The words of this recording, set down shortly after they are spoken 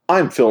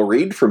I'm Phil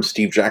Reed from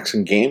Steve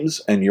Jackson Games,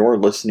 and you're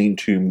listening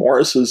to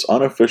Morris's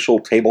unofficial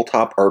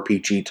tabletop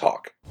RPG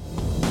talk.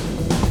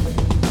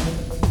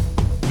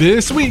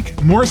 This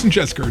week, Morris and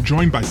Jessica are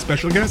joined by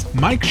special guest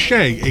Mike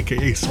Shea,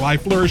 aka Sly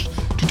Flourish,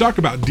 to talk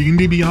about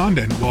D&D Beyond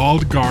and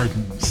Walled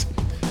Gardens.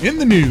 In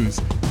the news,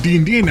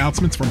 D&D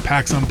announcements from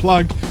PAX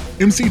Unplugged,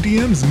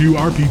 MCDM's new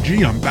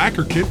RPG on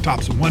Backer Kit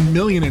tops 1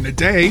 million in a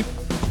day,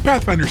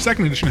 Pathfinder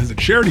 2nd Edition has a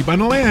charity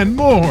bundle, and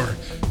more.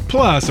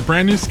 Plus, a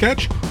brand new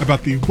sketch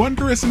about the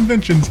wondrous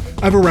inventions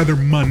of a rather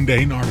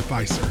mundane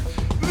artificer.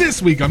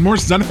 This week on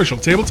Morris's unofficial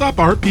tabletop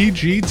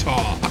RPG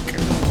talk.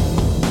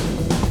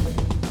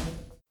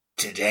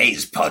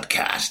 Today's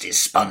podcast is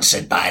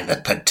sponsored by the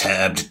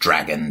Perturbed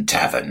Dragon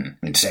Tavern.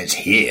 It says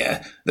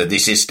here that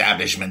this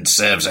establishment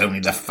serves only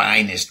the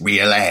finest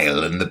real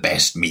ale and the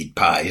best meat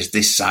pies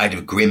this side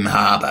of Grim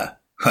Harbour.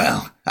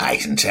 Well, I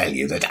can tell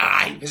you that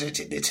I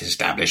visited this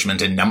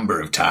establishment a number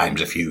of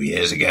times a few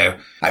years ago.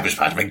 I was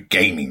part of a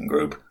gaming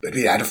group, but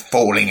we had a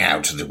falling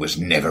out that was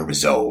never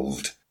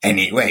resolved.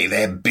 Anyway,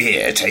 their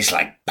beer tastes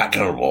like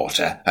puddle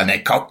water, and their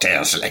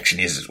cocktail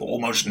selection is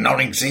almost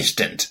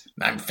non-existent.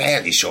 I'm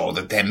fairly sure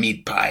that their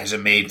meat pies are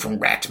made from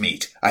rat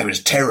meat. I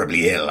was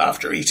terribly ill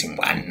after eating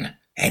one.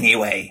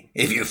 Anyway,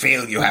 if you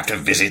feel you have to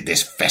visit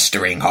this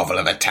festering hovel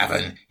of a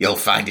tavern, you'll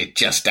find it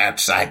just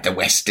outside the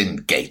western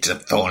gate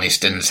of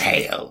Thorniston's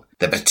Hale,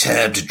 the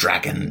Perturbed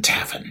Dragon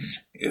Tavern.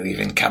 Who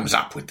even comes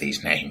up with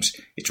these names?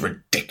 It's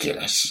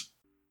ridiculous.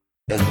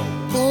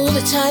 All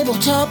the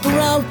tabletop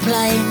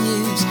role-playing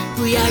news.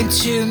 We aim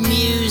to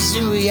amuse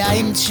and we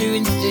aim to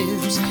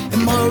enthuse.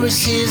 And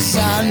Morris's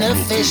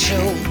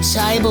unofficial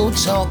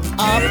tabletop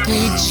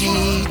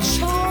RPG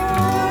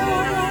talk.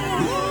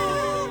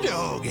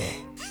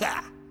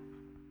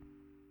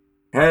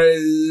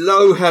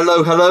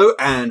 Hello,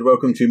 and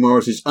welcome to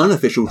Morris's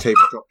unofficial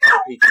tabletop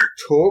RPG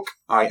talk.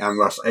 I am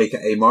Russ,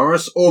 aka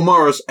Morris, or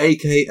Morris,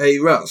 aka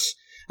Russ.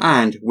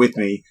 And with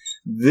me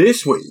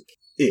this week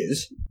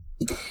is...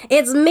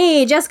 It's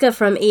me, Jessica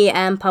from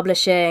EM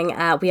Publishing.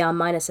 We are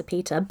minus a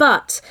Peter,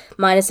 but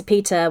minus a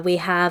Peter, we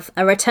have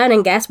a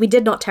returning guest. We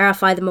did not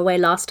terrify them away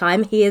last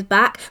time. He is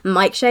back.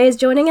 Mike Shea is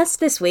joining us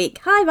this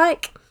week. Hi,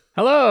 Mike.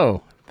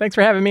 Hello. Thanks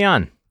for having me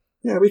on.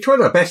 Yeah, we tried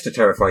our best to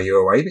terrify you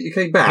away, but you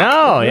came back.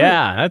 Oh,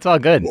 yeah, that's all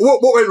good.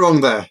 What went wrong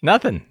there?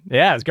 Nothing.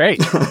 Yeah, it was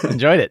great.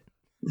 Enjoyed it.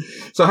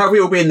 So how have we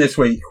all been this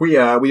week? We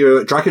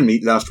were at Dragon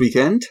Meet last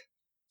weekend.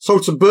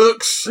 Sold some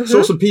books,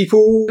 saw some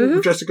people.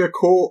 Jessica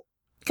caught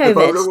COVID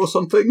Ebola or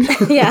something.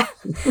 Yeah.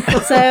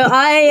 So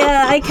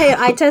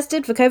I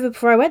tested for COVID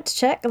before I went to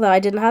check that I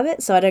didn't have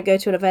it, so I don't go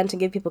to an event and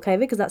give people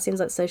COVID because that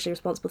seems like a socially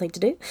responsible thing to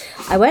do.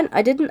 I went,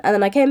 I didn't, and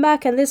then I came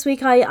back, and this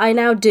week I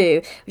now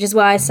do, which is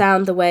why I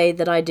sound the way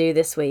that I do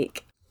this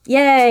week.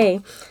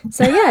 Yay!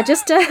 So yeah,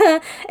 just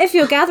if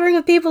you're gathering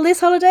with people this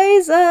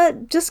holidays,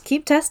 just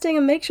keep testing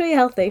and make sure you're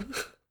healthy.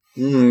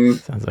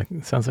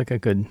 Sounds like a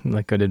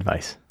good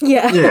advice.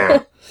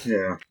 Yeah.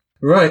 Yeah.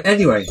 Right,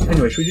 anyway,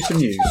 should we do some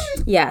news?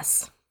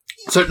 Yes.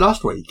 So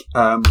last week,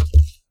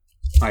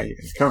 I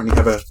currently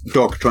have a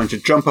dog trying to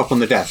jump up on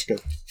the desk.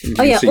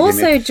 Oh yeah,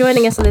 also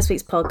joining us on this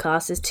week's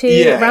podcast is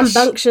two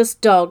rambunctious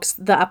dogs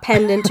that are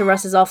penned into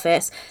Russ's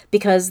office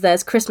because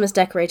there's Christmas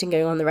decorating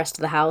going on in the rest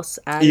of the house.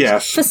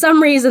 And for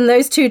some reason,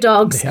 those two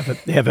dogs...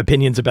 They have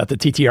opinions about the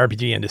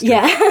TTRPG industry.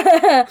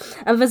 Yeah.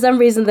 And for some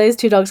reason, those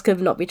two dogs could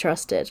not be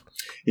trusted.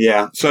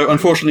 Yeah, so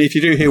unfortunately, if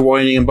you do hear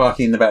whining and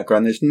barking in the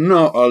background, there's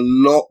not a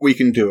lot we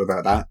can do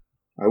about that.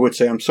 I would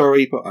say I'm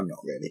sorry, but I'm not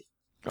really.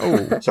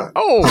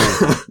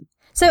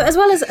 So as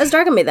well as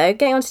Dragon Meet, though,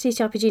 getting on to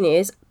TTRPG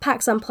news,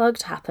 PAX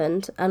Unplugged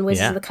happened, and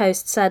Wizards of the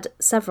Coast said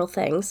several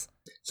things.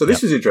 So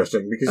this is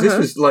interesting, because this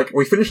was like,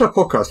 we finished our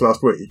podcast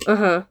last week,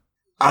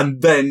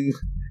 and then,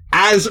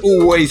 as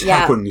always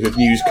happens with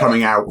news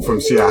coming out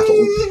from Seattle,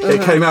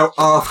 it came out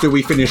after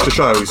we finished the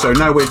show, so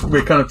now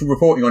we're kind of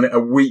reporting on it a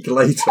week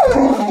later.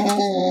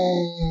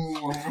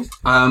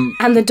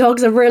 And the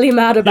dogs are really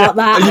mad about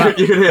that.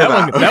 You can hear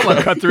that. That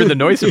one cut through the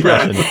noise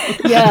suppression.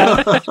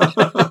 Yeah.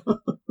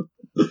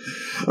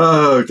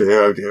 Oh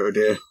dear.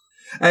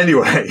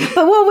 Anyway.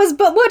 But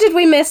what did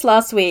we miss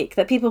last week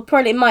that people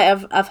probably might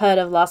have heard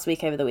of last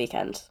week over the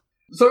weekend?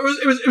 So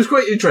it was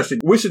quite interesting.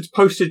 Wizards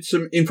posted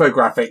some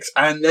infographics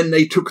and then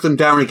they took them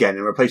down again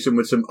and replaced them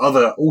with some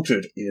other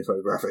altered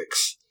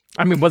infographics.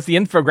 I mean, was the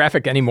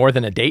infographic any more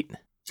than a date?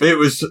 It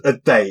was a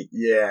date,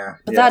 yeah.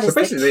 But that is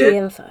the key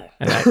info.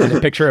 And a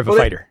picture of a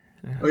fighter.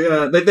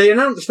 They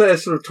announced their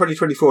sort of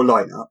 2024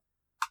 lineup,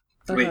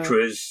 which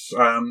was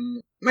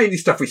mainly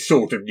stuff we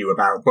sort of knew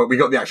about, but we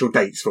got the actual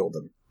dates for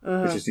them,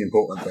 which is the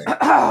important thing.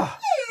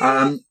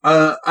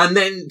 And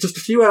then just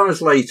a few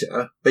hours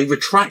later, they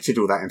retracted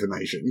all that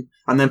information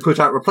and then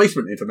put out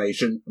replacement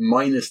information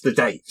minus the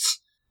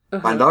dates.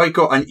 And I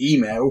got an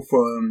email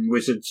from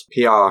Wizards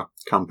PR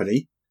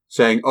company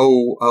saying,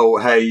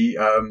 hey,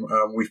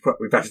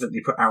 we've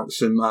accidentally put out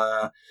some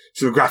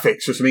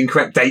graphics with some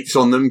incorrect dates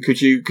on them. Could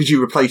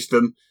you replace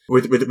them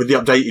with the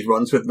updated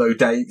ones with no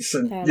dates?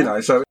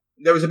 And, so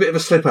there was a bit of a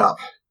slip up.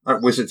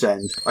 at Wizard's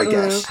End, I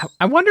guess.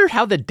 I wonder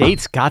how the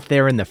dates got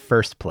there in the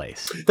first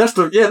place. That's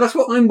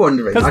what I'm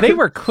wondering. Because they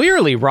were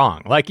clearly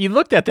wrong. Like, you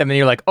looked at them and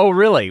you're like, oh,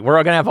 really? We're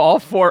going to have all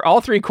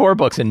 3 core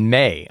books in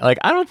May. Like,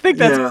 I don't think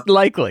that's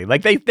likely.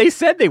 Like, they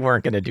said they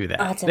weren't going to do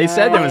that. They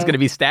said it was going to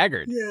be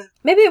staggered. Yeah.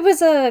 Maybe it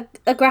was a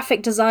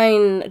graphic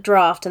design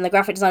draft, and the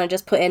graphic designer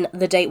just put in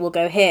the date will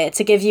go here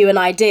to give you an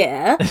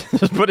idea.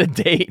 Just put a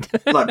date.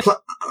 Like,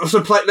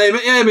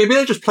 maybe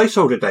they're just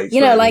placeholder dates.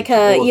 You know, like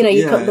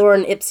you put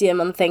Lorem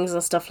Ipsum on things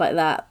and stuff like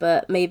that.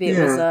 But maybe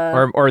it was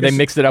or they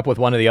mixed it up with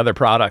one of the other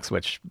products,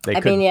 which they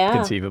could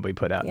conceivably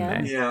put out in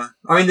May. Yeah,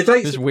 I mean the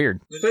dates. It's weird.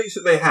 The dates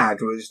that they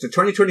had was the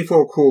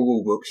 2024 core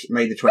rulebooks,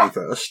 May the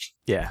 21st.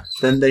 Yeah.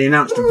 Then they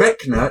announced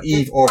Vecna,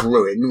 Eve of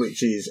Ruin,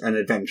 which is an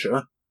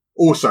adventure,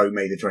 also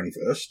May the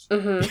 21st.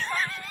 Mm-hmm.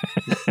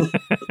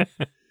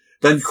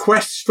 Then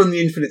Quests from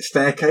the Infinite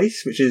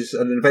Staircase, which is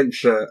an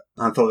adventure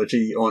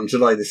anthology, on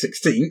July the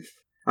 16th.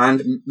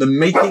 And the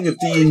Making of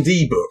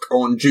D&D book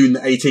on June the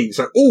 18th.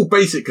 So all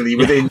basically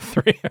within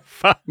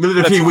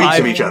within a few weeks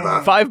of each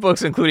other. 5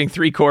 books, including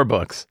 3 core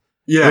books.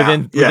 Yeah.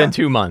 Within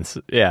 2 months.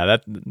 Yeah.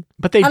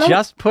 But they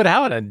just put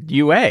out a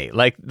UA.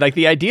 Like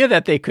the idea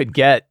that they could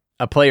get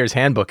a player's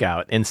handbook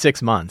out in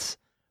 6 months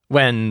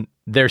when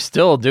they're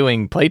still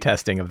doing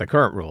playtesting of the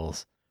current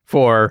rules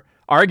for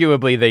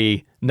arguably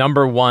the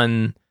number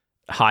 1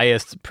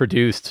 highest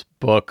produced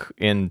book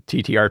in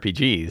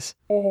TTRPGs.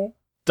 Mm-hmm.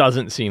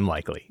 Doesn't seem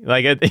likely.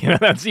 Like,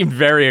 that seemed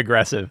very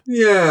aggressive.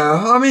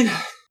 Yeah, I mean,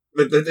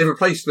 they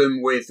replaced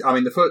them with,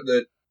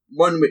 the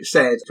one which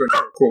said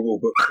core rule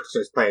book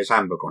says Player's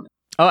Handbook on it.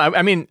 Oh,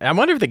 I mean, I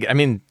wonder if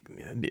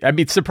I'd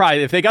be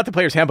surprised if they got the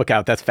Player's Handbook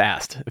out. That's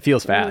fast. It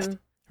feels fast,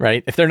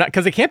 right? If they're not,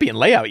 because it can't be in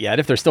layout yet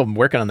if they're still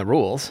working on the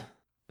rules.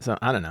 So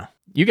I don't know.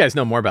 You guys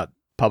know more about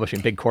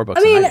publishing big core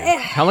books.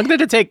 How long did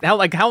it take?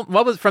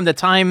 What was from the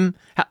time,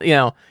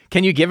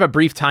 can you give a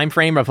brief time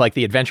frame of like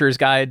the Adventurer's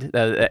Guide,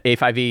 the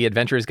A5e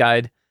Adventurer's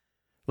Guide?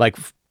 Like,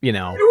 It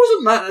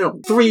wasn't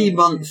that 3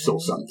 months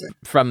or something.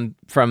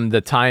 From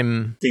the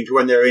time. To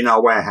when they're in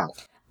our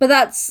warehouse. But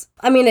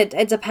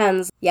it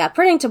depends. Yeah,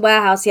 printing to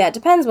warehouse, it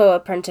depends where we're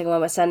printing, where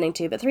we're sending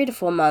to, but 3 to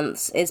 4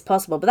 months is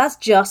possible. But that's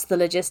just the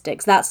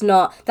logistics.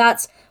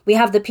 We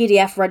have the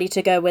PDF ready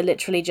to go. We're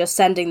literally just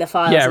sending the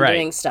files and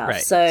doing stuff.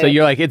 Right. So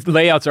you're like, its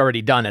layout's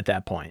already done at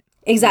that point.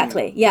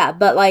 Exactly, yeah.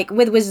 But like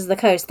with Wizards of the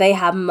Coast, they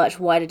have much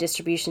wider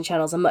distribution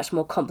channels and much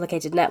more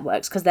complicated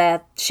networks because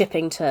they're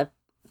shipping to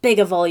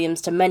bigger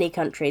volumes to many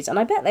countries. And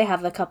I bet they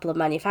have a couple of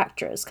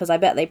manufacturers because I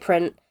bet they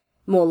print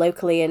more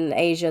locally in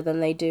Asia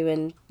than they do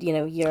in,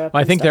 Europe.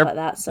 Well, I think they're like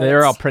that. So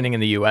they're all printing in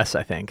the US,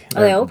 I think.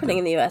 Are they all printing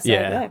in the US?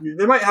 Yeah.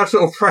 They might have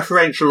sort of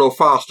preferential or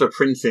faster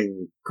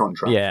printing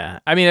contracts. Yeah.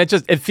 I mean,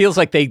 it feels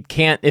like they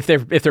can't, if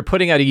they're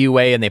putting out a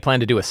UA and they plan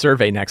to do a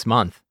survey next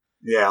month.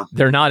 Yeah.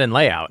 They're not in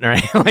layout,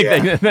 right?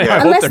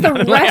 Unless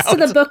the rest of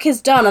the book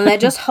is done and they're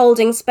just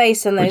holding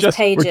space in those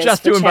pages. We're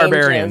just doing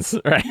barbarians,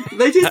 right?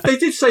 They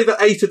did say that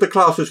 8 of the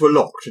classes were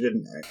locked,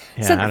 didn't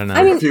they? Yeah, I don't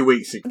know. A few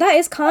weeks ago. That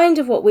is kind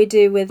of what we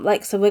do with,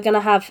 so we're going to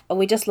have,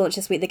 we just launched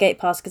this week, the Gate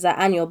Pass, because our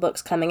annual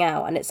book's coming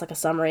out, and it's like a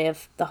summary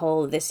of the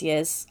whole of this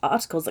year's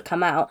articles that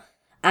come out.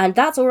 And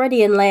that's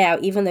already in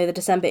layout, even though the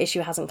December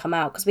issue hasn't come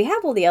out, because we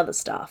have all the other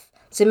stuff.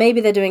 So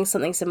maybe they're doing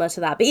something similar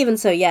to that. But even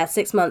so,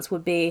 6 months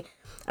would be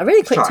a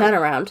really quick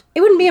turnaround. It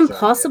wouldn't be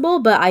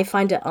impossible, but I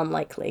find it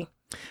unlikely.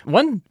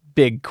 One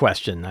big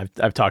question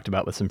I've talked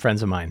about with some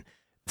friends of mine.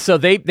 So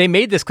they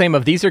made this claim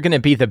of these are going to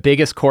be the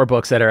biggest core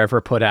books that are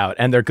ever put out,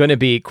 and they're going to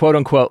be quote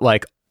unquote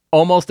like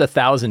almost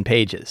 1,000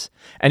 pages.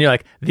 And you're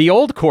like, the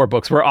old core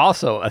books were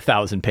also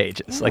 1,000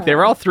 pages. Yeah. Like they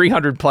were all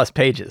 300 plus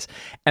pages.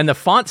 And the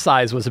font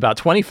size was about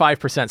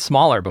 25%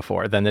 smaller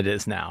before than it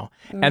is now.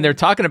 And they're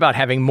talking about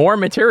having more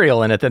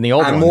material in it than the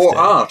old ones. And more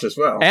art as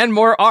well. And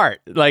more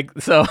art. Like,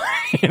 so,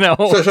 So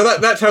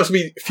that tells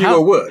me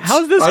fewer words.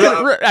 How's this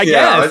going to, I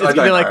guess. It's going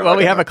to be like,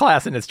 we have a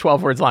class and it's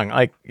 12 words long.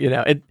 Like,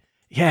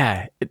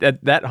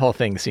 that whole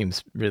thing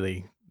seems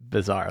really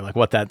bizarre. Like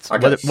what's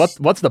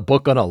the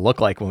book gonna look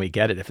like when we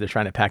get it if they're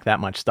trying to pack that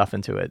much stuff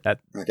into it? I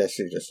guess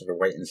you just sort of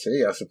wait and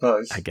see, I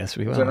suppose. I guess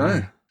we will.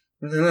 I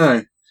don't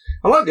know.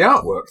 I like the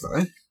artwork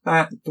though.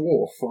 That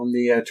dwarf on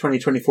the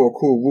 2024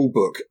 core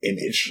rulebook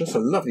image. That's a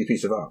lovely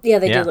piece of art. Yeah,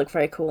 they do look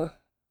very cool.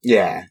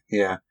 Yeah.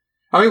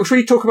 I mean, should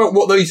we talk about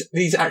what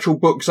these actual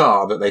books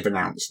are that they've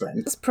announced then?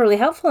 It's probably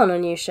helpful on a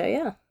new show,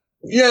 yeah.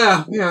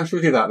 Yeah, should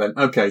we do that then?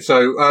 Okay,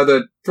 so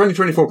the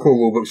 2024 core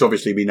rulebooks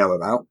obviously we know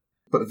about.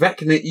 But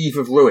Vecna, Eve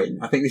of Ruin,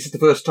 I think this is the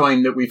first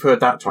time that we've heard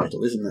that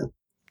title, isn't it?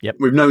 Yep.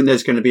 We've known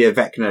there's going to be a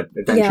Vecna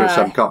adventure of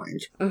some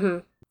kind. Mm-hmm.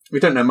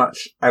 We don't know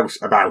much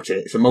else about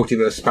it. It's a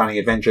multiverse-spanning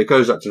adventure. It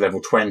goes up to level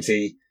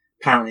 20.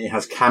 Apparently it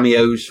has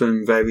cameos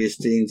from various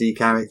D&D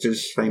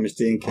characters, famous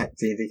D&D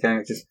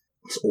characters.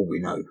 That's all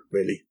we know,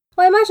 really.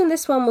 Well, I imagine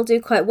this one will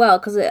do quite well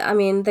because,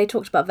 they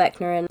talked about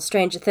Vecna and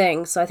Stranger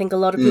Things, so I think a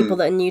lot of people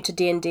that are new to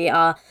D&D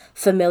are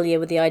familiar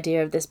with the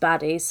idea of this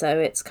baddie, so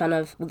it's kind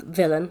of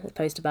villain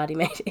opposed to baddie,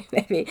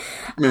 maybe.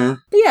 Yeah.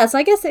 But yeah, so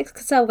I guess it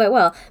could sell quite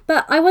well.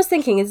 But I was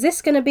thinking, is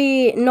this going to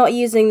be not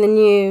using the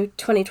new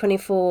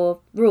 2024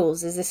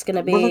 rules? Is this going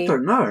to be... Well, I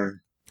don't know.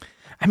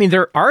 I mean,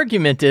 their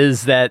argument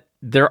is that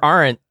there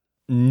aren't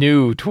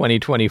new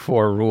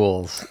 2024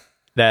 rules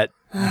that...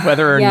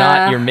 Whether or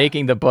not you're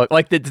making the book,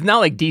 like it's not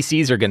like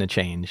DCs are going to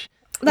change.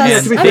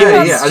 To be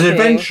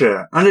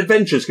fair, an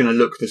adventure's going to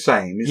look the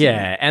same, isn't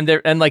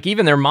it? and like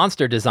even their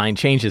monster design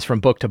changes from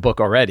book to book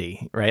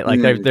already, right?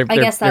 Like they're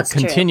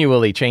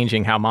continually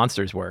changing how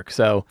monsters work.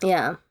 So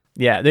yeah.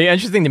 The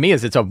interesting thing to me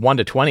is it's a 1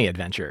 to 20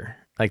 adventure.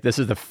 Like this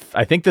is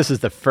I think this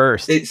is the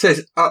first. It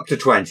says up to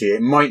 20.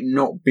 It might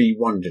not be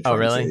 1 to 20. Oh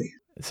really?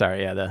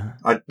 Sorry, yeah.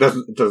 It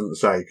doesn't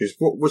say because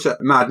what was it?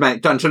 Mad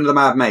Mage. Dungeon of the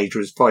Mad Mage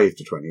was 5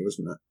 to 20,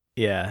 wasn't it?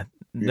 Yeah.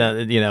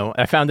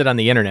 I found it on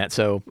the internet,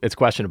 so it's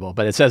questionable.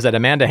 But it says that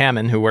Amanda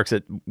Hammond, who works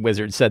at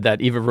Wizards, said that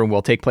Eva Room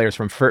will take players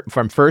from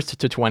 1st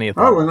to 20th.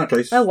 Oh, in that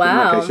case. Oh,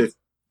 wow.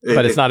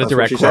 But it's not a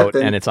direct quote,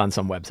 and it's on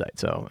some website,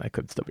 so I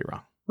could still be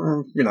wrong.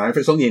 Well, if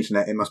it's on the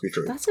internet, it must be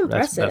true. That's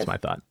impressive. That's my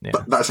thought. Yeah.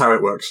 That's how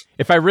it works.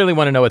 If I really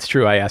want to know what's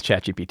true, I ask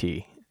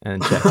ChatGPT,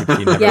 and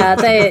ChatGPT never.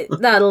 Yeah,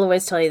 that'll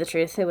always tell you the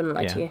truth. They wouldn't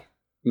lie to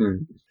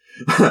you.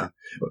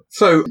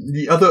 So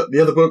the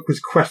other book was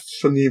Quests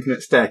from the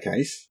Infinite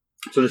Staircase.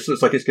 So this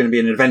looks like it's going to be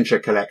an adventure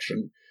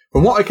collection.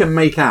 From what I can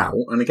make out,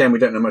 and again, we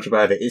don't know much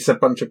about it, it's a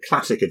bunch of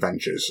classic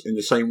adventures in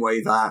the same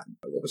way that,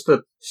 what was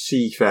the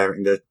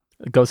seafaring, the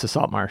Ghost of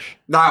Saltmarsh.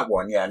 That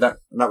one, yeah, that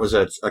was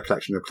a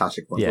collection of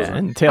classic ones. Yeah, wasn't it?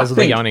 and Tales of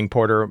the Yawning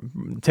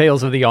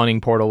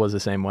Portal was the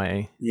same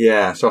way.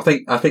 Yeah, so I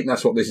think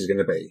that's what this is going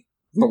to be.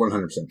 I'm not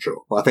 100%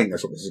 sure, but I think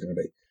that's what this is going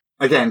to be.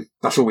 Again,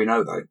 that's all we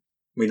know though.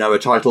 We know a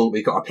title,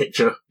 we got a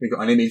picture, we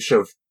got an image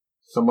of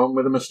someone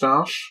with a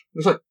moustache. It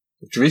was like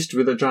Drizzt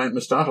with a giant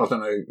moustache. I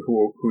don't know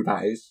who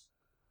that is.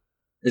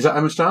 Is that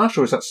a moustache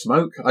or is that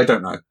smoke? I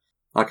don't know.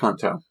 I can't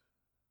tell.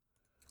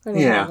 Let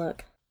me have a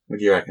look. What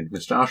do you reckon?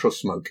 Moustache or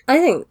smoke? I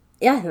think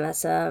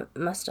that's a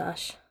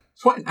moustache.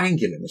 It's quite an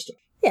angular moustache.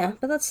 Yeah,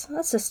 but that's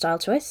a style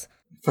choice.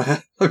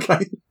 Fair.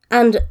 Okay.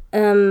 And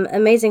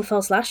amazing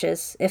false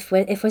lashes. If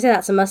we say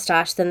that's a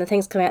moustache, then the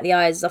things coming out the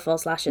eyes are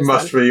false lashes.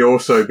 Must be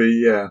also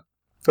be, yeah.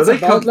 But they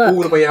come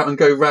all the way out and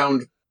go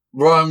round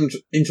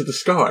into the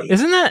sky.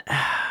 Isn't that?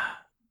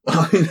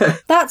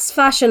 That's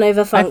fashion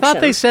over function. I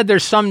thought they said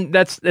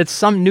it's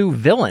some new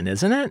villain,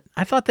 isn't it?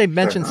 I thought they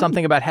mentioned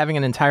something about having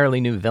an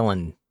entirely new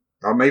villain.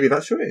 Oh, maybe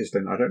that's who it is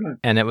then. I don't know.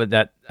 And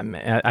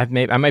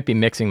I might be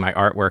mixing my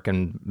artwork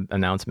and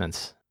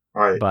announcements.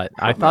 But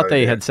I thought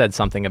they had said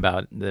something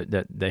about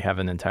that they have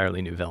an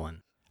entirely new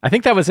villain. I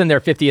think that was in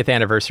their 50th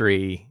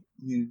anniversary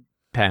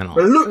panel.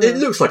 But it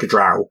looks like a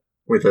drow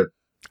with a...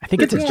 I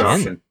think it's a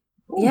djinn.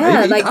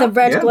 Yeah, like the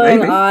red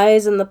glowing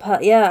eyes and the...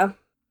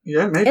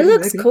 Yeah, maybe. It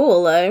looks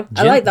cool, though.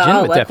 I like that artwork.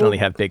 Djinn would definitely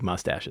have big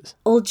mustaches.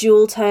 All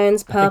jewel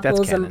tones,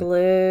 purples and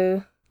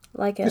blue.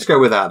 Like it. Let's go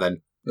with that,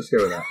 then.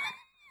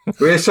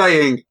 We're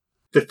saying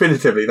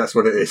definitively that's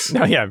what it is.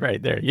 Oh, yeah,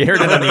 right there. You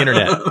heard it on the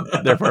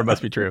internet. Therefore, it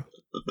must be true.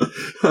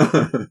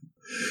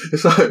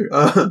 So,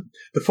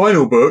 the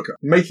final book,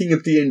 Making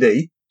of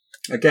D&D.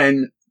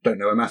 Again, don't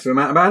know a massive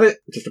amount about it.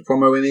 Just a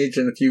promo image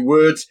and a few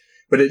words.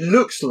 But it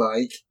looks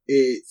like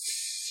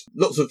it's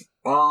lots of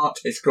art.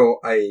 It's got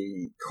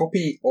a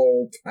copy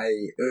of a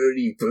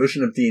early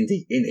version of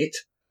D&D in it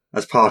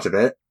as part of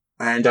it.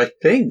 And I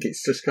think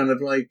it's just kind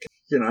of like,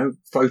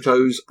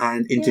 photos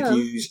and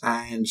interviews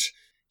and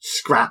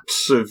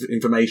scraps of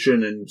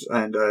information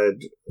and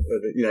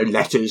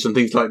letters and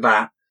things like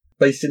that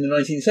based in the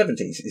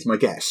 1970s is my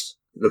guess,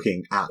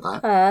 looking at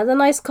that. The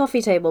nice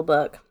coffee table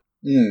book.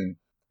 Because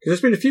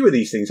there's been a few of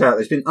these things out.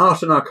 There's been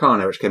Art and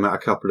Arcana, which came out a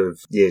couple of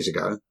years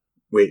ago,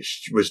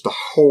 which was the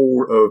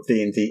whole of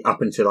D&D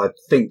up until, I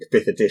think,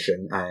 5th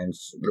edition, and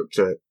looked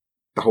at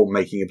the whole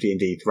making of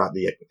D&D throughout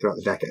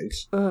the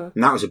decades. And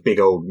that was a big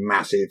old,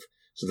 massive,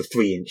 sort of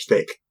 3-inch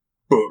thick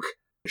book,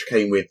 which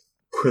came with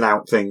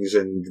pull-out things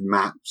and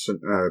maps and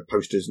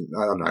posters and,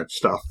 I don't know,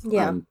 stuff.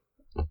 Yeah.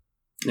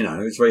 It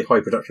was very high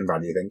production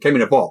value then. Came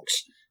in a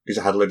box, because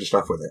it had a load of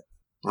stuff with it.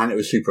 And it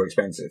was super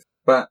expensive.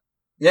 But,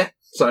 yeah,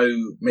 so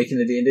making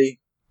the D&D.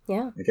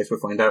 Yeah. I guess we'll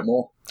find out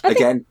more. I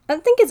think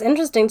it's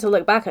interesting to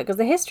look back at, because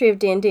the history of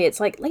D&D, it's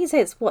like you say,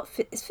 it's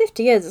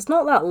 50 years. It's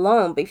not that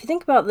long, but if you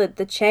think about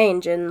the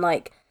change in,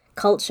 like,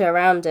 culture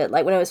around it,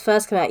 like when it was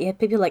first coming out, you had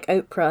people like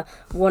Oprah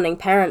warning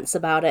parents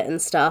about it and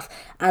stuff,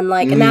 and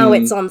like now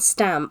it's on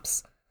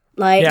stamps.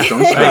 Like,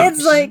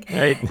 it's like,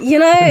 right.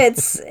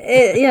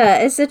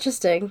 It's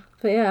interesting.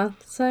 But yeah,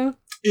 so.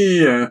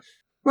 Yeah.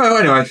 Well,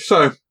 anyway,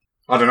 so,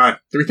 I don't know.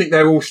 Do we think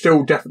they're all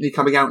still definitely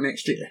coming out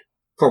next year?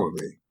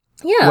 Probably.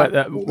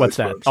 Yeah. What's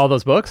that? Books. All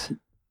those books?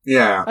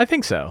 Yeah. I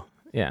think so.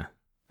 Yeah.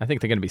 I think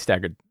they're going to be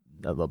staggered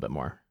a little bit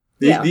more.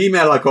 The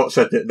email I got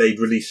said that they'd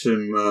release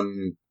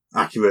some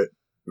accurate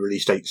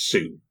release dates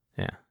soon.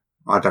 Yeah.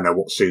 I don't know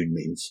what soon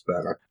means,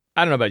 but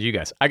I don't know about you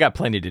guys. I got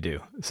plenty to do,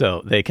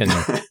 so they can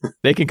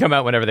come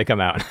out whenever they come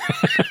out.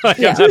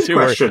 I'm not too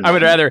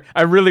worried.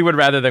 I really would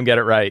rather them get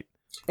it right.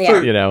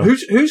 Yeah. So,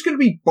 who's going to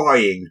be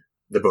buying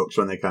the books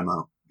when they come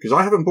out? Because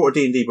I haven't bought a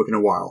D&D book in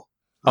a while.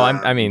 Oh,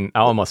 I'll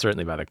almost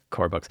certainly buy the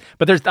core books.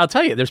 But I'll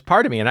tell you, there's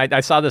part of me, and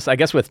I saw this, I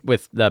guess,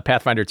 with the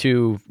Pathfinder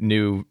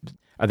 2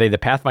 are they the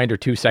Pathfinder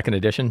 2 second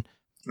edition?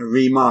 A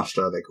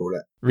remaster, they call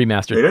it.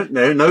 Remastered.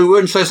 No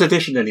one says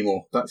edition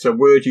anymore. That's a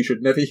word you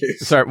should never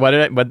use. Sorry, what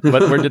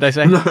word did I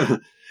say?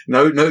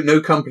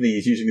 No company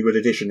is using the word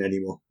edition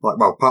anymore.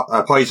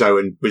 Paizo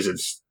and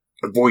Wizards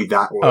avoid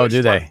that word. Oh,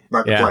 do they?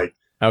 Yeah. Play.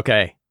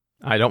 Okay.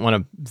 I don't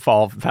want to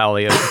fall foul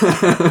of,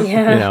 folly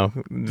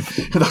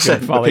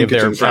of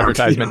their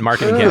advertisement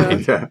marketing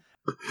campaign. Yeah.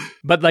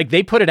 But like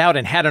they put it out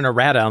and had an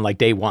errata on like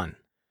day one.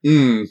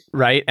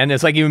 Right. And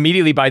it's like you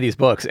immediately buy these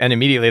books and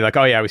immediately like,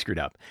 oh yeah, we screwed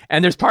up.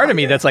 And there's part of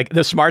me that's like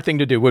the smart thing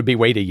to do would be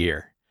wait a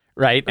year.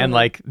 Right. And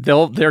like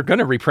they're going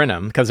to reprint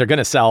them because they're going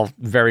to sell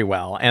very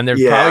well and they're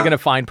probably going to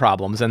find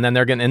problems. And then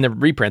they're going to, in the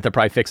reprint, they'll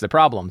probably fix the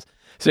problems.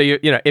 So,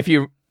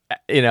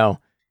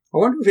 I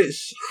wonder if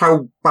it's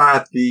how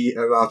bad the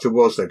errata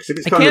was though, because if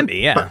it's kind of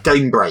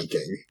game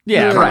breaking, you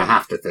kind of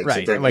have to fix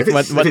it. Like,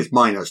 if it's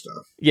minor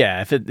stuff,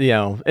 if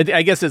it,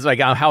 I guess it's like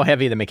how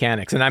heavy the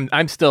mechanics. And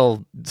I'm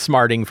still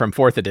smarting from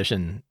 4th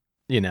edition,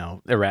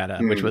 errata,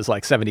 which was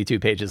like 72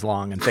 pages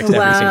long and fixed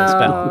every single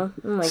spell.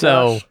 Oh my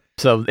gosh.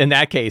 So in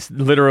that case,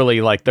 literally,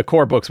 like the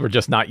core books were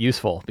just not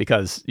useful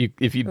because you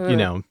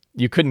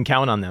couldn't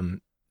count on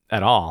them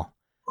at all.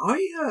 I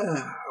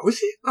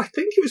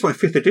think it was my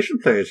 5th edition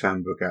player's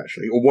handbook,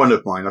 actually, or one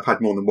of mine. I've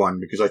had more than one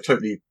because I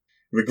totally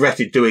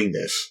regretted doing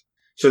this.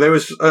 So there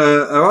was an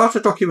errata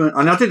document,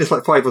 and I did this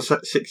like 5 or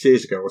 6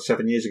 years ago, or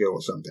 7 years ago,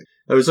 or something.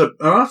 There was an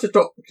errata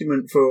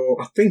document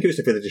for, I think it was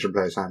the 5th edition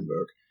player's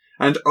handbook,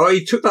 and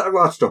I took that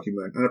errata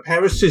document and a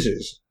pair of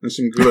scissors and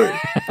some glue.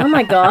 Oh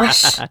my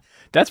gosh.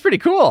 That's pretty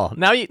cool.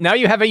 Now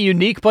you have a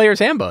unique player's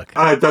handbook.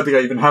 I don't think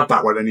I even have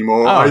that one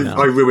anymore.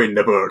 I ruined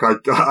the book.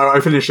 I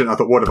finished it and I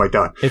thought, what have I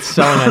done? It's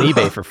selling on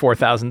eBay for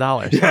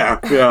 $4,000.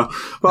 Yeah.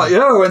 But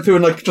I went through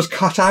and like just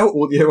cut out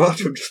all the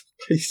errata and just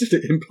pasted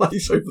it in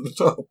place over the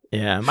top.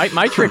 Yeah,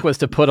 my trick was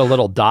to put a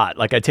little dot.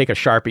 Like I'd take a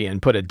Sharpie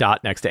and put a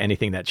dot next to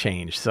anything that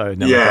changed. So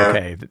that's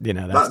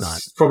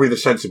not probably the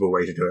sensible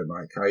way to do it,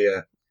 Mike.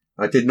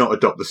 I did not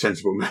adopt the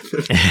sensible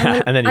method.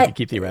 And then you can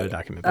keep the errata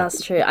document.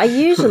 That's true. I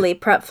usually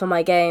prep for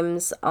my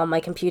games on my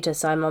computer,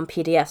 so I'm on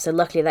PDF. So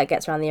luckily that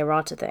gets around the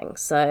errata thing.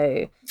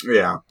 So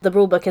the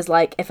rulebook is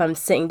like if I'm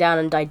sitting down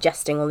and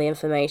digesting all the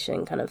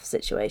information kind of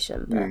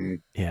situation. But,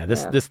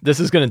 this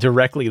is going to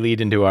directly lead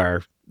into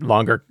our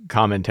longer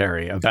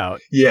commentary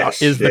about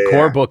is the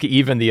core book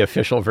even the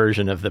official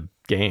version of the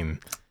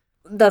game?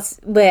 That's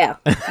yeah.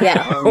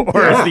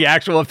 Or is the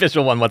actual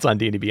official one what's on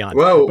D&D Beyond?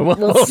 Well,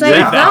 we'll save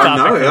that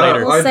topic for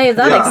later. We'll save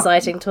that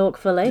exciting talk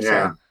for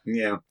later.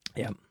 Yeah.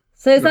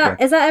 So is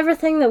that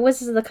everything that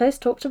Wizards of the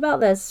Coast talked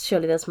about?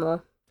 There's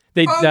more.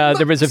 There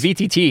was a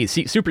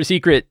VTT, super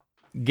secret.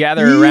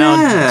 Gather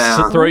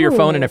around, throw your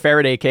phone in a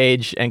Faraday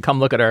cage, and come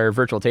look at our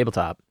virtual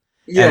tabletop.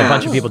 Yeah. And a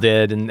bunch of people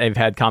did, and they've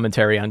had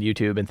commentary on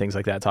YouTube and things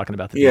like that talking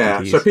about the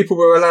VTTs. So people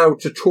were allowed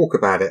to talk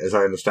about it, as I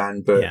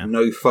understand, but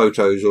no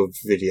photos or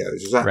videos.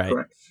 Is that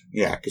correct?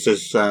 Yeah, because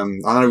there's, I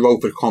know Roll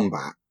for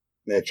Combat,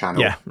 their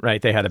channel. Yeah, right.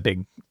 They had a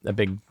big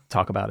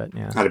talk about it.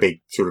 Yeah, had a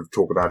big sort of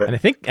talk about it. And I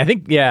think,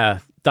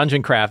 the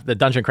Dungeon Craft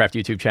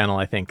YouTube channel.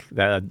 I think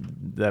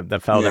the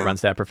fellow that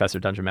runs that, Professor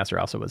Dungeon Master,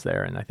 also was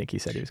there, and I think he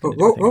said he was going to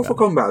do Roll for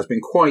Combat has been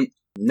quite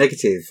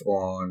negative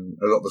on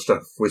a lot of the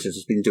stuff Wizards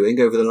has been doing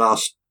over the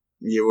last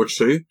year or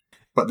two,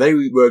 but they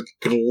were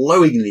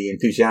glowingly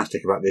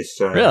enthusiastic about this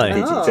really?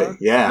 VTT.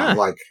 Yeah,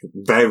 like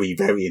very,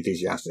 very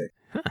enthusiastic.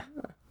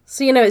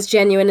 So it's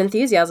genuine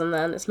enthusiasm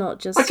then. It's not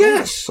just. I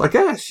guess.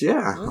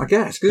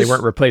 They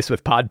weren't replaced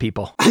with pod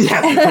people.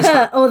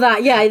 All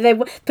that, They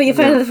put your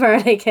phone in the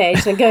Faraday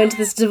cage and go into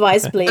this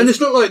device, please. And it's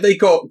not like they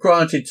got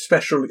granted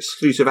special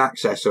exclusive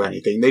access or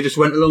anything. They just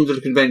went along to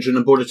the convention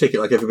and bought a ticket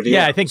like everybody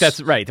else. Yeah, I think that's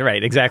right.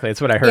 Exactly.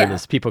 That's what I heard.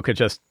 Is people could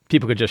just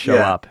show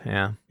up.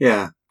 Yeah.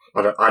 Yeah.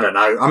 I don't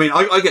know. I mean,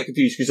 I get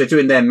confused because they're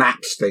doing their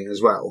maps thing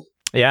as well.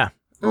 Yeah.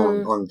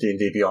 On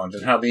D&D Beyond,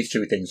 and how these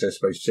two things are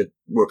supposed to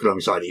work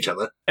alongside each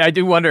other. I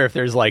do wonder if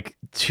there's like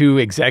two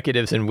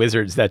executives and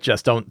wizards that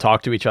just don't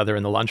talk to each other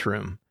in the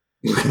lunchroom.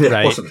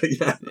 Right. Possibly,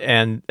 yeah.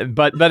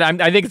 But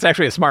I think it's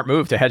actually a smart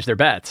move to hedge their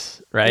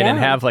bets, right? Yeah. And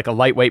have like a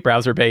lightweight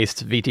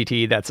browser-based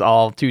VTT that's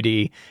all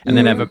 2D, and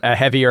then have a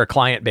heavier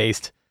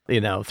client-based,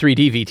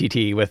 3D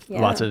VTT with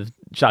lots of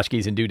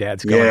tchotchkes and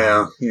doodads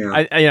going.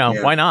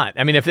 Yeah. Why not?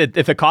 I mean, if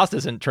the cost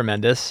isn't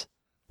tremendous,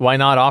 why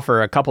not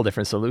offer a couple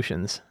different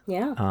solutions?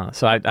 Yeah.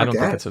 So I don't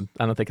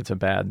think it's a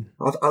bad.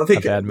 I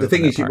think the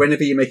thing is,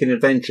 whenever you make an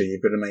adventure,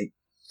 you've got to make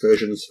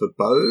versions for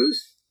both.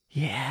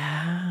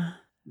 Yeah.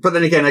 But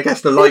then again, I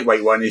guess the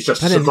lightweight one is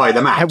just to supply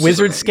the maps. At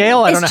wizard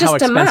scale, I don't know how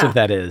expensive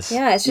that is.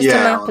 Yeah, it's just a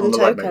map and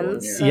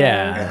tokens.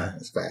 Yeah,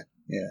 that's fair.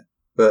 Yeah.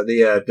 But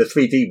the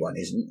 3D one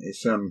isn't.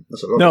 It's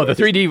that's a lot. No, the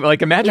 3D,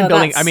 like imagine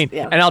building. I mean,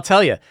 yeah. and I'll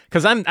tell you,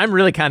 because I'm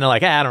really kind of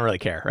like, I don't really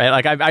care, right?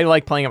 Like I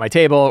like playing at my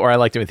table, or I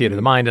like doing theater of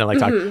the mind, and I like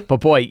talking. But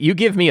boy, you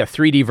give me a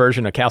 3D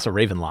version of Castle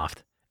Ravenloft,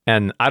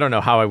 and I don't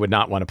know how I would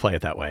not want to play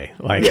it that way.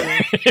 Like,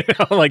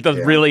 like those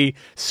really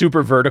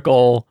super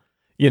vertical,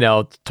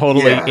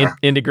 totally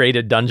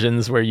integrated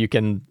dungeons where you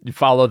can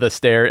follow the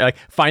stair. Like,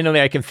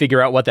 finally, I can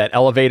figure out what that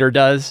elevator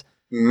does.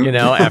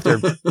 After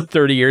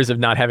 30 years of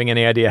not having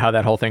any idea how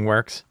that whole thing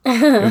works,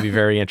 it would be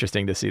very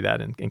interesting to see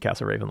that in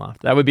Castle Ravenloft.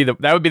 That would be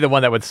the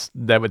one that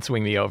would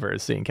swing me over,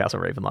 is seeing Castle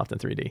Ravenloft in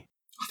 3D.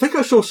 I think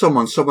I saw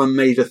someone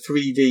made a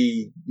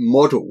 3D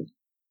model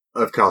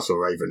of Castle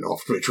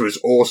Ravenloft, which was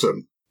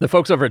awesome. The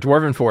folks over at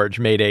Dwarven Forge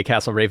made a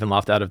Castle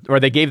Ravenloft or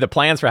they gave the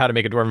plans for how to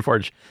make a Dwarven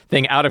Forge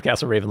thing out of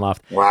Castle Ravenloft,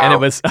 and it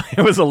was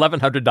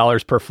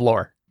 $1,100 per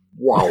floor.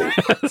 Wow.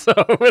 So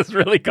it was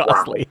really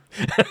costly.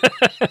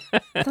 Wow.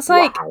 That's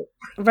like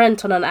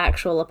rent on an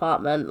actual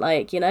apartment,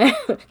 like, depending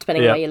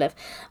on where you live.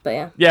 But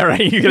yeah. Yeah,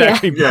 right. You could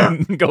actually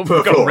go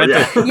floor,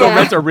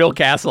 rent a real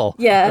castle.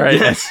 Yeah. Right?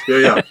 Yes.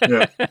 Yeah.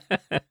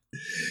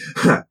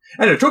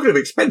 Anyway, talking of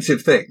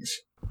expensive things,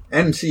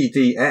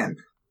 MCDM.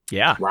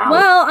 Yeah. Wow.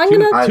 Well, I'm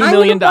gonna $2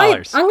 million.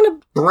 I'm gonna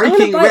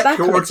breaking buy it back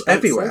on records expensive,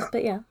 everywhere.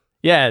 But yeah.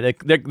 Yeah,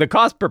 the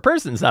cost per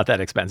person is not that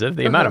expensive.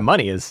 The amount of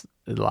money is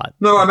a lot.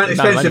 No, I meant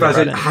expensive as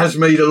it has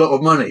made a lot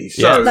of money.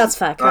 So that's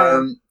fact.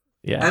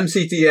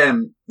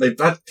 MCDM, they've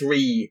had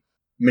 $3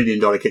 million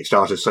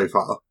Kickstarters so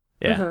far.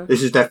 Yeah.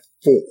 This is their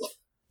fourth.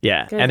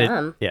 Yeah. Good and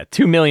man.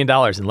 $2 million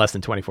in less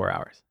than 24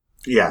 hours.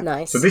 Yeah.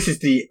 Nice. So this is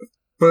the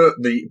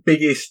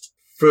biggest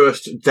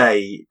first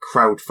day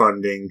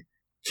crowdfunding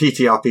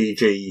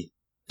TTRPG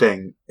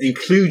thing,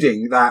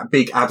 including that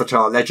big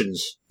Avatar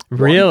Legends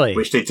Really? one,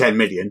 which did 10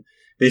 million.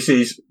 This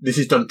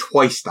is done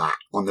twice that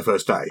on the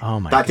first day. Oh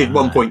my That did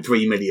God.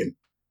 1.3 million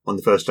on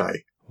the first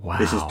day. Wow.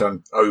 This is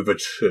done over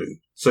 2.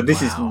 So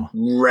this is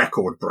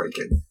record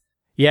breaking.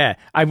 Yeah,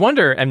 I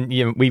wonder, and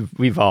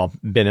we've all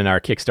been in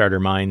our Kickstarter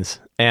minds,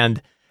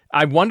 and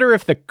I wonder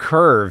if the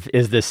curve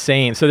is the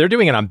same. So they're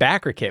doing it on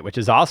BackerKit, which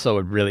is also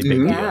a really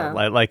big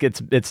deal. Like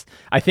it's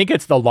I think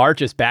it's the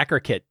largest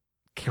BackerKit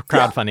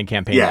crowdfunding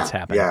campaign that's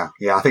happened.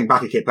 Yeah. I think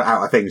BackerKit put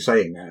out a thing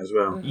saying that as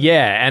well.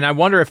 Yeah, and I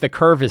wonder if the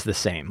curve is the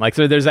same. Like,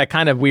 so there's that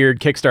kind of weird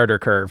Kickstarter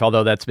curve,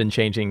 although that's been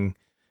changing,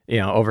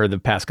 over the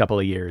past couple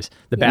of years.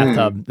 The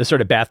bathtub, the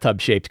sort of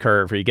bathtub-shaped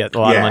curve where you get a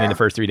lot of money in the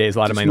first 3 days, a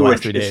lot of money in the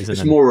last 3 days.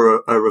 It's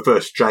more a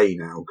reverse J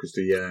now because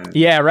the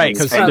yeah, right,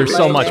 because there's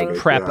so much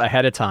prep Yeah.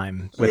 ahead of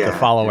time with the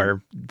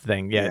follower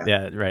thing.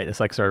 Yeah, right. It's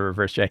like sort of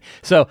reverse J.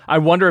 So I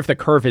wonder if the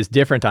curve is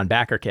different on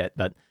BackerKit,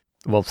 but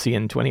we'll see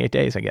in 28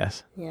 days, I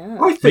guess. Yeah.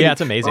 It's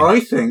amazing.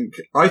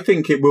 I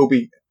think it will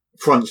be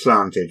front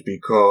slanted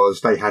because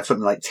they had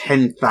something like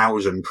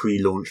 10,000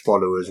 pre-launch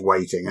followers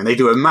waiting, and they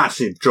do a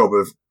massive job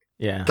of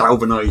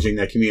galvanizing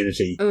their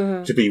community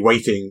to be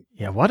waiting.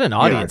 Yeah, what an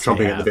audience!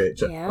 Chomping at the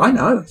bit. I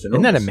know.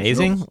 Isn't that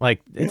amazing?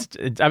 Like, it's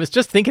I was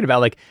just thinking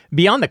about, like,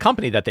 beyond the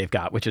company that they've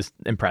got, which is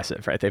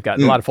impressive, right? They've got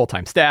a lot of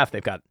full-time staff.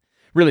 They've got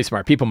really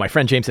smart people. My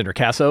friend James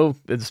Intercasso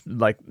is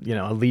like,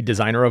 a lead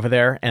designer over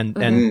there, and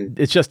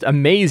it's just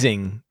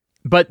amazing.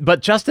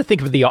 But just to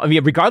think of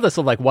regardless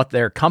of like what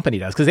their company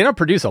does, because they don't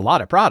produce a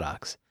lot of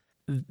products,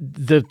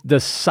 the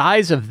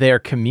size of their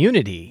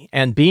community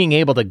and being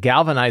able to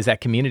galvanize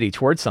that community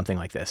towards something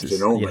like this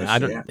is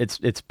enormous.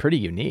 It's pretty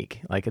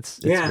unique. Like it's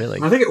really.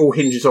 I think it all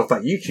hinges off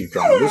that YouTube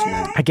channel, doesn't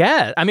it? I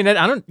guess. I mean,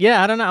 I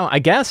don't know. I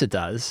guess it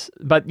does.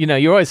 But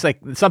you're always like,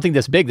 something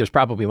this big, there's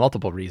probably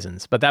multiple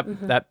reasons. But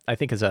that I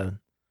think is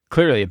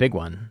clearly a big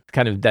one.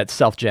 Kind of that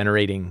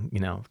self-generating,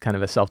 kind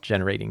of a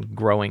self-generating,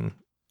 growing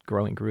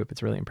group.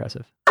 It's really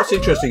impressive. What's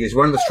interesting is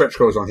one of the stretch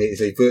goals on here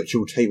is a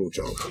virtual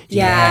tabletop. Yes.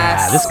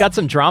 Yeah, this got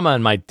some drama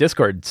in my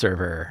Discord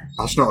server.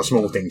 That's not a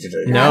small thing to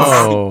do.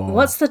 No.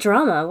 What's the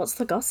drama? What's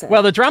the gossip?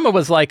 Well, the drama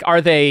was like, are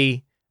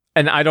they,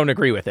 and I don't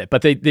agree with it,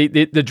 but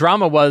the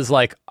drama was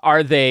like,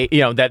 are they,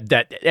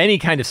 that any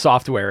kind of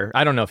software,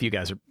 I don't know if you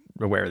guys are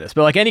aware of this,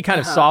 but like any kind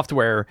of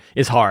software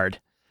is hard.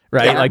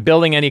 Right? Yeah. Like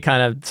building any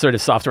kind of sort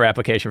of software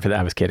application for that.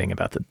 I was kidding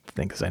about the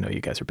thing because I know you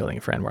guys are building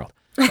a friend world.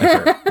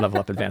 Level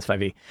Up Advanced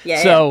 5e.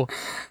 So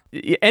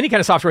any kind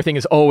of software thing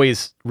is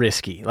always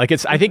risky. Like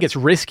I think it's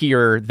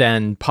riskier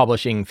than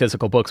publishing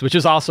physical books, which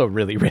is also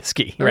really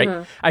risky,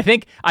 right? I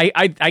think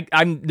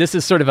I'm this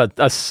is sort of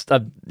a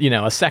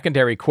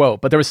secondary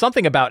quote, but there was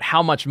something about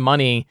how much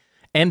money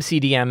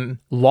MCDM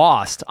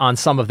lost on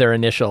some of their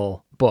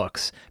initial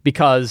books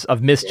because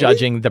of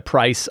misjudging the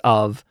price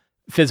of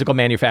physical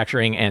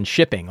manufacturing and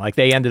shipping. Like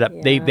they ended up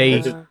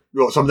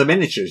some of the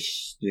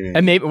miniatures, you mean?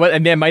 And maybe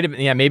it might have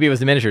been, maybe it was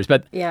the miniatures,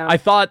 but I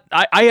thought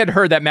I had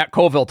heard that Matt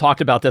Colville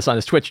talked about this on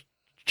his Twitch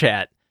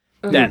chat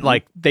that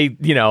like they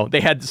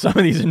had some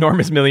of these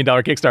enormous $1 million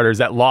Kickstarters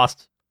that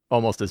lost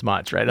almost as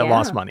much, right? That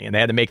lost money, and they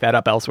had to make that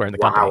up elsewhere in the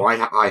company.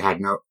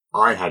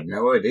 I had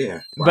no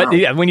idea. Wow.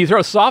 But when you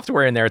throw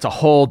software in there, it's a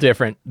whole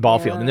different ball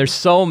field. And there's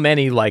so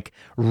many like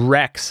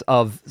wrecks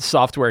of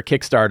software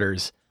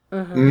Kickstarters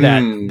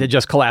that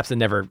just collapsed and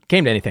never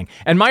came to anything.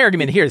 And my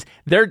argument here is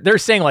they're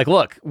saying like,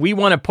 look, we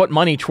want to put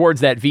money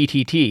towards that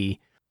VTT,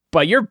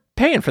 but you're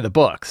paying for the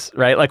books,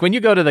 right? Like when you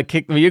go to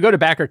when you go to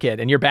BackerKit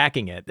and you're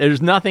backing it,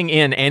 there's nothing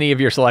in any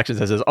of your selections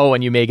that says, oh,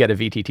 and you may get a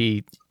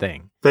VTT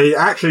thing. They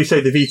actually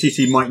say the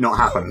VTT might not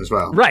happen as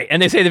well. Right,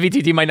 and they say the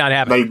VTT might not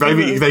happen.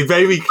 They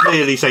very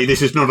clearly say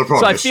this is not a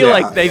promise. So I feel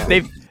like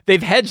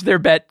they've hedged their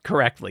bet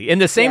correctly in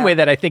the same way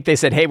that I think they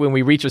said, hey, when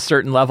we reach a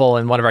certain level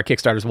in one of our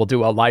Kickstarters, we'll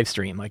do a live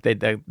stream. Like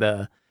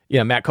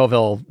Matt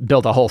Colville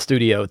built a whole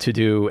studio to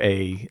do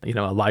a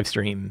live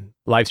stream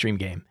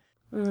game.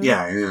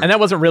 Yeah. And that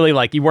wasn't really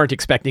like, you weren't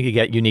expecting to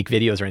get unique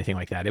videos or anything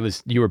like that. It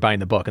was, you were buying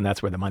the book and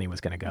that's where the money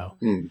was going to go.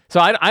 So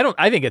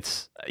I think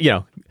it's,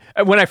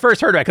 when I first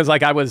heard about it, because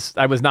like I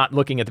was not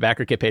looking at the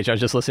BackerKit page, I was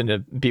just listening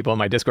to people on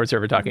my Discord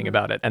server talking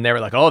about it, and they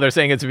were like, oh, they're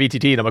saying it's a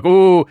VTT, and I'm like,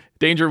 ooh,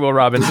 danger, Will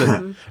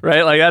Robinson,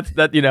 right? Like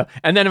that,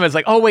 and then it was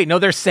like, oh wait, no,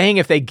 they're saying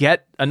if they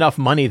get enough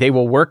money, they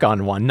will work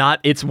on one, not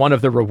it's one of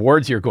the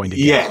rewards you're going to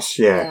get. Yes,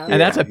 yeah. And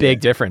that's a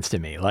big difference to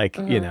me. Like,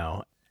 It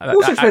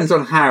also depends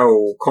on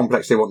how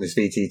complex they want this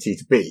VTT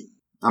to be.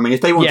 I mean,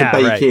 if they want to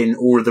bake in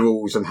all of the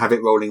rules and have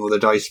it rolling all the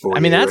dice for you. I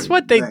mean, that's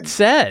what they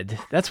said.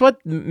 That's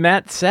what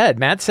Matt said.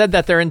 Matt said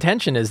that their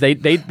intention is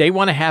they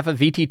want to have a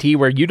VTT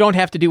where you don't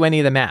have to do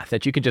any of the math,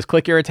 that you can just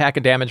click your attack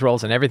and damage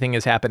rolls and everything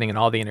is happening and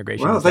all the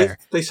integration is there.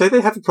 They say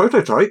they have a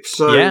prototype,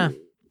 so... Yeah.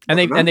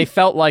 And they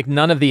felt like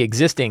none of the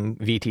existing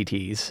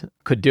VTTs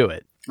could do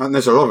it. And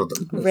there's a lot of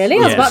them. Really?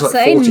 I was about to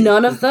say 40.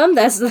 None of them.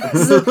 There's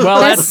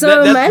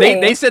so many.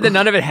 They said that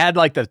none of it had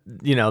like the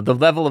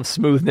level of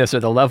smoothness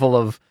or the level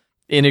of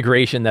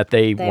integration that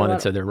they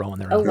wanted, so they're rolling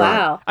their own. Oh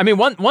wow! I mean,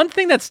 one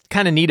thing that's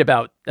kind of neat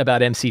about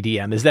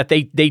MCDM is that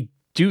they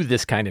do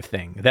this kind of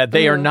thing. That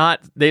they are not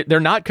they're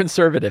not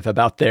conservative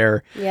about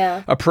their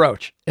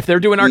approach. If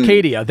they're doing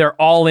Arcadia, they're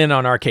all in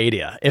on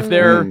Arcadia. If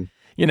they're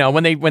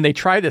when they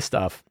try this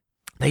stuff,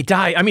 they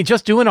die. I mean,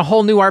 just doing a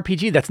whole new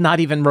RPG that's not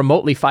even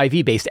remotely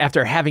 5e based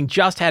after having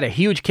just had a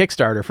huge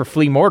Kickstarter for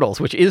Flea Mortals,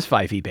 which is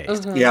 5e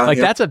based.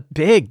 That's a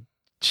big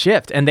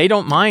shift, and they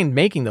don't mind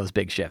making those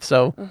big shifts.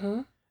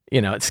 So.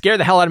 It scared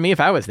the hell out of me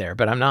if I was there,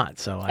 but I'm not,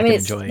 so I can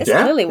enjoy it. It's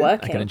clearly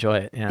working. I can enjoy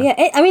it, yeah. Yeah,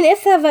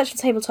 if their virtual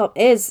tabletop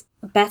is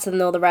better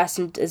than all the rest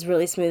and is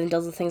really smooth and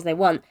does the things they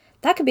want,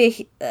 that could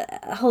be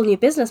a whole new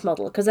business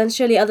model, because then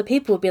surely other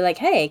people would be like,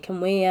 hey,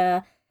 can we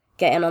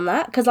get in on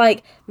that? Because,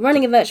 like,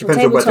 running a virtual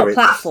tabletop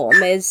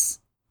platform is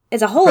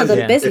a whole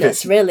other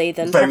business, really,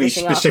 than very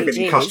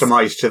specifically RPGs.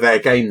 Customized to their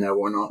game, though,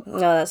 or not. No,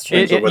 that's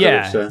true.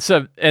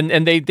 So,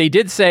 and they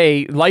did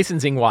say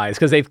licensing wise,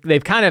 because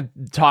they've kind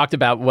of talked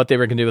about what they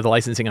were going to do with the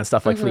licensing on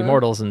stuff like Flea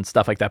Mortals and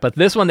stuff like that. But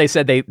this one, they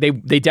said they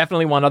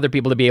definitely want other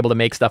people to be able to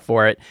make stuff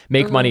for it,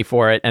 make money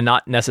for it, and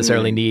not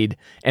necessarily need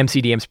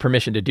MCDM's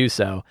permission to do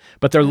so.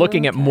 But they're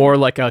looking at more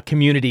like a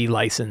community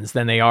license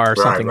than they are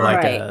something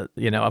like a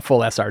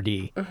full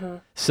SRD.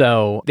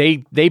 So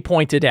they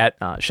pointed at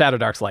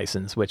Shadowdark's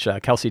license, which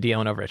Kelsey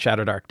Dion over at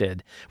Shadowdark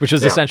did, which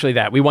was essentially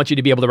that. We want you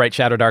to be able to write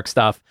Shadowdark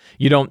stuff.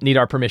 You don't need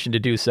our permission to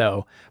do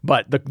so,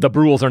 but the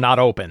rules are not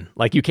open.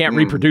 Like, you can't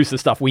reproduce the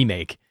stuff we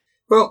make.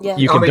 Well,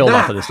 you can build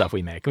off of the stuff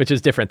we make, which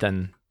is different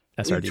than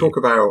SRD. We talk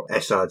about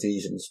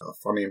SRDs and stuff.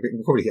 I mean,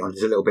 we'll probably get on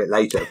this a little bit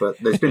later, but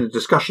there's been a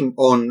discussion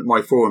on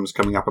my forums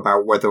coming up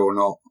about whether or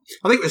not,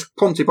 I think it was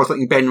prompted by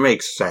something Ben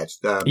Riggs said.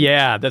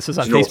 This was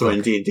on Facebook.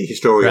 An D&D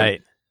historian.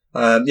 Right.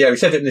 We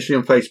said it initially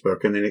on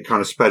Facebook, and then it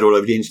kind of spread all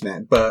over the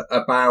internet. But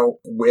about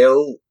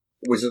will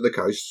Wizard of the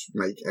Coast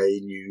make a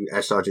new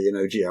SRD and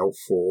OGL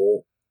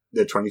for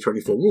the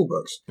 2024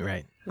 rulebooks?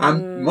 Right.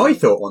 My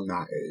thought on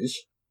that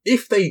is,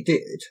 if they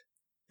did,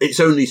 it's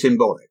only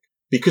symbolic,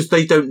 because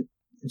they don't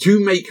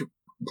to make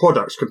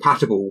products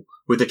compatible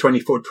with the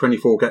 24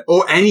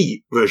 or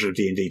any version of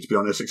D&D, to be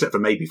honest, except for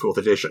maybe 4th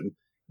edition.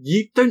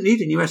 You don't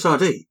need a new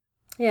SRD,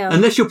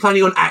 unless you're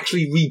planning on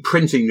actually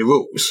reprinting the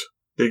rules.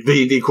 The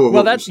D&D core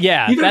rules.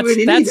 You don't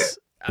really need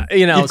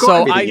it.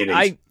 So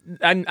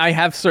I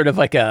have sort of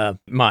like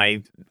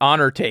my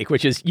honor take,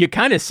 which is you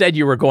kind of said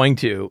you were going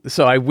to,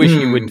 so I wish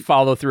you would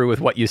follow through with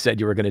what you said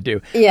you were going to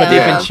do. Yeah. But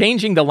they've been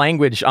changing the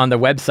language on the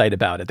website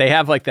about it. They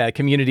have like that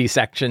community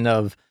section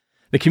of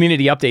the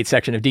community update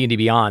section of D&D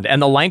Beyond,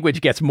 and the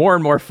language gets more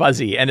and more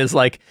fuzzy and is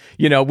like,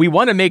 we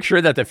want to make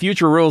sure that the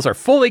future rules are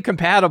fully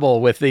compatible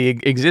with the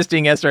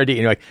existing SRD. And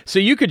you're like, so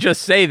you could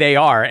just say they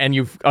are and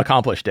you've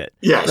accomplished it.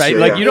 Yes,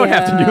 right? You don't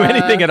have to do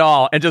anything at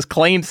all and just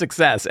claim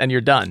success and you're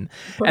done.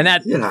 And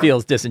that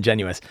feels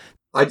disingenuous.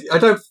 I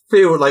don't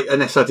feel like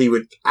an SRD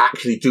would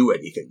actually do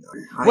anything,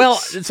 though.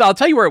 So I'll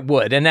tell you where it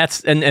would, and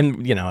that's and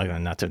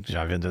not to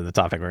dive into the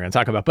topic we're going to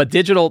talk about, but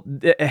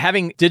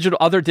having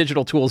other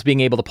digital tools being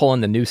able to pull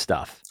in the new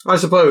stuff. I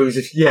suppose,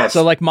 yes.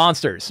 So like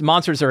monsters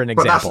are an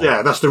example.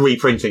 That's the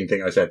reprinting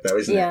thing I said, though,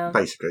 isn't it?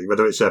 Basically,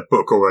 whether it's a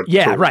book or a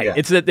tool, right. Yeah.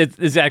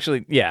 It's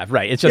actually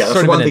right. It's just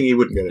sort of one thing you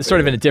wouldn't get.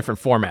 Sort of in a different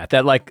format.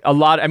 That like a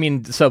lot. I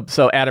mean,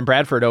 so Adam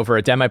Bradford over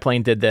at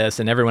Demiplane did this,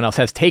 and everyone else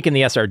has taken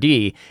the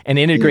SRD and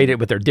integrated it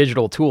with their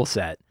digital tool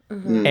set.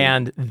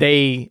 And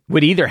they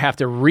would either have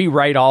to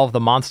rewrite all of the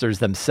monsters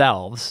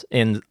themselves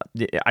in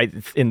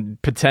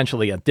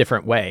potentially a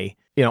different way,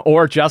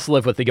 or just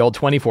live with the old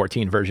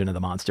 2014 version of the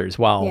monsters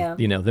while,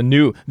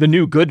 the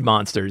new good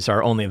monsters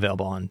are only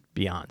available on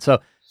Beyond. So,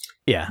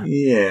 yeah.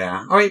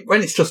 Yeah. I mean,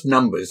 when it's just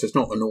numbers, it's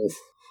not an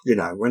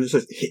awful, when it's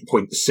a hit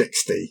point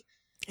 60,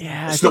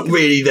 it's not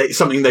really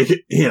something they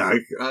could,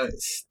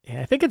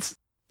 I think it's,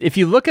 if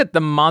you look at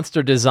the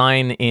monster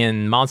design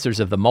in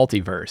Monsters of the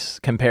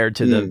Multiverse compared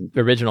to the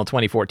original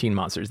 2014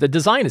 monsters, the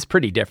design is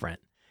pretty different.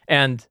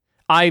 And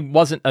I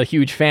wasn't a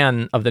huge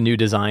fan of the new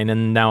design,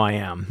 and now I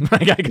am.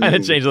 I kind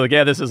of changed,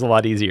 this is a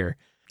lot easier.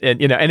 And,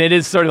 and it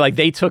is sort of like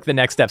they took the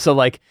next step. So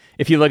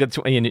if you look at,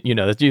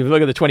 you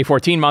look at the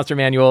 2014 monster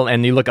manual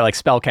and you look at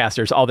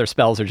spellcasters, all their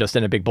spells are just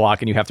in a big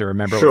block and you have to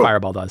remember what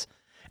Fireball does.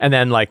 And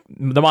then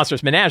the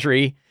Monsters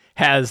Menagerie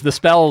has the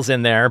spells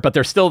in there, but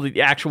they're still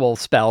the actual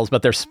spells,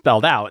 but they're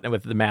spelled out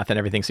with the math and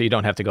everything, so you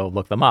don't have to go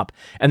look them up.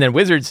 And then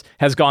Wizards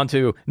has gone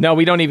to, no,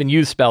 we don't even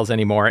use spells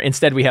anymore.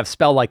 Instead, we have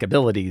spell-like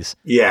abilities,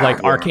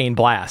 Arcane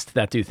Blast,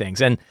 that do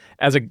things. And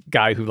as a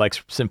guy who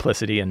likes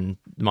simplicity and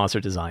monster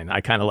design,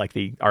 I kind of like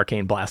the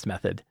Arcane Blast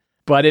method.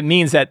 But it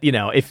means that,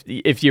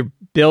 if you're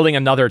building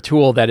another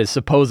tool that is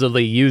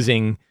supposedly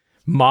using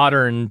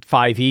modern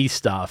 5e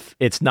stuff,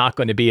 it's not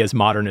going to be as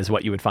modern as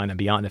what you would find on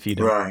Beyond if you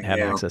don't have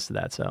access to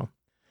that, so...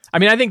 I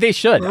mean, I think they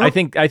should. I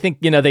think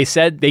they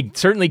said, they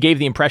certainly gave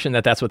the impression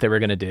that that's what they were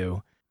going to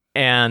do.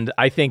 And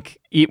I think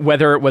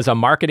whether it was a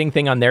marketing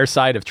thing on their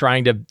side of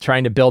trying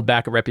to build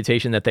back a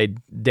reputation that they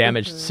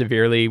damaged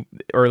severely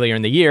earlier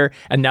in the year,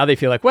 and now they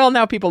feel like, well,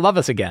 now people love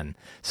us again,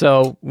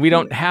 so we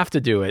don't have to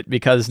do it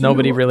because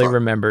nobody really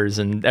remembers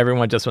and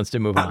everyone just wants to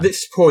move on. At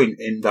this point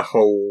in the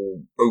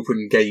whole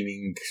open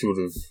gaming sort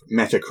of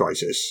meta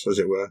crisis, as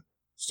it were,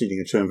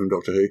 stealing a term from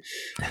Doctor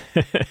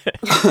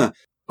Who,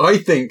 I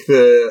think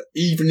that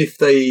even if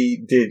they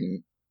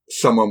didn't,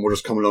 someone will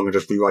just come along and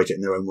just rewrite it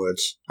in their own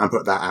words and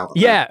put that out.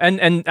 Yeah,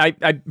 and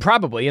I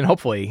probably, and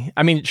hopefully,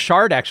 I mean,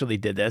 Shard actually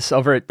did this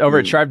over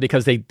at Shard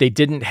because they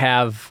didn't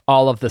have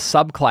all of the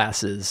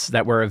subclasses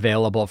that were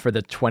available for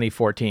the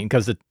 2014,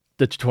 because the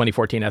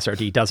 2014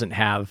 SRD doesn't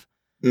have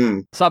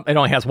it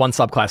only has one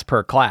subclass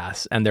per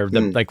class, and they're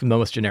the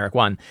most generic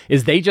one.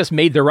 Is they just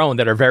made their own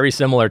that are very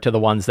similar to the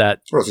ones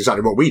that. Well, that's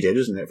exactly what we did,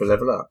 isn't it, for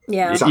Level Up?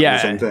 Yeah, exactly the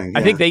same thing. Yeah.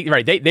 I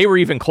think they were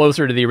even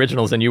closer to the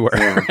originals than you were.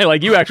 Yeah.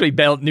 You actually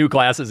built new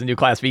classes and new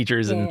class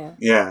features and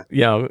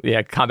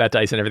combat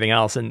dice and everything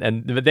else,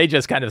 and they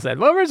just kind of said,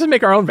 well, we're just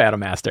make our own Battle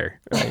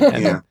Master.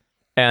 Right?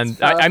 And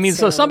I mean,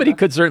 so somebody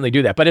could certainly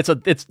do that, but it's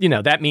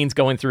that means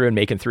going through and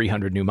making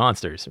 300 new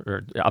monsters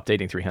or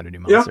updating 300 new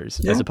monsters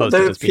as opposed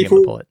to just being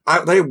able to pull it.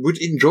 Out there would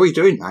enjoy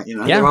doing that.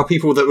 There are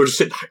people that would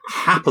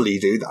happily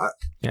do that.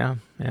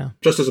 Yeah.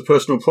 Just as a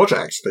personal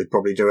project, they'd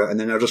probably do it, and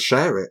then they'll just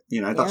share it.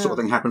 That sort of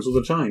thing happens all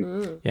the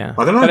time. Yeah,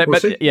 I don't know. We'll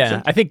see.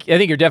 Yeah, I think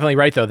you're definitely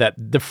right though that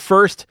the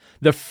first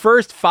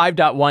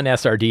 5.1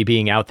 SRD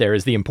being out there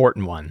is the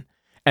important one,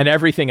 and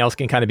everything else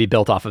can kind of be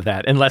built off of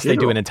that, unless they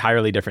do an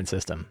entirely different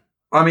system.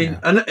 I mean,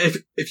 and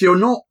if you're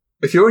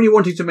only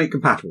wanting to make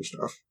compatible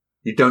stuff,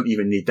 you don't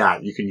even need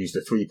that. You can use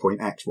the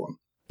 3.x one.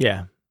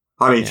 Yeah.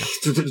 I mean,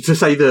 to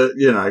say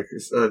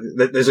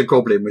that, there's a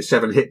goblin with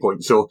 7 hit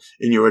points or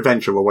in your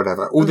adventure or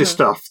whatever, all this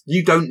stuff,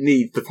 you don't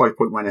need the 5.1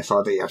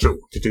 SRD at all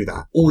to do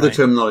that. All the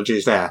terminology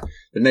is there.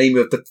 The name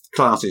of the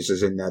classes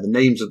is in there. The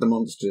names of the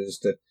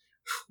monsters.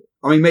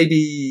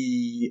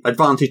 Maybe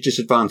advantage,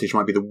 disadvantage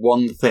might be the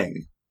one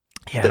thing.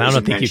 Yeah, and I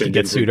don't think you can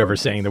get sued over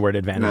saying the word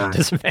advantage and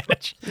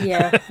disadvantage.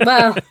 Yeah,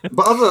 well.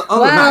 But other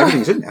than that,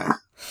 everything's in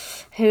there.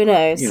 Who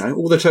knows?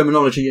 All the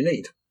terminology you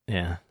need.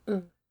 Yeah.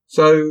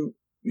 So,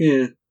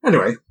 yeah.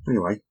 Anyway,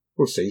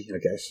 we'll see, I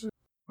guess.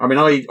 I mean,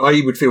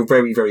 I would feel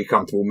very, very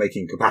comfortable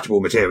making compatible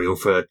material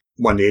for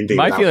 1D&D.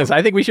 My feelings,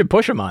 I think we should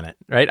push them on it,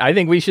 right? I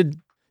think we should.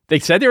 They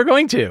said they were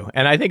going to,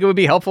 and I think it would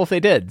be helpful if they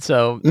did.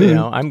 So,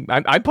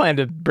 I plan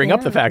to bring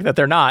up the fact that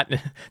they're not.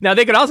 Now,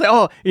 they could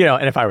also say,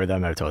 and if I were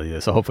them, I would have told you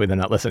this, so hopefully they're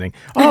not listening.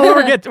 Oh,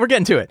 we're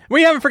getting to it.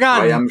 We haven't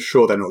forgotten. I am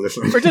sure they're not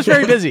listening. We're just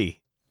very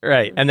busy.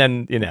 Right. And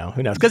then,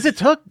 who knows? Because it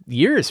took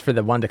years for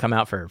the one to come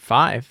out for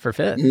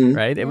 5th,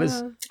 right? It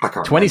was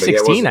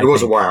 2016, it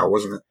was a while,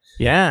 wasn't it?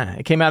 Yeah,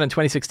 it came out in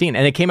 2016,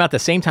 and it came out the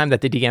same time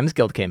that the DMs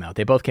Guild came out.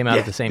 They both came out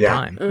at the same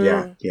time.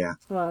 Yeah.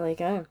 Well, there you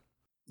go.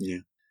 Yeah.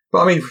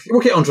 But I mean,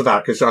 we'll get onto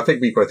that because I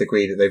think we both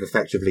agree that they've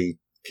effectively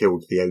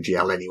killed the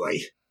OGL anyway.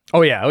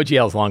 Oh yeah,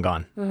 OGL's long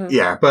gone. Mm-hmm.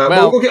 Yeah, but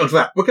we'll get onto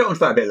that. We'll get onto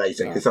that a bit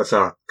later because that's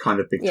our kind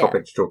of big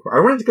topic to talk about.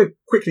 I wanted to go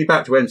quickly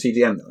back to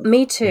MCDM though.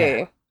 Me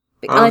too.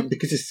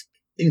 Because it's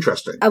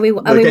interesting. Are we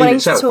wanting to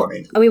talk?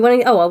 Are we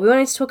wanting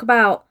to talk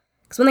about?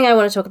 Because one thing I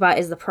want to talk about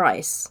is the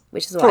price,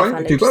 which is what I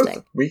find interesting.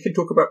 Both. We can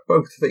talk about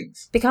both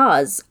things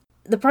because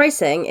the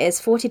pricing is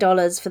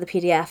 $40 for the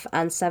PDF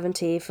and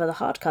 $70 for the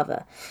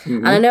hardcover. Mm-hmm.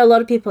 And I know a lot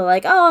of people are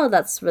like, oh,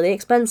 that's really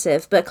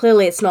expensive. But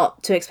clearly it's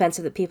not too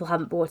expensive that people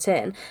haven't bought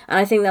in. And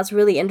I think that's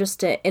really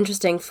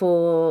interesting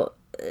for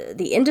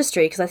the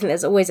industry because I think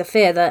there's always a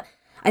fear that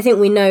I think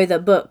we know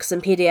that books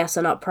and PDFs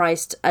are not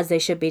priced as they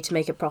should be to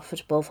make it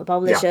profitable for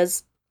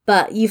publishers.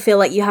 but you feel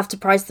like you have to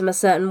price them a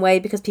certain way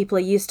because people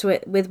are used to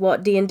it with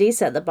what D&D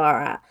set the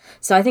bar at.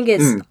 So I think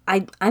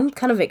I'm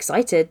kind of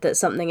excited that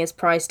something is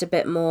priced a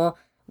bit more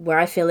where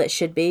I feel it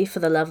should be for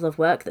the level of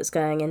work that's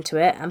going into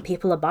it, and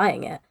people are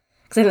buying it.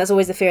 Because I think that's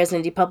always the fear as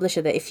an indie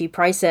publisher, that if you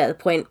price it at the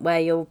point where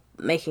you're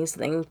making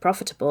something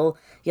profitable,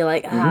 you're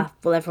like,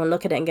 will everyone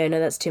look at it and go, no,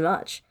 that's too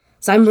much.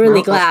 So I'm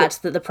really glad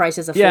that the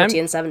prices are 40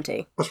 and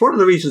 70. That's one of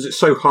the reasons it's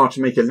so hard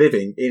to make a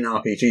living in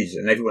RPGs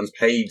and everyone's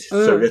paid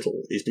so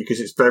little, is because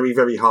it's very,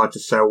 very hard to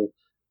sell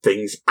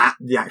things at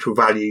the actual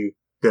value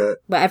that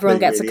where everyone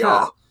gets really a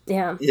cut.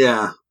 are.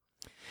 Yeah.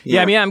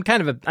 I mean, I'm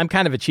kind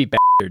of a cheap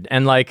bastard,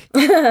 and like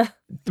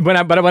when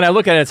I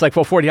look at it, it's like,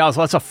 well, $40. Well,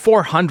 that's a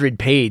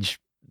 400-page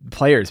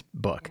player's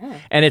book,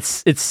 and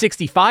it's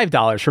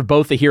 $65 for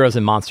both the Heroes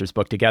and Monsters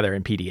book together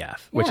in PDF,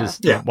 which is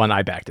the one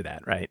I backed it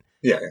at, right?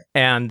 Yeah.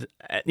 And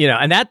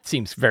and that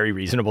seems very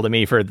reasonable to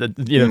me for the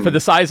for the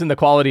size and the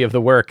quality of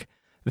the work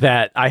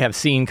that I have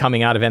seen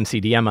coming out of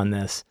MCDM on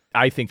this.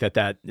 I think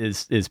that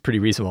is pretty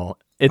reasonable.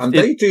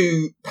 They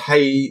do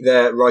pay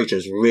their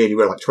writers really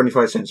well, like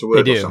 25 cents a word.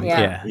 They do, or something.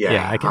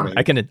 Yeah. I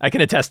can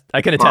attest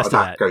to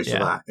that. Goes to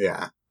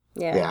that.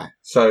 Yeah.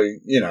 So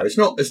it's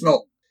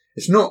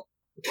not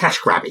cash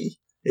grabby.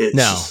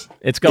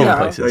 It's going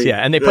places.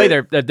 And they pay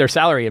their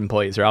salary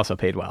employees are also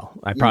paid well.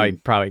 I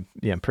probably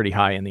pretty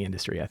high in the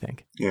industry, I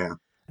think. Yeah.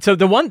 So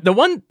the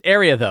one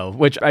area though,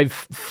 which I've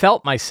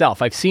felt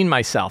myself, I've seen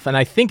myself, and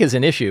I think is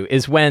an issue,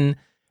 is when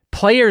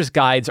players'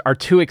 guides are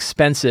too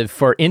expensive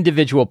for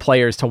individual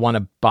players to want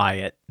to buy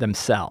it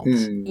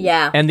themselves.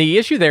 Yeah. And the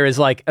issue there is,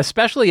 like,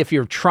 especially if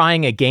you're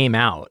trying a game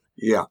out.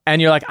 Yeah.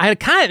 And you're like, I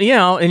kind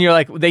of, and you're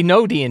like, they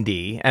know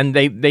D&D and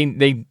they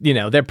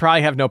they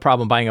probably have no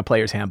problem buying a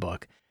player's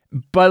handbook.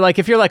 But like,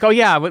 if you're like, oh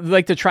yeah, I would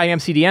like to try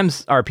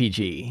MCDM's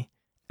RPG,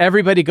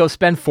 everybody go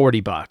spend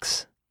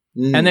 $40.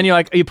 And then you're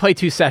like, you play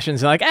 2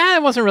 sessions and like,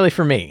 it wasn't really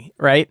for me.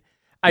 Right.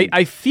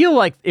 I feel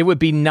like it would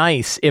be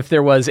nice if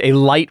there was a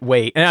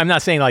lightweight, and I'm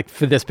not saying like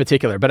for this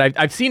particular, but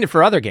I've seen it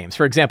for other games.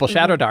 For example,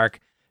 Shadowdark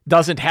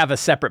doesn't have a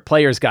separate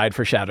player's guide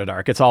for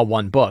Shadowdark. It's all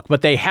one book,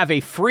 but they have a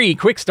free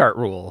quick start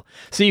rule.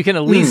 So you can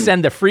at least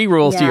send the free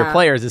rules to your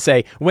players and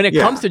say, when it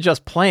comes to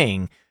just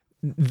playing,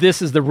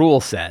 this is the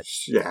rule set.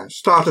 Yeah.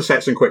 Starter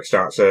sets and quick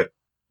starts are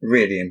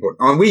really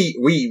important. And we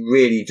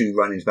really do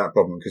run into that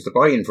problem because the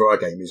buy-in for our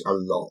game is a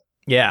lot.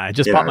 Yeah, I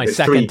just bought my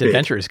second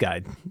Adventurer's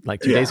Guide like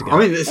 2 days ago. I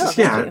mean,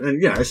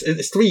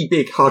 it's 3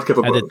 big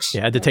hardcover books. I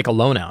had to take a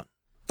loan out.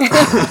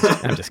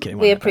 I'm just kidding.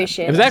 We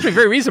appreciate it. It was actually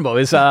very reasonable.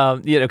 It was,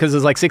 because it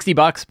was like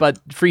 $60, but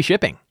free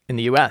shipping in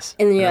the US.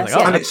 In the US,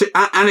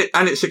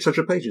 and it's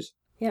 600 pages.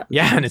 Yeah.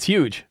 Yeah, and it's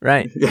huge,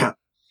 right? Yeah.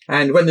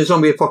 And when the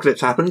zombie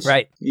apocalypse happens,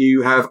 right,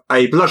 you have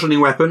a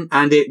bludgeoning weapon,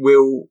 and it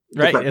will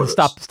and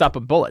stop a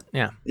bullet.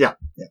 Yeah.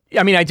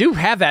 I mean, I do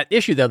have that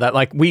issue though. That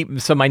like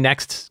so my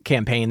next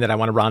campaign that I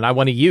want to run, I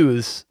want to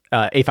use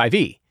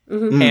A5E,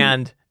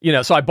 and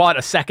so I bought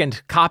a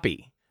second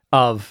copy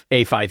of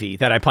A5E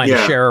that I plan to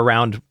share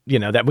around.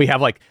 That we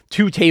have like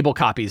 2 table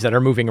copies that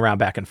are moving around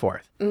back and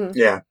forth.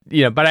 Yeah.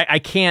 But I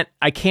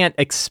can't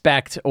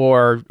expect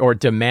or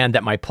demand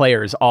that my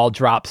players all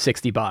drop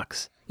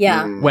 $60.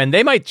 Yeah. When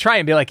they might try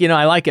and be like,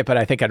 I like it, but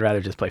I think I'd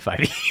rather just play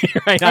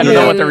 5e. Right? I don't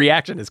know what the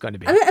reaction is going to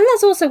be. And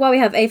that's also why we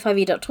have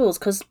A5e.tools,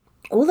 because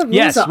all the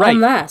rules are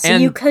on there. So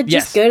you could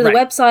just go to the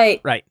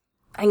website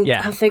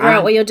and figure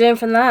out what you're doing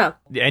from there.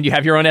 And you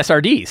have your own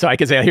SRD. So I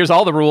could say, here's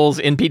all the rules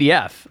in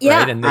PDF. Yeah.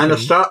 Right?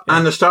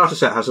 And the starter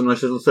set has a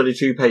nice little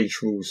 32-page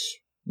rules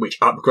which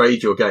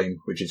upgrade your game,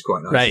 which is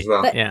quite nice as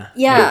well.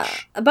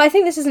 But I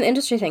think this is an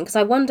industry thing, because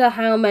I wonder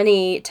how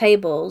many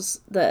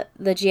tables that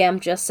the GM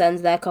just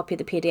sends their copy of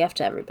the PDF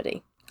to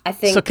everybody. I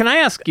think. So can I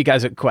ask you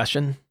guys a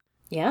question?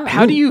 Yeah.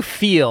 How do you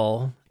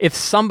feel if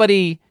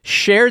somebody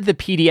shared the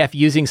PDF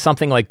using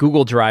something like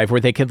Google Drive where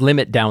they could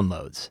limit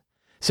downloads?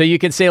 So you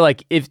can say,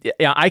 like, if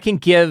I can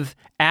give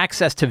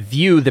access to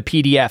view the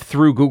PDF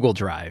through Google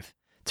Drive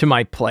to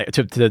my play,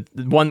 to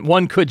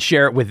one could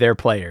share it with their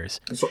players.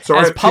 So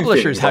as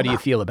publishers, how do you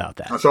feel about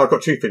that? So I've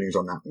got 2 feelings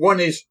on that. One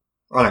is,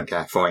 I don't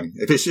care, fine.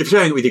 If you're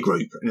sharing it with your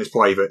group and it's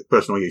private,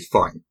 personal use,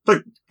 fine.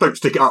 Don't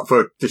stick it up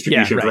for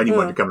distribution for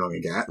anyone to come along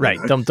and get. Right.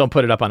 Don't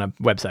put it up on a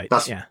website.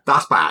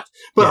 That's bad.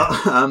 But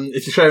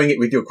if you're sharing it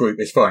with your group,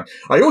 it's fine.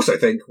 I also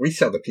think we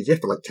sell the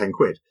PDF for like £10.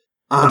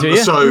 Do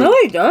you? No,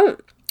 you don't.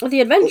 With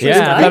the Adventures Guide.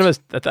 I thought it was.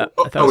 I thought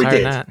it was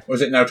higher than that.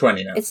 Was it now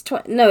 20 now? It's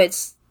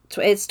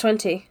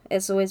 20.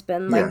 It's always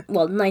been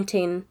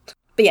 19.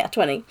 But yeah,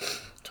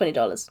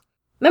 $20.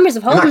 Memories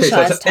of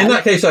Holdenshire's in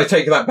that case, I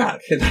take that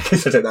back.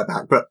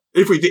 But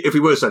if we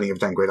were selling it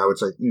for £10, I would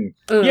say,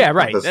 yeah,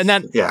 right. In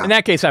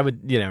that case, I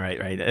would,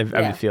 right.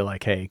 I would feel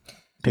like, hey,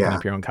 picking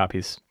up your own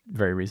copies,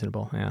 very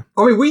reasonable. Yeah.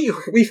 I mean,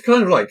 we've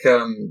kind of like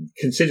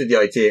considered the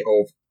idea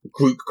of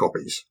group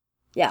copies.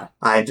 Yeah.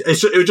 And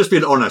it would just be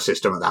an honour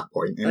system at that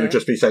point. And it would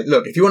just be say,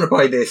 look, if you want to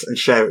buy this and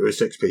share it with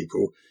 6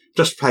 people,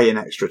 just pay an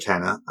extra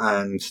tenner.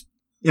 And,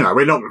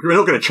 we're not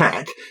going to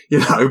check,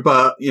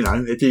 but,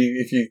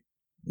 if you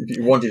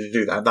wanted to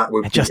do that, that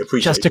would be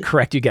appreciated. Just to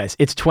correct you guys,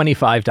 it's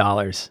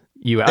 $25.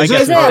 I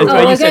guess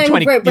it? you said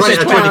 20 Great you said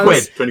British 20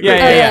 pounds. quid.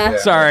 Yeah.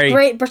 Sorry.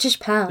 Great British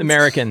pounds.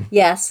 American.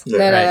 Yes.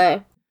 Yeah,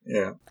 No.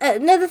 Yeah.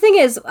 No, the thing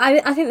is,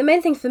 I think the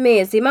main thing for me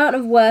is the amount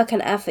of work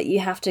and effort you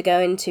have to go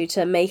into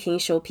to making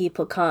sure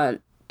people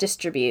can't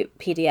distribute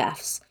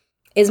PDFs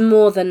is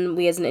more than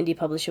we as an indie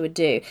publisher would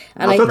do.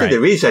 And I don't think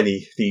there is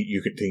anything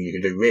you can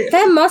do, really.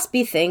 There must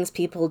be things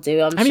people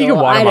do, I'm sure. You can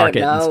watermark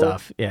it I don't know. and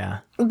stuff, yeah.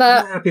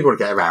 But people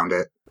get around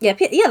it. Yeah,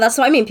 that's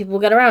what I mean. People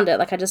get around it.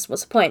 What's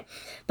the point?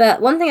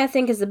 But one thing I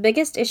think is the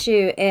biggest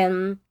issue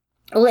in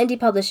all indie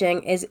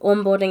publishing is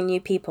onboarding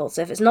new people.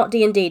 So if it's not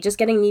D&D, just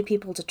getting new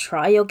people to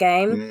try your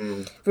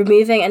game,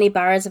 removing any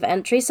barriers of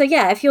entry. So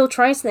yeah, if you're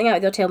trying something out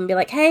with your table and be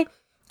like, hey,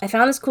 I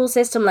found this cool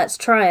system, let's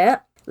try it.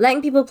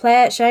 Letting people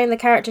play it, showing the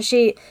character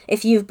sheet,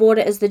 if you've bought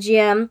it as the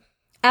GM,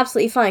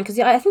 absolutely fine. Because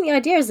I think the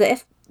idea is that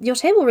if your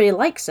table really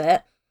likes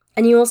it,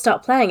 and you all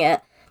start playing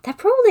it, they're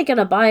probably going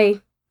to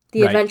buy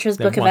the Adventurers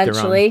book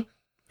eventually.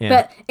 Yeah.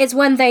 But it's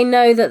when they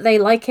know that they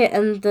like it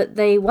and that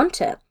they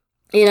want it.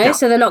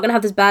 So they're not going to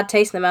have this bad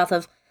taste in their mouth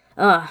of,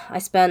 I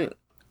spent,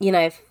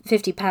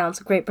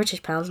 £50, Great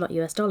British pounds, not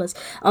US dollars,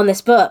 on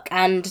this book,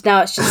 and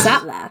now it's just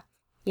sat there.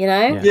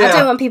 I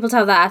don't want people to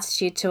have that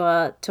attitude to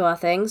our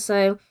thing,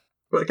 so...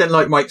 But again,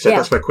 like Mike said,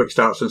 that's where quick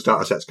starts and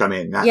starter sets come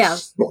in.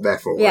 That's what they're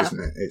for, isn't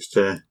it?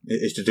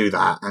 It's to do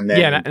that, and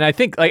then and I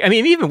think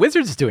even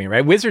Wizards is doing it,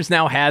 right. Wizards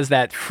now has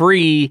that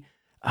free.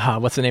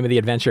 What's the name of the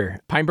adventure?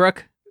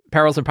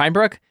 Perils of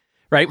Pinebrook,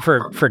 right?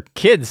 For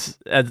kids,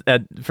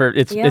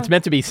 it's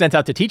meant to be sent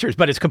out to teachers,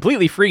 but it's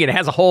completely free and it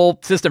has a whole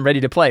system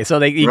ready to play.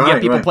 So you can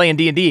get people playing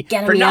D&D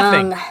for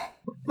nothing.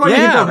 Well, you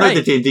can download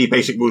the D&D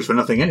basic rules for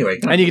nothing anyway.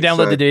 And you can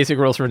download the basic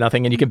rules for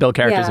nothing, and you can build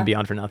characters and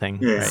beyond for nothing.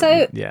 Yeah.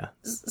 Right?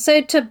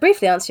 So to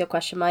briefly answer your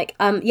question, Mike,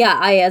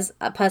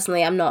 I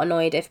personally am not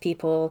annoyed if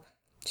people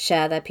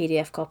share their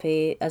PDF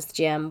copy as the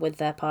GM with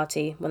their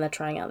party when they're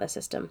trying out their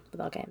system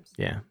with our games.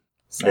 Yeah.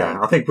 So. Yeah,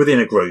 I think within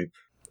a group,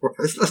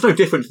 it's no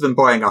different than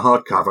buying a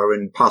hardcover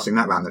and passing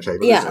that around the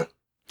table, is it?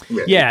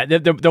 Yeah,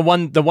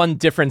 the one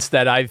difference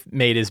that I've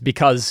made is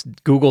because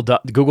Google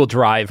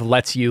Drive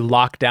lets you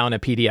lock down a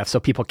PDF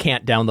so people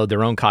can't download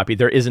their own copy.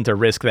 There isn't a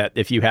risk that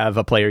if you have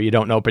a player you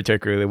don't know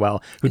particularly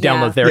well who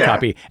downloads their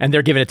copy and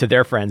they're giving it to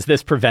their friends,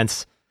 this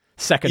prevents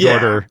second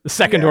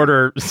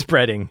order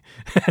spreading.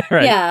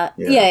 Right?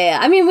 Yeah.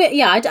 I mean,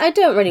 I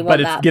don't really want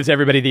that. But it gives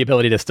everybody the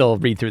ability to still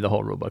read through the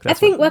whole rulebook. I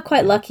think we're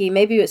quite lucky.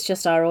 Maybe it's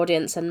just our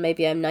audience and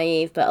maybe I'm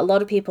naive, but a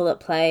lot of people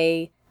that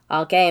play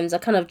our games are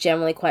kind of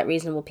generally quite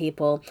reasonable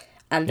people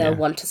and they'll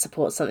want to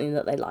support something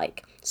that they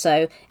like.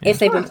 So if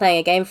they've been playing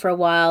a game for a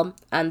while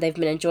and they've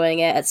been enjoying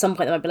it, at some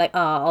point they might be like,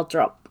 I'll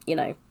drop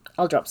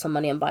some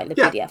money on buying the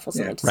PDF or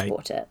something to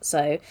support it.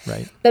 So,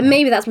 but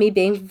maybe that's me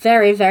being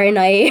very, very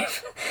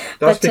naive.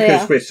 That's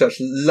because we're such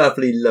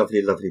lovely,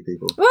 lovely, lovely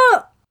people.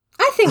 Well,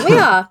 I think we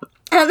are.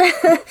 And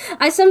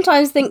I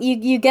sometimes think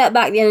you get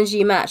back the energy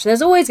you match.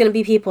 There's always going to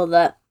be people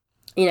that,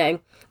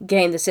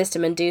 game the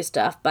system and do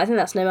stuff, but I think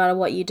that's no matter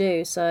what you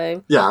do.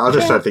 So I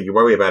just don't think you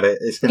worry about it.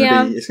 It's going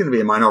to be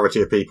a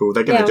minority of people.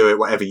 They're going to do it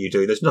whatever you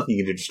do. There's nothing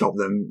you can do to stop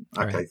them.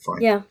 Okay, fine.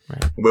 Yeah,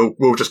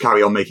 we'll just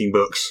carry on making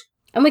books.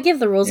 And we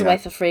give the rules away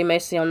for free,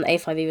 mostly on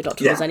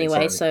a5eva.tools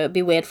anyway. So it'd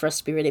be weird for us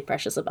to be really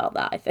precious about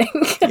that, I think.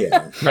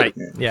 Yeah.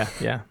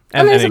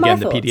 And again,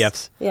 the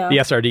PDFs, the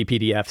SRD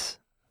PDFs,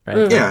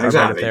 right? Yeah,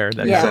 exactly. There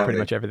that have pretty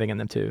much everything in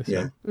them too.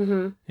 So.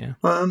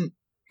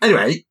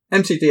 Anyway,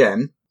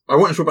 MCDM. I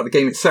want to talk about the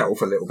game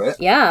itself a little bit.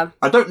 Yeah.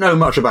 I don't know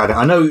much about it.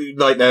 I know,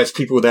 there's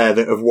people there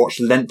that have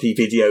watched lengthy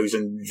videos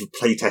and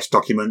playtest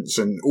documents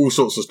and all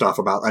sorts of stuff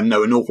and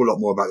know an awful lot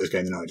more about this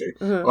game than I do.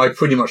 Mm-hmm. I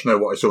pretty much know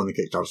what I saw on the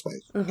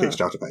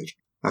Kickstarter page.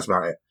 That's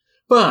about it.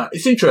 But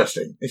it's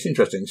interesting.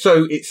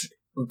 So it's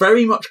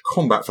very much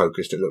combat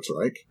focused, it looks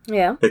like.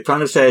 Yeah. They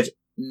kind of said,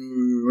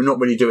 we're not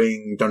really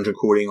doing dungeon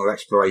crawling or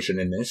exploration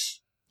in this.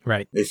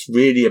 Right. It's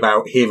really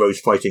about heroes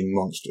fighting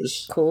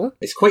monsters. Cool.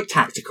 It's quite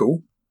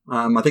tactical.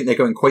 I think they're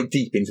going quite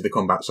deep into the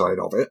combat side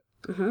of it.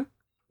 Mm-hmm.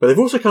 But they've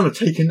also kind of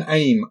taken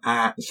aim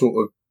at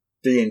sort of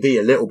D&D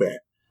a little bit.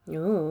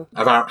 Ooh.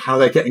 About how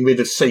they're getting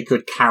rid of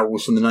sacred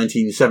cows from the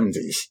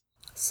 1970s.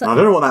 I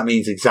don't know what that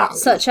means exactly.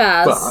 Such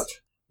as? But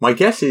my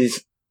guess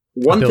is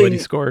ability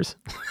scores.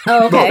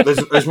 Oh, okay. Well,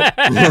 there's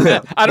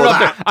I don't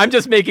know if I'm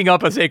just making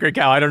up a sacred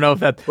cow. I don't know if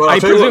that... I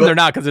presume they're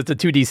not because it's a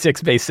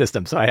 2d6 based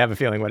system, so I have a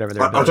feeling whatever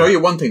they're doing. I'll tell you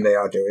one thing they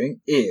are doing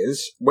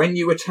is when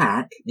you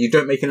attack, you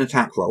don't make an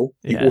attack roll.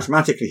 You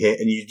automatically hit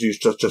and you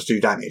just do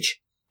damage.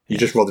 You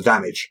just roll the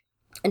damage.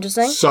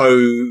 Interesting. So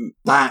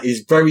that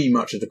is very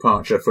much a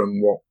departure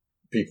from what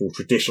people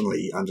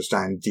traditionally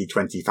understand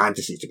D20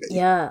 fantasy to be.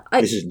 Yeah.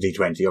 This isn't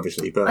D20,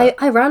 obviously, but...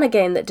 I ran a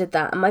game that did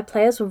that, and my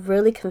players were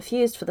really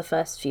confused for the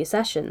first few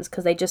sessions,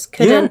 because they just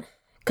couldn't...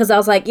 Because I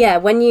was like,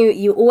 when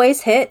you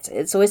always hit,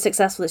 it's always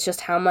successful, it's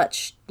just how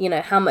much you do.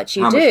 How much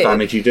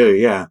damage you do,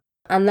 yeah.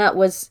 And that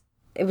was...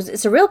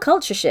 It's a real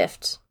culture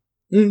shift.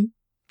 Mm.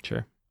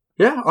 Sure.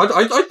 Yeah,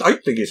 I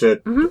think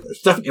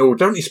it's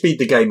definitely speed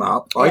the game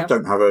up. Yeah. I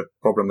don't have a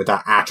problem with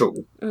that at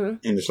all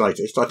in the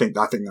slightest. I think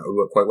that would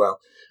work quite well.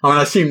 I mean,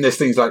 I assume there's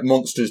things like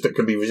monsters that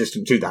can be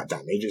resistant to that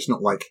damage. It's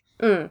not like,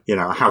 a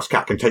house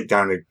cat can take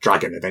down a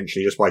dragon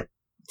eventually just by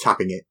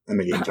tapping it a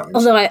million times.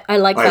 Although I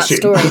like that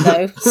story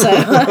though. So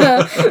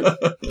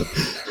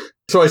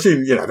so I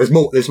assume,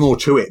 there's more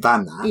to it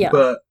than that. Yeah.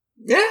 But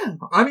yeah,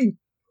 I mean,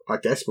 I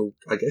guess we'll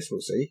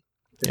see.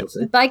 Yep.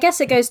 But I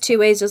guess it goes two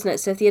ways, doesn't it?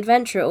 So if the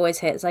adventurer always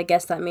hits, I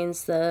guess that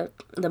means the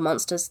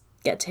monsters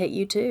get to hit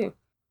you too.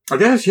 I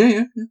guess,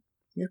 yeah.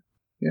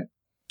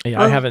 Yeah,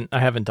 I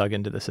haven't dug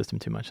into the system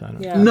too much. I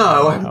don't. Yeah.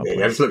 No, I haven't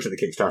really. I just looked at the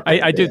Kickstarter.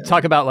 I do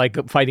talk about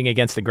like fighting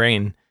against the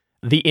grain.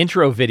 The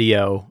intro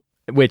video,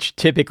 which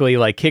typically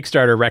like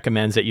Kickstarter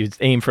recommends that you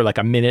aim for like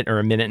a minute or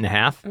a minute and a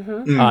half,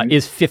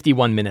 is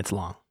 51 minutes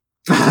long.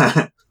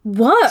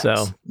 What?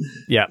 So,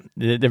 yeah,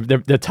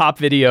 the top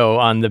video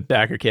on the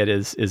backer kit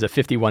is a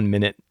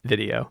 51-minute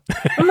video.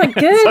 Oh my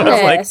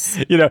goodness!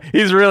 So like,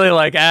 he's really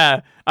like,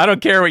 I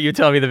don't care what you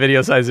tell me the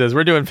video size is.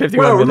 We're doing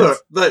 51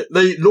 minutes. Look,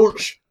 they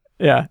launch.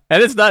 Yeah,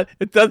 and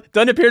it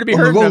doesn't appear to be on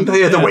hurting the wrong them.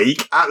 day of the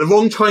week at the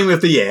wrong time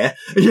of the year.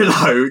 They're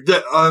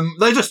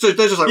just like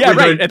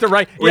at the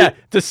right. Yeah,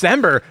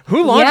 December.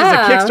 Who launches a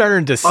Kickstarter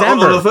in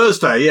December on a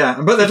Thursday?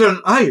 Yeah, but they're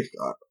doing.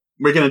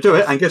 We're going to do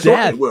it, and guess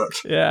what? It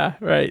worked. Yeah,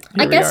 right.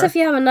 I guess if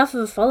you have enough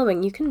of a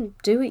following, you can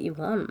do what you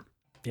want.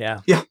 Yeah.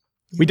 Yeah.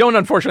 We don't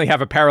unfortunately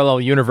have a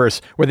parallel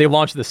universe where they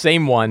launch the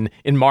same one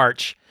in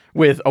March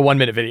with a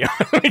 1-minute video.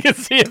 We can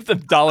see if the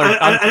dollar on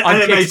and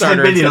Kickstarter it made 10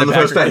 million on the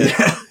first day.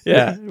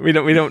 Yeah, we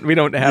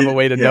don't have a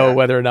way to know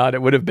whether or not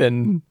it would have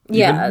been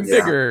even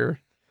bigger.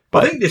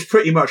 But I think this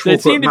pretty much. They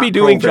seem to be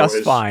doing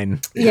just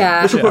fine.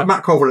 Yeah, this will put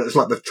Matt Colville as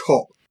like the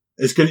top.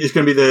 It's going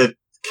to be the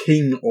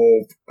king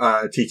of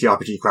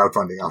TTRPG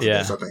crowdfunding after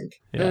this. I think.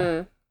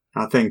 Yeah.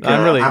 I think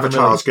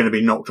Avatar's going to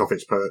be knocked off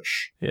its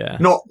perch. Yeah.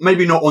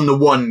 Maybe not on the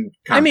one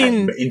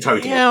campaign, but in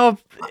total.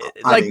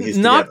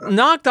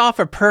 Knocked off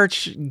a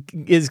perch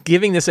is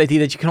giving this idea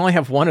that you can only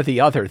have one or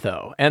the other,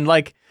 though. And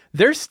like,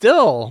 there's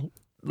still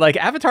like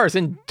Avatar's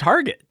in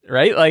Target,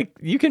 right? Like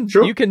you can,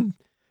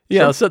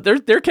 so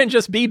there can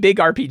just be big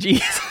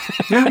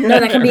RPGs. No,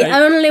 there can be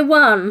only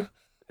one.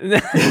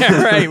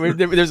 Right.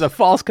 There's a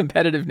false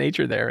competitive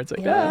nature there. It's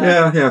like,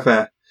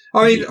 fair.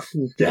 I mean,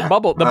 the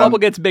bubble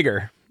gets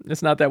bigger.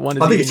 It's not that one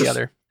is eating the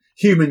other.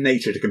 Human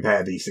nature to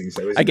compare these things,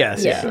 though, isn't I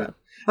guess, it? yeah.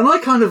 And I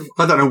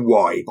don't know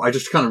why, but I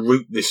just kind of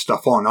root this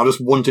stuff on. I just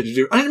wanted to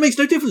do, and it makes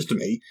no difference to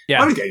me.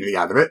 Yeah. I don't get anything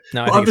out of it.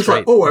 No, but I'm just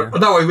like,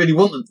 now I really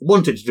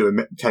wanted to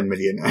do 10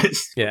 million.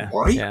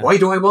 Why? Yeah. Why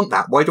do I want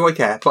that? Why do I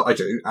care? But I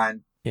do,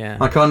 and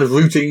I'm kind of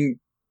rooting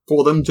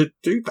for them to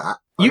do that.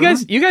 You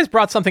guys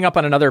brought something up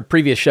on another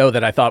previous show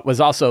that I thought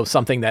was also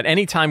something that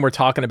anytime we're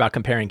talking about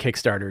comparing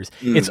Kickstarters,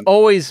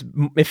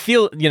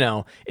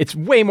 it's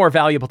way more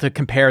valuable to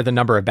compare the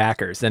number of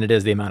backers than it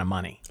is the amount of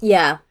money.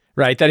 Yeah.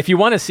 Right. That if you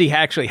want to see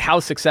actually how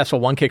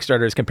successful one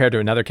Kickstarter is compared to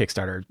another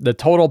Kickstarter, the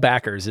total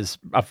backers is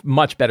a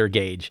much better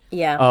gauge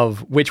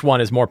of which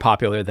one is more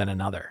popular than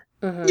another.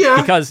 Mm-hmm. Yeah,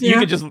 because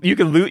you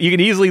can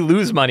easily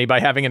lose money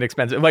by having an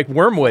expensive, like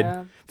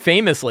Wormwood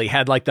famously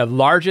had like the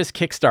largest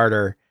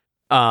Kickstarter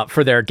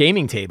for their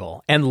gaming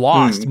table and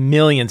lost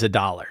millions of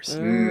dollars.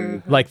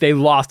 Like they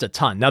lost a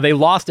ton. Now they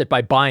lost it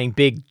by buying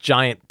big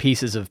giant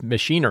pieces of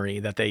machinery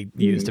that they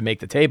used to make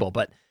the table,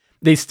 but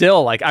they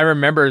still, like, I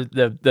remember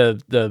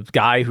the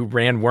guy who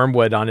ran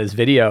Wormwood on his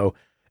video,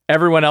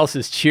 everyone else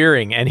is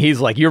cheering and he's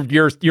like, you're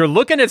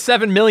looking at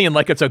 7 million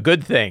like it's a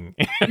good thing.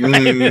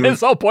 Right? And his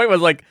whole point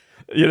was like,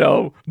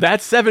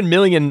 that's 7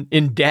 million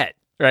in debt.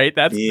 Right.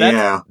 That's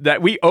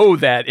that we owe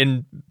that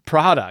in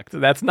product.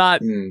 That's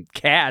not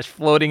cash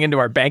floating into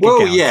our bank account.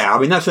 Well, yeah. I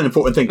mean, that's an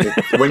important thing.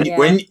 When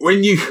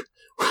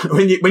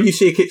you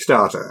see a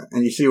Kickstarter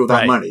and you see all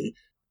that money,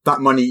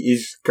 that money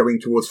is going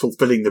towards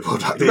fulfilling the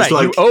product. It's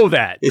like, you owe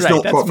that. It's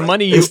not that's profit.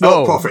 Money you it's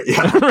owe. Not profit.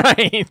 Yeah.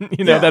 Right.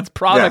 That's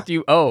product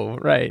you owe.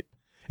 Right.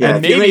 Yeah.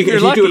 And maybe if you're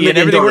lucky and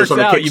everything works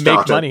out, you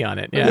make money on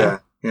it. Yeah.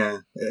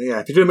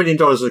 If you do $1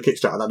 million as a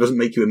Kickstarter, that doesn't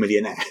make you a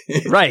millionaire.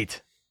 Right.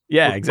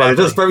 Yeah, exactly. But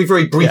it does very,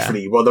 very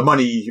briefly. Well, the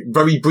money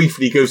very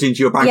briefly goes into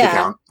your bank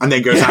account and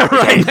then goes out.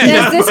 Right.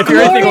 If you're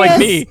anything like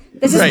me,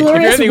 this is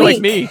glorious. If you're anything like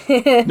me,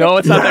 no,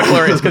 it's not that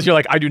glorious because you're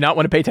like, I do not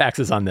want to pay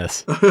taxes on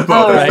this.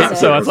 Right.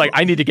 So it's like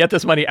I need to get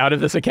this money out of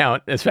this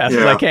account as fast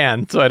as I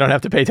can, so I don't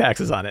have to pay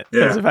taxes on it.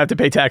 Because if I have to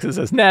pay taxes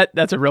as net,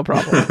 that's a real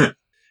problem.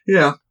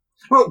 Yeah.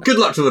 Well, good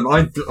luck to them.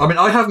 I mean,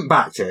 I haven't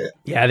backed it.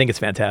 Yeah, I think it's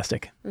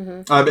fantastic.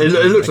 Mm-hmm. It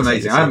looks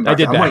amazing. I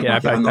backed it.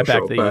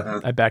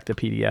 I backed the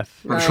PDF.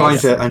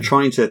 I'm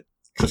trying to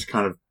just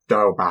kind of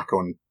dial back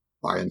on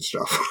buying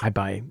stuff. I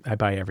buy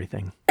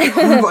everything.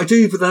 I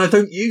do, but then I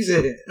don't use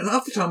it. And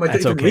half the time I don't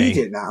even read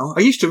it now. I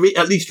used to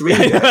at least read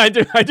it. I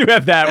do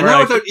have that. And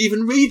now I don't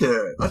even read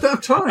it. I don't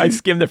have time. I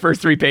skim the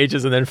first 3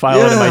 pages and then file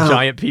it in my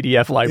giant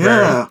PDF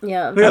library.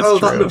 Yeah.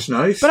 That looks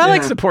nice. But I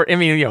like support. I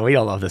mean, we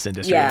all love this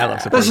industry. Yeah. I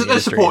love supporting They're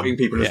supporting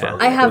people as well.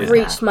 I have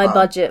reached my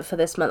budget for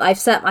this month. I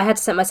had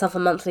to set myself a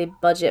monthly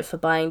budget for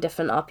buying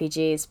different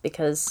RPGs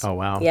because. Oh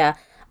wow. Yeah.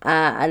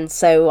 And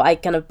so I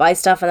kind of buy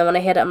stuff, and then when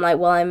I hit it, I'm like,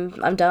 well,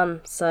 I'm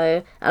done.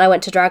 So, and I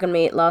went to Dragon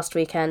Meet last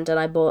weekend, and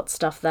I bought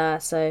stuff there.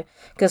 So,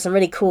 because some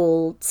really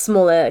cool,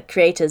 smaller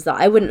creators that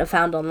I wouldn't have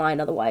found online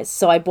otherwise.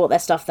 So I bought their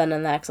stuff then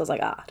and there, because I was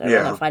like, I don't know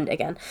if I'll find it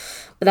again.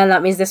 But then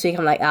that means this week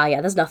I'm like, yeah,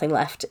 there's nothing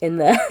left in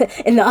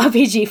the in the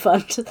RPG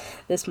fund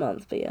this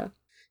month. But yeah.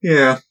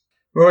 Yeah.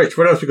 Right,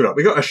 what else we got?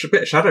 We got a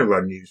bit of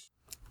Shadowrun news.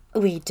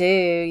 We do,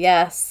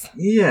 yes.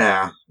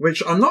 Yeah,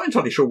 which I'm not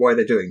entirely sure why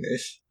they're doing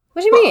this.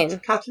 What do you mean?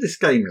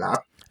 Catalyst Game Lab.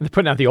 They're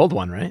putting out the old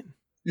one, right?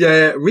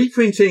 Yeah,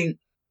 reprinting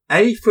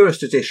a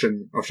first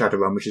edition of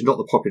Shadowrun, which is not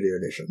the popular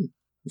edition.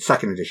 The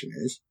second edition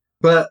is.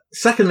 But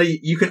secondly,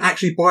 you can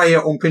actually buy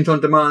it on print on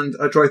demand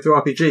at Drive-Thru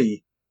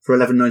RPG for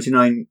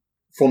 $11.99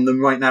 from them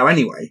right now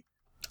anyway.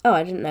 Oh,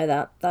 I didn't know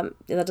that.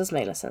 That does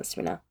make less sense to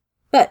me now.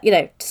 But,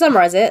 to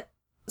summarise it,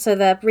 so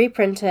they're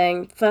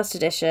reprinting first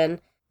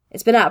edition.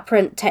 It's been out of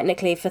print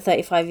technically for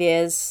 35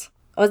 years.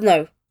 Oh,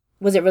 no.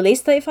 Was it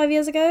released 35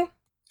 years ago?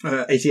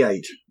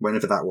 88,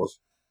 whenever that was.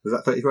 Was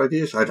that 35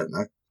 years? I don't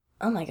know.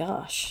 Oh my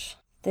gosh.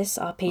 This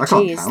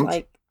RPG is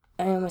like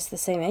almost the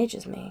same age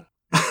as me.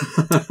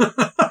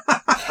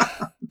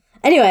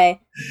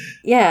 Anyway,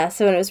 yeah,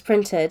 so when it was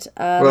printed...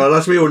 well,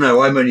 as we all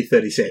know, I'm only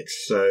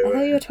 36, so... I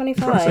thought you were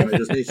 25. I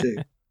just need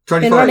to...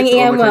 25. Been running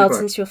EM World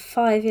since you were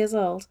 5 years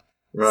old.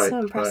 Right. So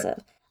impressive.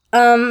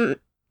 Right.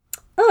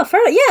 Oh,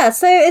 fair enough. Yeah,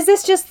 so is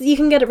this just you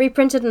can get it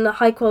reprinted in a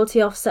high quality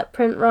offset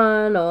print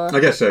run, or I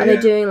guess so? Are they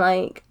doing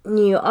like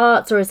new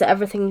arts, or is it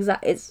everything is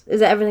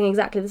it everything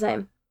exactly the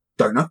same?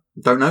 Don't know.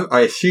 I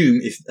assume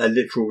it's a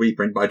literal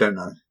reprint, but I don't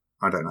know.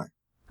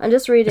 I'm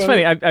just reading. It's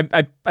funny.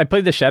 I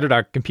played the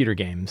Shadowdark computer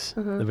games,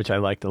 which I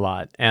liked a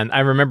lot, and I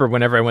remember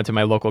whenever I went to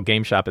my local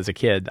game shop as a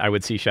kid, I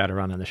would see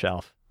Shadowrun on the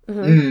shelf.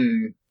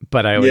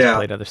 But I always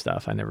played other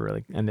stuff. I never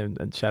really got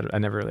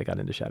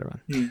into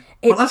Shadowrun.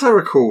 Well, as I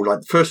recall, like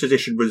the first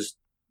edition was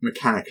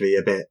mechanically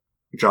a bit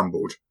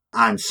jumbled,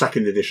 and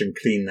second edition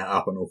cleaned that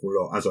up an awful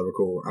lot, as I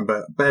recall.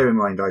 But bear in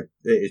mind,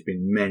 it has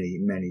been many,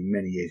 many,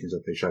 many years since I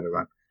played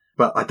Shadowrun.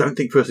 But I don't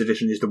think first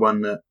edition is the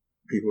one that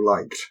people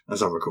liked,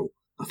 as I recall.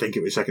 I think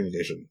it was second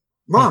edition.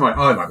 Well, I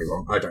might be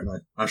wrong. I don't know.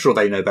 I'm sure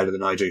they know better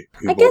than I do.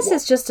 I guess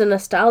it's just a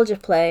nostalgia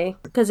play,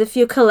 because if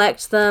you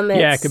collect them,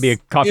 it could be a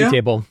coffee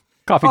table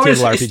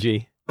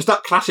RPG. It's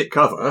that classic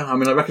cover. I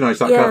mean, I recognise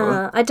that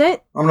cover. I don't...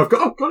 I mean, I've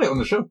got it on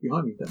the shelf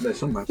behind me there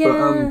somewhere.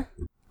 Yeah,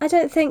 but, I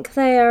don't think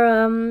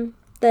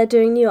they're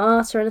doing new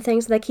art or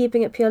anything, so they're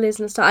keeping it purely as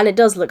nostalgia. And it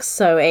does look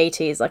so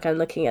 80s, like I'm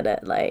looking at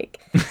it, like...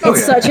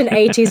 It's such an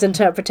 80s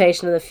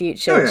interpretation of the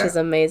future, which is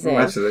amazing. Oh,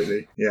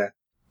 absolutely, yeah.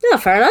 No,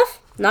 fair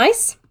enough.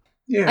 Nice.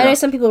 Yeah. I know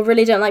some people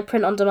really don't like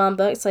print-on-demand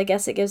books, so I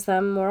guess it gives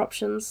them more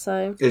options,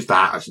 so... Is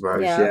that, I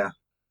suppose, yeah.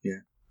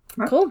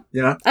 Cool.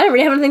 Yeah. I don't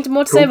really have anything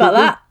more to say about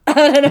that.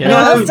 I don't know.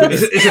 No, it's a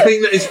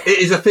thing that is. It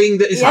is a thing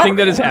that is. A thing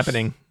that is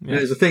happening. Yeah.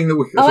 It is a thing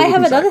that. I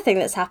have another thing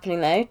that's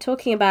happening though.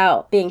 Talking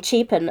about being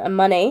cheap and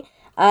money.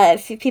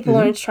 If people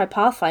wanted to try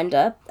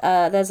Pathfinder,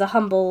 there's a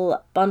humble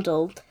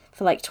bundle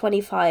for like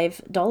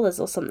 $25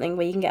 or something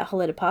where you can get a whole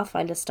load of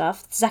Pathfinder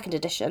stuff. Second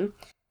edition.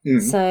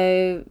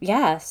 So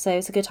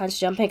it's a good time to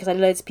jump in because I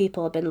know loads of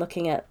people have been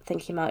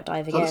thinking about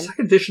diving in. The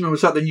second edition, or was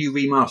that the new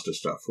remaster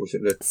stuff? Or was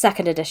it the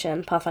second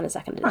edition? Pathfinder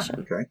second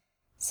edition. Okay.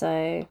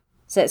 So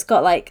it's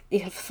got like you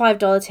have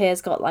 $5 tier.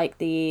 It's got like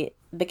the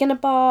beginner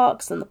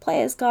box and the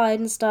player's guide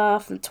and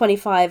stuff. And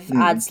 25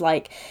 adds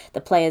like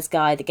the player's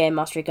guide, the game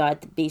mastery guide,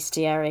 the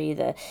bestiary,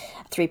 the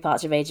 3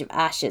 parts of Age of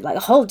Ashes, like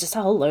a whole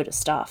load of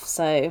stuff.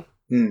 So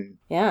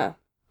yeah,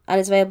 and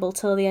it's available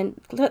till the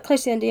end,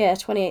 close to the end of the year,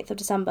 28th of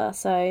December.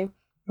 So.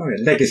 Oh,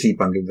 yeah, legacy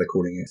bundle, they're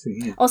calling it. So,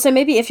 yeah. Also,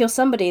 maybe if you're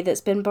somebody that's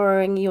been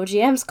borrowing your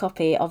GM's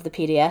copy of the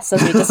PDS,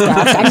 as we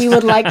discussed, and you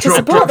would like to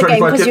support the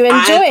game because you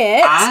enjoy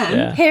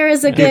it, here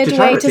is a good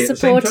way to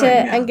support it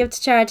and give to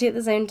charity at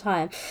the same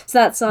time. So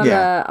that's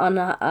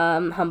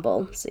on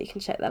Humble, so you can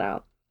check that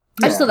out.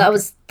 I just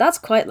thought that's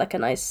quite like a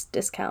nice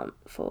discount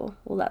for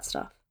all that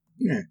stuff.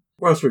 Yeah.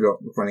 What else we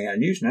got? We're running out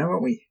of news now,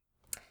 aren't we?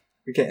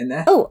 We're getting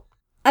there. Oh,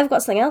 I've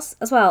got something else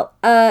as well.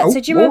 So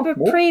do you remember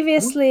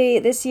previously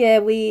this year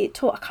I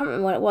can't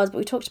remember what it was, but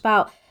we talked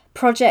about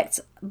Project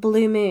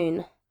Blue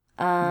Moon,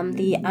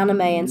 the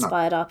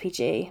anime-inspired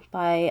RPG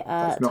by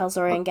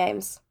Talzorian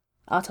Games.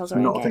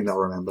 Talzorian Not Games. a thing that I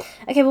remember.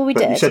 Okay, well we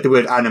did. You said the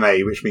word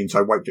anime, which means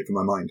I wiped it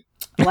from my mind.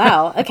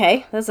 Wow,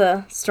 okay, that's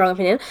a strong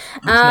opinion.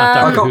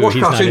 I can't watch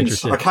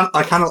cartoons.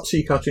 I cannot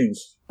see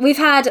cartoons. We've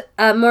had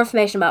more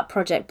information about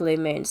Project Blue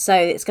Moon, so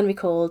it's going to be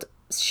called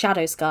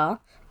Shadow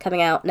Scar.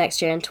 Coming out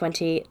next year in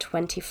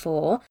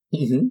 2024.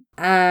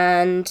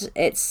 And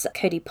it's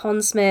Cody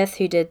Pondsmith,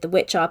 who did The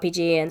Witch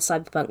RPG and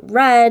Cyberpunk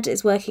Red,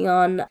 is working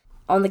on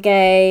the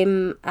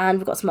game. And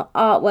we've got some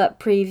artwork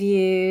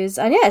previews.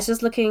 And yeah, it's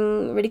just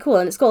looking really cool.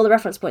 And it's got all the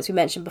reference points we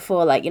mentioned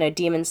before, like,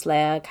 Demon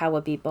Slayer, Cowboy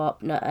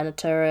Bebop,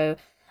 Naturo.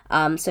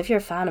 So if you're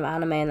a fan of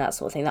anime and that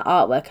sort of thing, the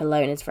artwork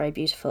alone is very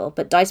beautiful.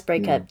 But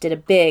Dicebreaker did a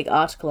big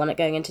article on it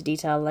going into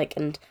detail,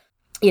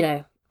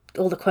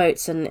 all the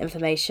quotes and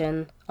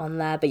information on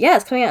there. But yeah,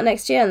 it's coming out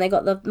next year and they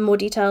got the more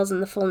details and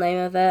the full name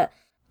of it.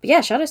 But yeah,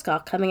 Shadow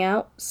Scar coming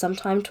out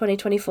sometime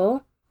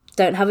 2024.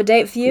 Don't have a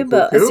date for you,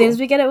 but as soon as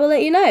we get it, we'll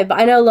let you know. But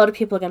I know a lot of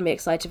people are going to be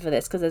excited for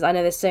this because I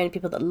know there's so many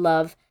people that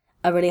love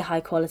a really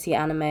high quality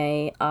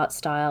anime art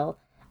style,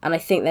 and I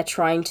think they're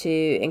trying to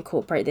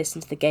incorporate this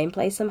into the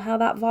gameplay somehow,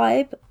 that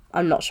vibe.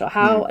 I'm not sure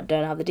how, I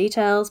don't have the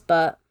details,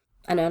 but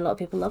I know a lot of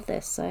people love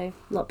this, so a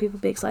lot of people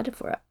will be excited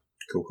for it.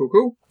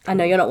 Cool. I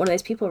know you're not one of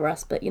those people,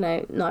 Russ, but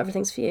not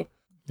everything's for you.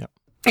 Yep.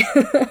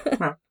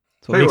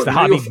 So it makes the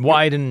hobby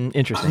wide and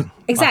interesting.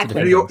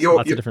 Exactly.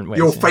 Lots of different ways.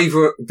 Your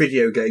favourite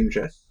video game,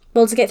 Jess?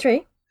 Baldur's Gate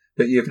 3?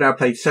 That you've now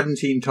played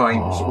 17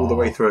 times all the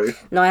way through.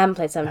 No, I haven't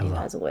played 17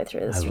 times all the way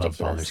through. That's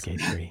ridiculous. I love Baldur's Gate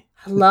 3.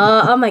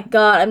 Oh my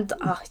god.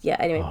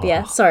 Anyway. But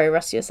yeah, sorry,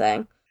 Russ, you were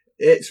saying.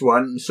 It's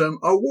won some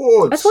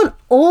awards. It's won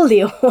all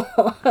the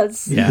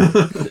awards. Yeah,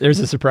 there's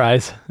a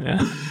surprise. Yeah.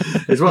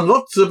 It's won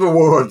lots of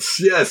awards,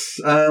 yes.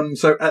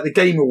 So at the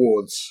Game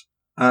Awards,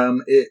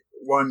 it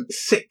won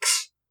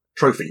 6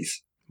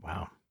 trophies.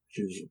 Wow. Which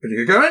is pretty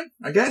good going,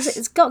 I guess.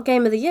 It's got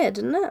Game of the Year,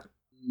 didn't it?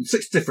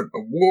 6 different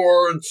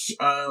awards.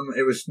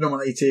 It was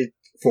nominated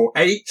for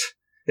 8.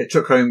 It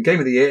took home Game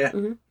of the Year,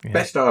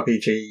 Best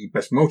RPG,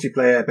 Best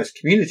Multiplayer, Best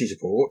Community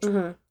Support,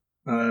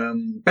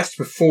 Best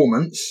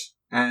Performance,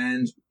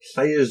 and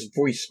Player's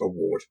Voice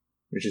Award,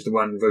 which is the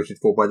one voted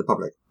for by the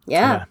public.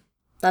 Yeah.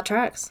 That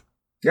tracks.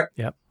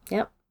 Yep.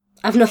 I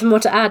have nothing more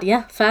to add.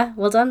 Yeah, fair.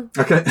 Well done.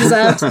 Okay.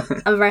 Deserved.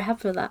 I'm very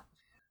happy with that.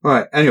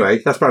 Right, anyway,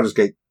 that's Baldur's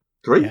Gate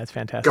 3. Yeah, it's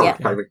fantastic. God,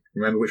 I can't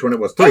remember which one it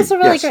was. 3. It's a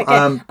really great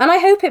game. And I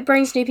hope it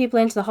brings new people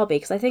into the hobby,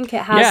 because I think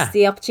it has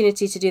the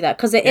opportunity to do that.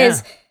 Because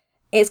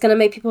it's going to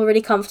make people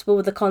really comfortable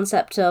with the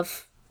concept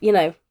of,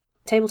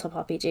 tabletop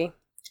RPG.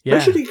 Yeah.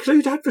 They should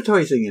include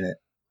advertising in it.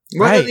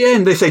 Right at the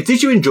end, they say,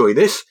 "Did you enjoy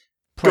this?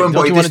 Go and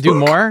buy this book." Don't you want to do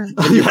more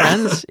with your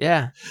friends?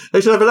 Yeah.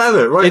 They should have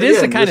it right It is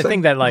the kind of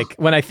thing that, like,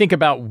 when I think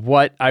about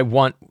what I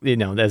want,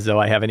 as though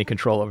I have any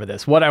control over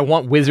this, what I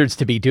want Wizards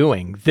to be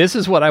doing, this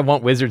is what I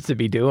want Wizards to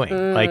be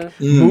doing. Like,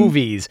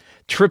 movies,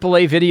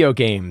 AAA video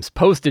games,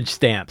 postage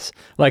stamps.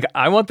 Like,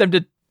 I want them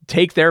to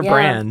take their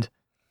brand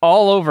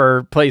all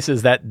over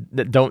places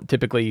that don't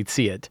typically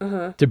see it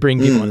to bring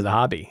people into the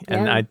hobby.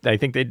 And I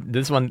think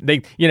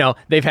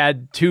they've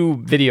had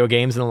 2 video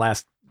games in the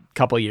last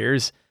couple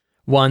years.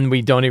 One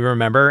we don't even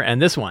remember, and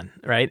this one,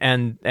 right?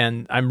 And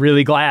I'm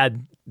really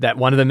glad that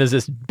one of them is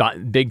this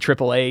big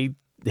AAA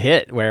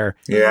hit where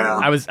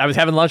I was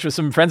having lunch with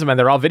some friends of mine.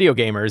 They're all video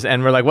gamers,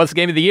 and we're like, "What's the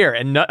game of the year?"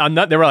 And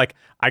they were like,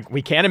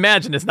 "We can't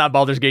imagine it's not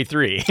Baldur's Gate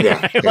 3."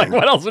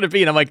 What else would it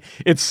be? And I'm like,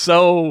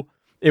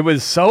 it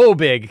was so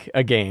big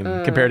a game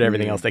compared to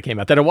everything else that came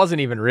out that it wasn't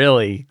even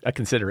really a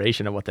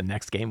consideration of what the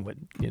next game would,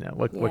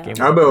 what game.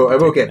 I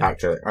will get back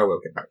to it.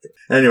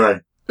 Anyway.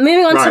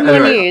 Moving on to more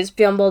news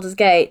beyond Baldur's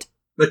Gate.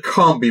 There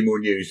can't be more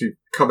news. We've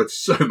covered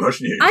so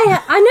much news.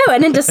 I know,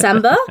 and in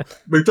December...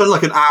 We've done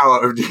like an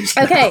hour of news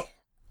now. Okay,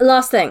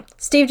 last thing.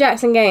 Steve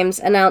Jackson Games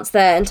announced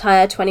their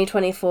entire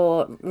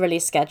 2024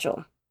 release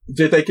schedule.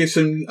 Did they give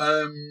some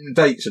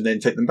dates and then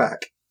take them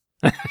back?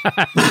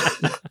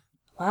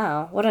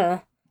 Wow,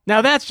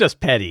 Now that's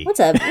just petty. What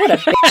a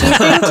bitchy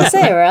thing to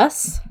say,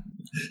 Russ.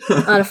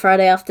 On a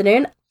Friday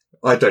afternoon.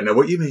 I don't know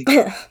what you mean.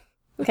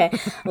 Okay,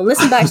 well,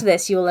 listen back to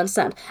this, you will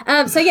understand.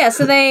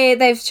 So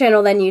they've shown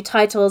all their new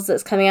titles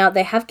that's coming out.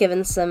 They have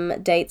given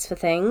some dates for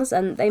things,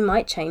 and they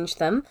might change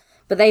them.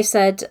 But they've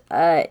said,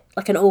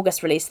 like an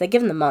August release. They've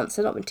given the months,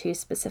 so not been too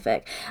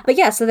specific. But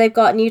yeah, so they've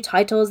got new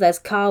titles. There's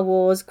Car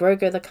Wars,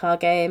 Grogo the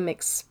card game,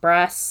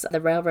 Express, the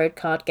Railroad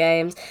card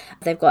games.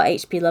 They've got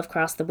H.P.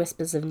 Lovecraft's The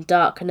Whispers of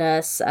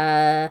Darkness. They've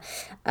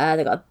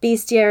got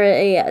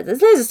Bestiary.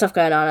 There's loads of stuff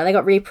going on. And they've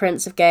got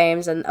reprints of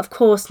games, and of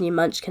course, new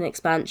Munchkin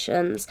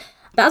expansions.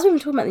 But as we've been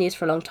talking about the news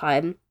for a long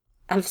time,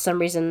 and for some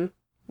reason,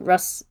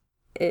 Russ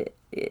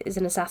is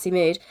in a sassy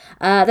mood,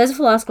 there's a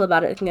full article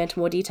about it that can go into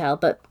more detail,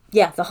 but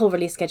yeah, the whole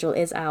release schedule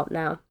is out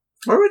now.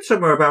 I read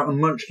somewhere about a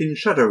Munchkin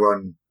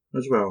Shadowrun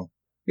as well.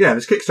 Yeah,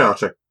 there's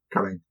Kickstarter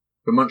coming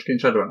for Munchkin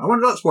Shadowrun. I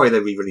wonder if that's why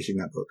they're re-releasing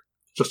that book.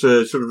 Just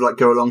to sort of like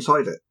go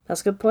alongside it.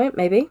 That's a good point,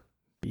 maybe.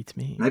 Beats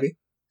me. Maybe.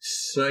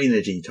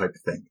 Synergy type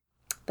of thing.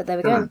 But there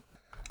we go.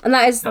 And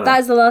that is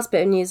the last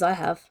bit of news I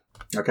have.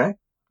 Okay.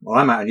 Well,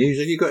 I'm out of news.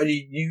 Have you got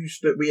any news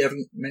that we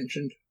haven't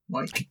mentioned,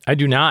 Mike? I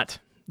do not.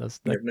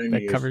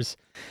 That covers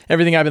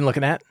everything I've been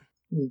looking at.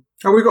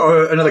 Oh, we've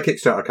got another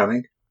Kickstarter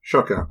coming.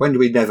 Shocker. When do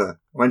we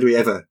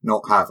ever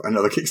not have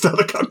another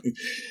Kickstarter coming?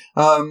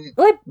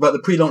 But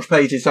the pre-launch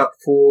page is up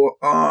for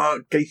our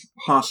Game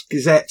Pass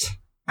Gazette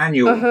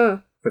annual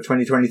for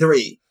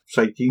 2023.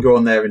 So you can go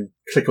on there and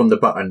click on the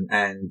button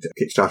and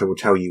Kickstarter will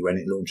tell you when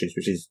it launches,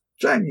 which is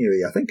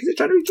January, I think. Is it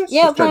January?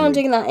 Yeah, I plan on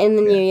doing that in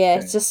the new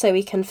year, just so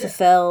we can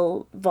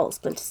fulfill Vault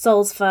Splinter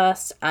Souls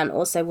first, and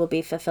also we'll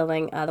be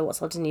fulfilling the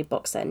What's Old and New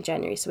box set in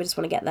January. So we just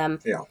want to get them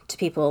to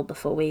people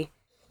before we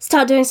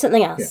start doing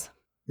something else.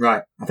 Yeah.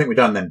 Right, I think we're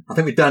done then. I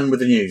think we're done with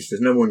the news.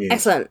 There's no more news.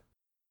 Excellent.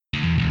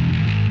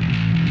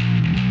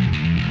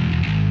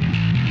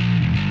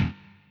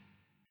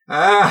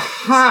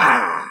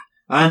 Aha!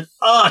 An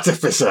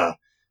artificer!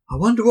 I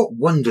wonder what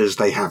wonders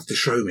they have to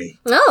show me.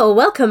 Oh,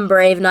 welcome,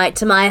 brave knight,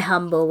 to my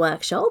humble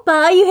workshop.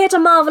 Are you here to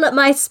marvel at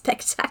my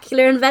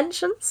spectacular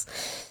inventions?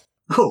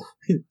 Oh,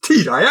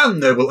 indeed I am,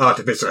 noble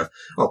artificer.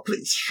 Oh,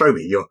 please show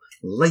me your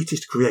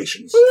latest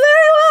creations.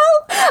 Very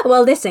well.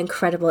 Well, this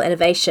incredible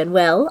innovation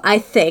will, I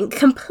think,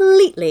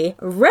 completely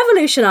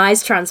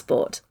revolutionise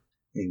transport.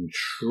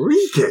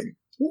 Intriguing.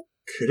 What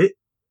could it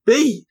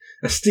be?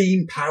 A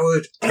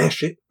steam-powered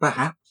airship,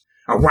 perhaps?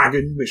 A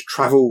wagon which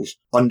travels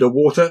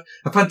underwater?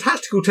 A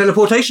fantastical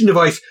teleportation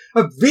device?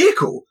 A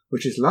vehicle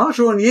which is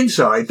larger on the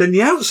inside than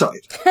the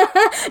outside?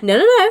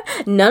 No.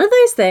 None of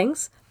those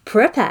things.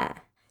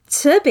 Prepare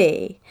to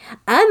be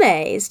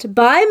amazed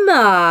by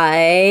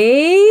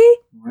my...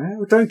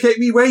 Well, don't keep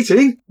me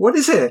waiting. What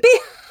is it?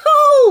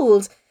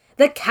 Behold!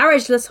 The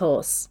carriageless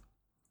horse.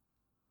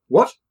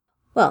 What?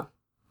 Well,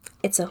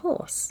 it's a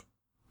horse.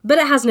 But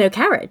it has no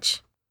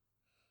carriage.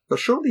 But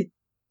surely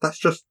that's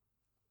just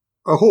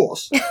a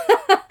horse.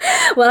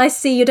 Well, I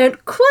see you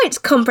don't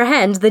quite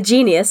comprehend the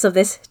genius of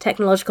this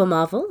technological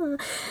marvel.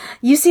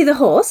 You see the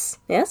horse,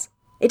 yes?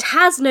 It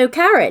has no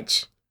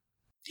carriage.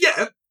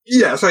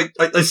 Yes, I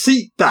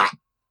see that,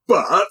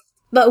 but...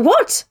 But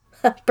what,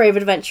 brave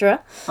adventurer?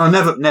 Oh,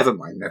 never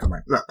mind.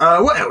 Look,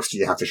 what else do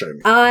you have to show me?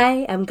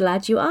 I am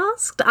glad you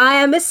asked. I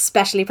am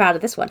especially proud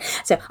of this one.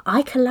 So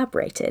I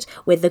collaborated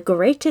with the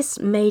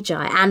greatest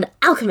magi and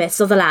alchemists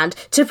of the land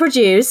to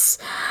produce...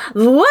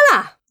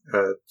 voila!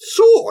 A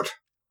sword?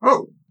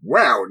 Oh,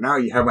 well, now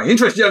you have my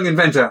interest, young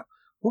inventor.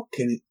 What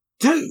can it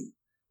do?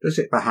 Does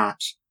it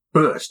perhaps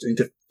burst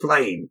into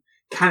flame?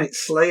 Can it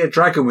slay a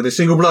dragon with a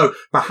single blow?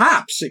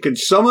 Perhaps it can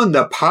summon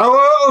the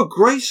power of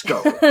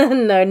Grayskull.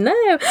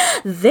 No.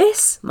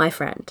 This, my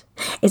friend,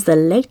 is the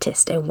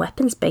latest in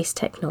weapons-based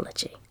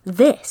technology.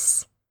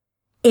 This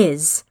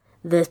is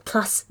the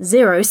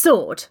 +0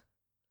 sword.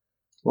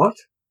 What?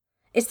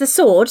 It's the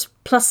sword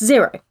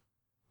 +0.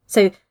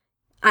 So,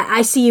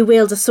 I see you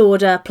wield a sword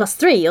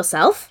 +3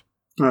 yourself.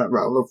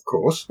 Well, of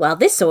course. Well,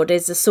 this sword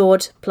is a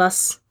sword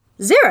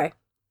 +0.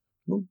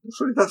 Well,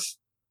 surely that's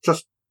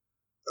just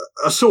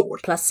a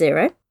sword.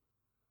 +0.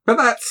 But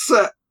that's,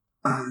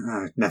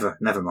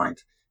 never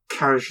mind.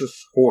 Carriageless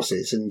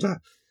horses and,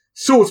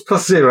 swords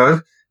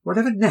 +0.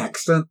 Whatever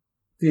next? Have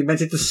you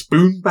invented the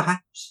spoon,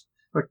 perhaps?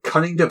 A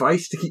cunning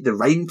device to keep the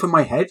rain from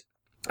my head?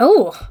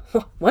 Oh,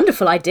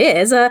 wonderful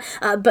ideas.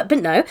 But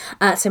no.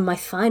 So my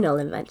final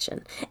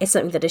invention is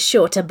something that is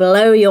sure to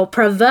blow your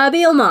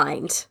proverbial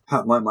mind.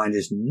 My mind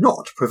is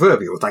not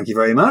proverbial, thank you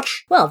very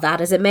much. Well, that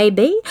as it may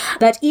be,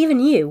 that even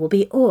you will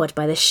be awed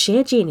by the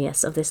sheer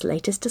genius of this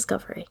latest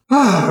discovery.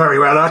 Very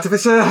well,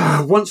 artificer.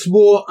 Once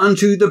more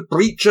unto the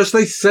breach, as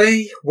they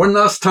say. One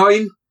last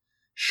time.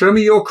 Show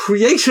me your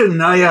creation.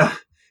 I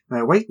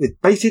wait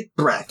with bated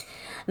breath.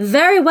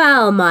 Very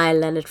well, my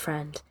learned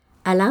friend.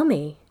 Allow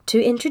me to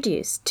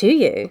introduce to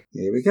you...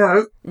 Here we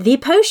go. ...the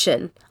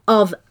potion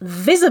of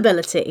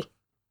visibility.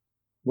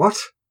 What?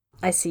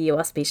 I see you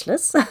are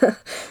speechless. A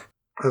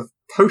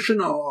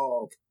potion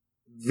of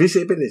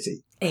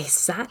visibility.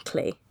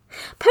 Exactly.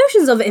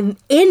 Potions of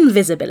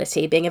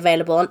invisibility being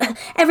available on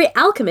every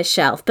alchemist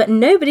shelf, but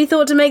nobody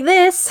thought to make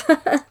this.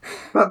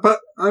 but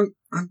I'm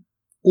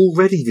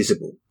already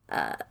visible.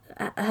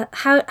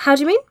 How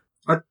do you mean?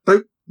 I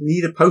don't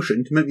need a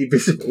potion to make me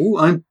visible.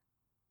 I'm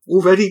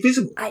already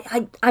visible.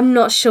 I'm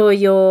not sure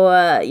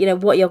you're,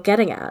 what you're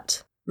getting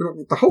at.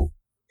 The whole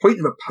point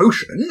of a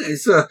potion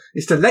is to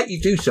let you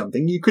do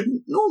something you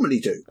couldn't normally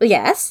do.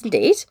 Yes,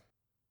 indeed.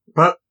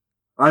 But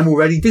I'm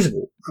already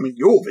visible. I mean,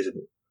 you're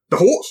visible. The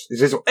horse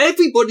is visible.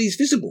 Everybody's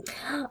visible.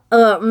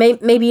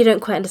 Maybe you don't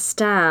quite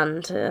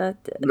understand.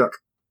 Look.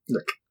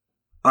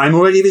 I'm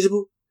already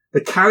visible. The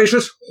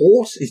carriageless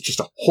horse is just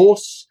a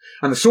horse,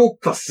 and the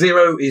sword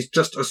 +0 is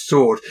just a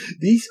sword.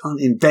 These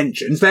aren't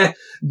inventions. They're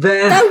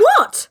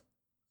what?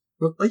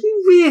 Well, are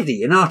you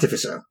really an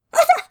artificer?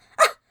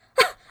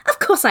 Of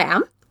course I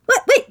am.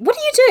 Wait, what are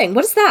you doing?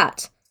 What is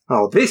that?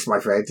 Oh, this, my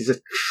friend, is a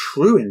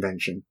true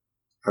invention.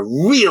 A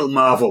real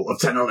marvel of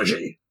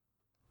technology.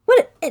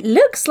 Well, it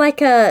looks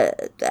like a...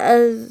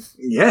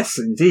 Yes,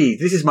 indeed.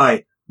 This is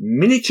my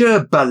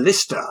miniature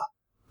ballista.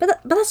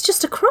 But that's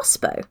just a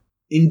crossbow.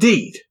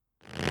 Indeed.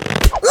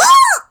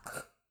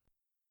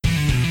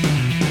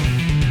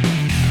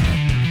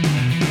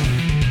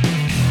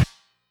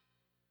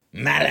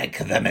 Malak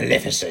the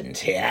Maleficent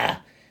here.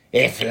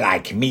 If,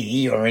 like me,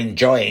 you're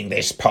enjoying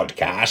this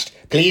podcast,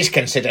 please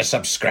consider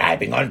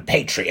subscribing on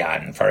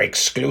Patreon for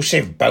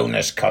exclusive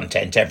bonus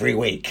content every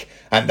week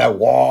and the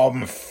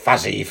warm,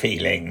 fuzzy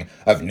feeling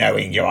of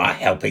knowing you are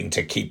helping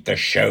to keep the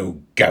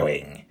show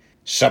going.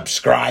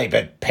 Subscribe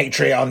at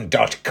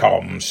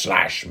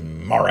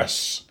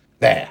patreon.com/Morris.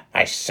 There,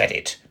 I said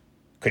it.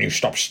 Can you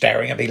stop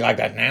staring at me like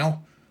that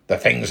now? The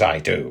things I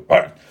do.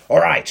 All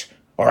right.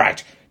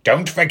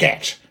 Don't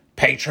forget,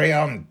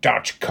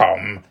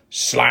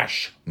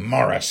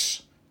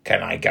 patreon.com/Morris.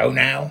 Can I go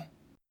now?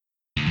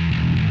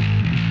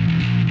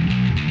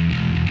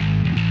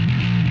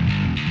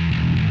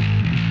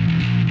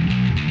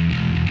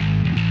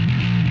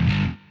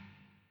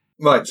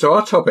 Right, so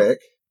our topic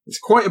is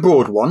quite a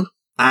broad one,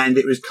 and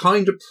it was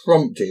kind of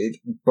prompted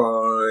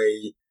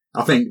by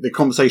I think the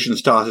conversation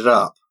started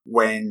up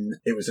when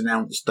it was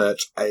announced that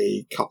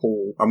a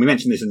couple, and we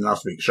mentioned this in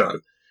last week's show,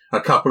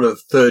 a couple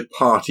of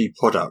third-party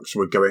products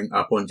were going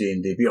up on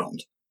D&D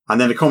Beyond. And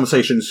then the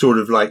conversation sort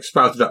of like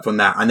sprouted up from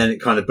that, and then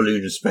it kind of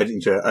ballooned and spread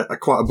into a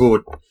quite a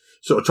broad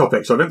sort of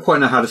topic. So I don't quite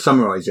know how to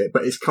summarize it,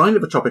 but it's kind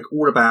of a topic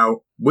all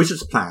about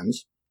Wizards'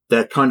 plans,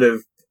 their kind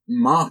of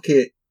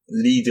market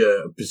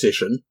leader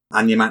position,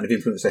 and the amount of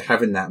influence they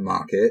have in that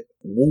market,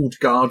 walled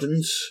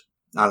gardens,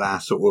 a la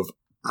sort of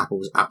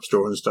Apple's App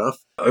Store and stuff,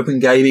 open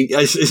gaming.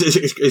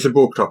 It's a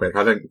broad topic.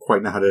 I don't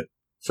quite know how to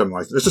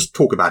summarize it. Let's just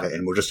talk about it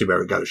and we'll just see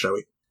where it goes, shall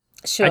we?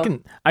 Sure.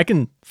 I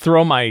can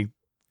throw my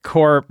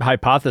core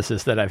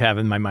hypothesis that I've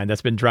in my mind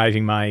that's been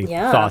driving my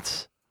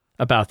thoughts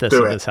about this,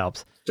 so this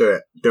helps. Do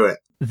it.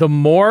 The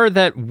more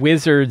that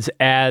Wizards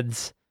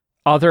adds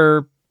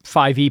other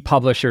 5e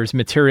publishers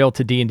material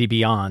to D&D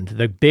Beyond,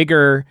 the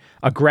bigger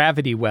a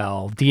gravity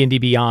well D&D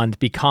Beyond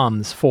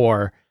becomes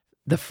for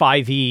the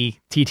 5e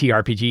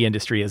TTRPG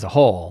industry as a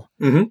whole.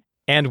 Mm-hmm.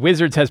 And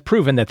Wizards has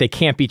proven that they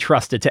can't be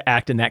trusted to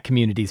act in that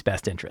community's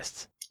best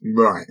interests.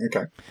 Right.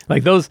 Okay.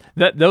 Like those.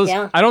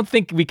 I don't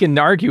think we can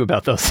argue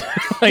about those.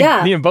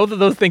 Both of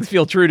those things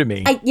feel true to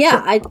me.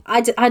 I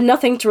had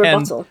nothing to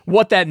rebuttal. And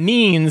what that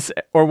means,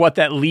 or what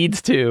that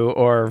leads to,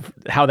 or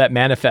how that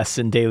manifests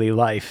in daily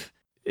life,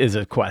 is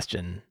a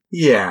question.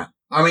 Yeah,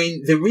 I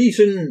mean the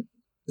reason.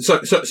 So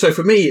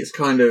for me, it's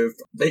kind of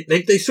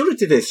they sort of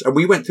did this, and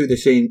we went through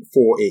this in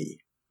 4E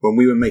when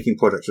we were making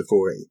products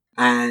for 4E,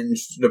 and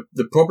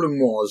the problem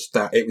was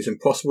that it was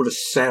impossible to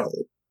sell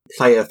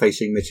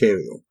player-facing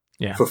material.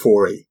 Yeah. For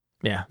 4E.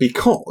 Yeah.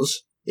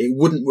 Because it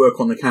wouldn't work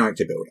on the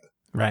character builder.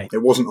 Right.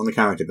 It wasn't on the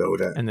character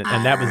builder. And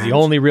that was the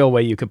only real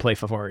way you could play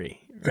for 4E.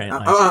 Right.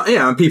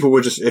 And people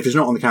were just, if it's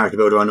not on the character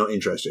builder, I'm not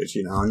interested.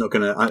 You know, I'm not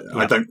going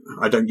to,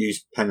 I don't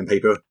use pen and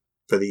paper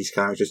for these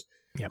characters.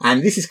 Yep.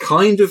 And this is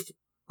kind of,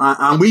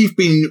 and we've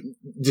been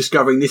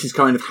discovering this is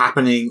kind of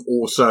happening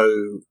also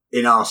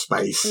in our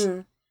space.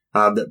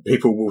 That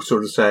people will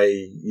sort of say,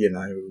 you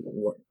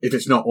know, if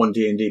it's not on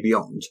D&D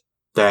Beyond,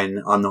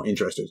 then I'm not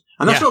interested.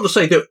 And that's not to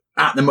say that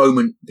at the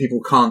moment people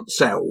can't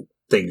sell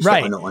things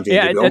that are not on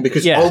D&D Beyond,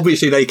 because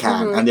obviously they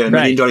can, and there are $1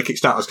 million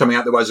Kickstarters coming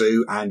out the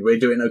wazoo, and we're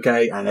doing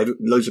okay, and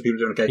loads of people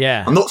are doing okay.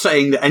 Yeah. I'm not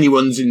saying that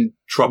anyone's in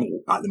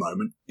trouble at the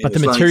moment. But the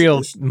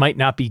material might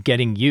not be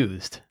getting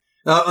used.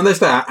 And there's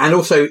that, and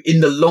also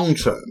in the long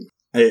term,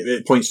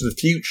 it points to the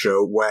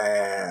future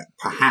where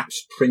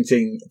perhaps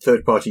printing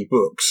third-party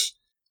books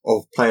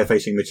of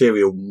player-facing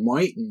material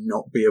might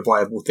not be a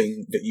viable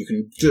thing that you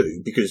can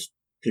do, because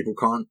people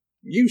can't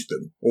use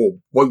them or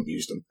won't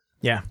use them.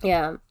 Yeah.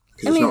 Because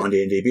it's not on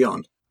D&D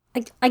Beyond.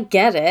 I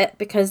get it,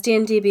 because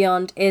D&D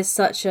Beyond is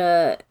such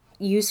a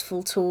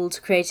useful tool to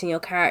creating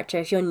your character.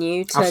 If you're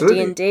new to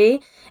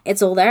D&D,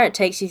 it's all there. It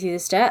takes you through the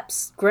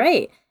steps.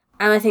 Great.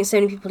 And I think so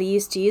many people are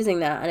used to using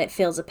that, and it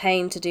feels a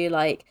pain to do,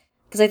 like,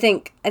 because I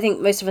think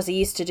most of us are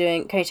used to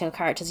creating our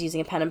characters using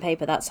a pen and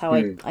paper. That's how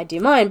I do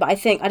mine. But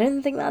I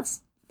don't think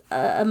that's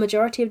a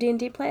majority of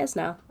D&D players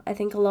now. I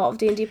think a lot of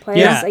D&D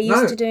players are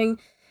used to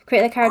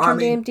create their character on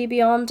D&D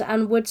Beyond,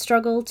 and would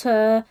struggle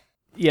to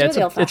do it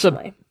the old-fashioned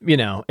way.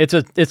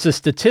 It's a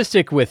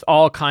statistic with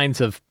all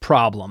kinds of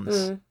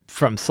problems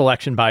from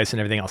selection bias and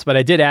everything else. But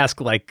I did ask,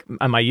 like,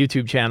 on my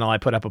YouTube channel, I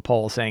put up a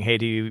poll saying, "Hey,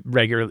 do you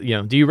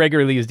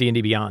regularly use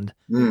D&D Beyond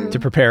to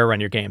prepare or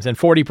run your games?" And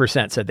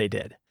 40% said they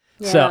did.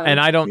 Yeah. So, and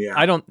I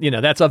don't,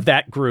 that's of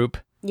that group.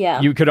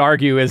 Yeah. You could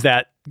argue,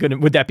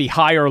 would that be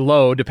high or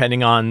low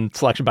depending on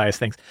selection bias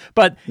things?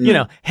 But,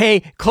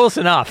 hey, close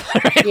enough.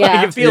 Right?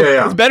 Yeah. Like,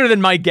 it's better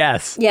than my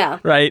guess. Yeah.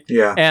 Right?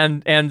 Yeah.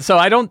 And so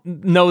I don't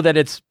know that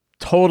it's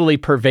totally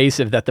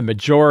pervasive that the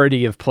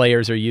majority of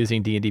players are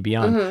using D&D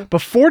Beyond,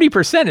 but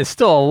 40% is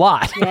still a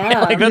lot.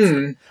 Yeah. Like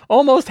that's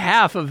almost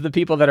half of the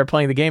people that are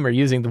playing the game are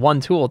using the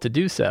one tool to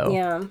do so.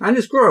 Yeah. And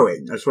it's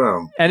growing as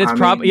well. And it's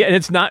probably,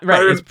 it's not,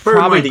 right, it's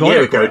probably probably a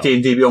year ago,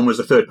 D&D Beyond was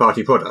a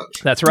third-party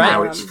product. That's right.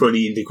 Now it's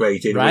fully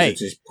integrated. Right.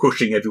 Wizards is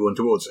pushing everyone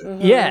towards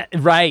it. Yeah,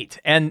 right.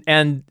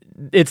 And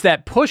it's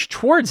that push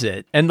towards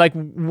it, and like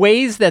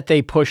ways that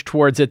they push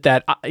towards it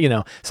that,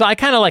 so I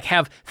kind of like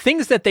have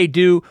things that they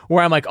do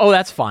where I'm like, oh,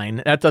 that's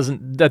fine. That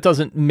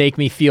doesn't make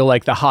me feel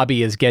like the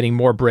hobby is getting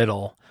more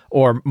brittle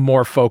or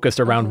more focused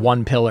around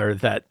one pillar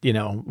that,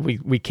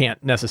 we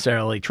can't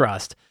necessarily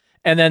trust.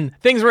 And then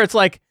things where it's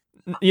like,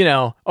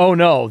 oh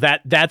no,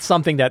 that's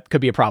something that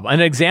could be a problem.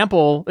 An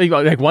example,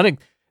 like one,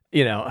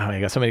 I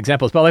got so many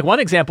examples, but like one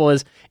example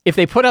is if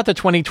they put out the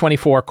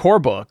 2024 core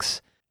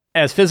books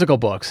as physical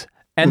books,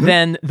 and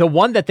then the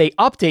one that they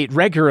update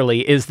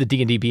regularly is the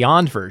D&D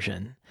Beyond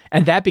version,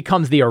 and that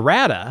becomes the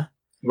errata,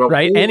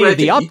 right? Any of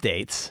the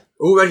updates.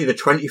 Already the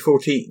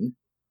 2014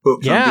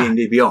 books on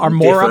D&D Beyond are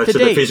more up to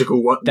date. The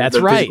physical one. That's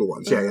the right. Physical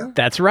ones. Yeah.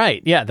 That's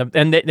right. Yeah.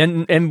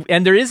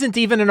 And there isn't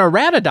even an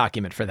errata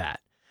document for that.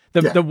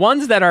 The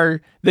ones that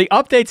are the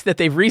updates that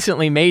they've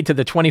recently made to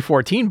the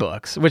 2014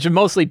 books, which have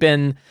mostly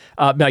been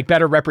like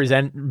better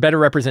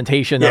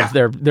representation of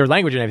their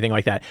language and everything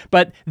like that.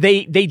 But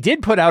they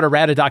did put out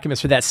errata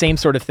documents for that same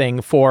sort of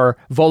thing for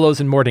Volos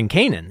and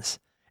Mordenkainen's.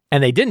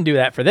 And they didn't do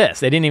that for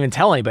this. They didn't even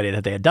tell anybody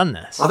that they had done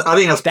this. I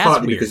think that's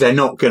partly weird. because they're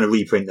not going to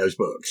reprint those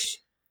books.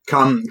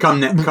 Come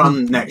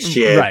next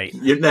year. Right.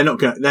 They're going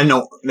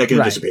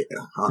to disappear.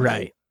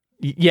 Right.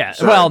 Yeah.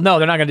 So, well, no,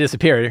 they're not going to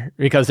disappear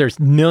because there's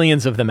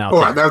millions of them out there.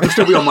 All right, they'll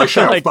still be on my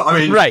shelf, Like, but I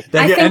mean, right.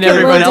 I think and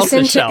everyone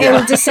else's shelf. it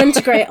will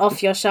disintegrate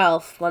off your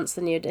shelf once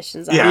the new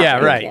edition's out. Yeah.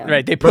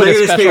 Right. They put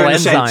a special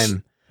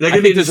enzyme. I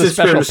think there's a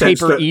special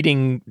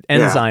paper-eating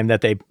enzyme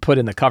that they put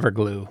in the cover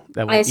glue.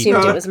 That I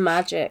assumed it was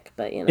magic,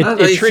 but you know.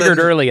 It triggered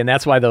early, and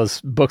that's why those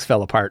books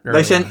fell apart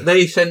early.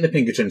 They send the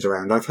Pinkertons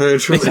around. I've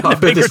heard from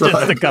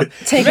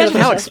Imagine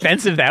how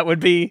expensive that would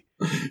be.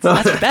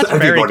 That's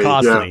very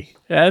costly.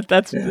 Yeah.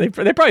 They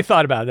probably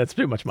thought about it. That's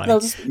too much money.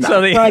 They'll just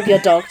bribe your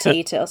dog to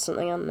eat it or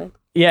something, aren't they?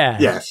 Yeah.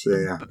 Yes.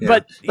 Yeah.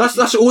 But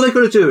that's all they've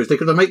got to do is they've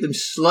got to make them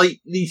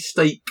slightly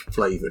steak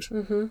flavored.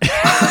 Mm-hmm.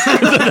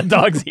 The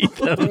dogs eat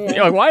them. Yeah.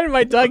 You're like, why did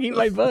my dog eat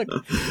my book?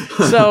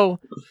 So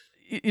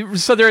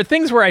there are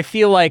things where I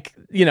feel like,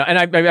 you know, and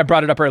I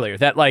brought it up earlier,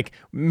 that like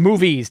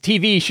movies,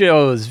 TV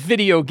shows,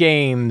 video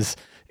games,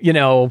 you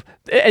know,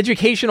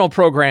 educational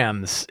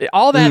programs,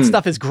 all that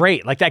stuff is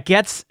great. Like that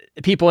gets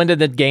people into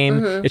the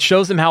game. It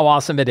shows them how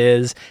awesome it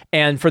is.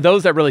 And for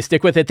those that really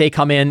stick with it, they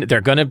come in,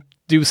 they're going to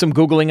do some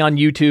Googling on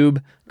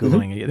YouTube. They're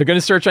going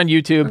to search on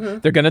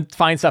YouTube. They're going to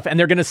find stuff, and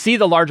they're going to see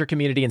the larger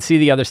community and see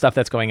the other stuff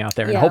that's going out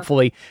there, and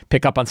hopefully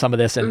pick up on some of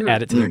this and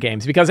add it to their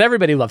games, because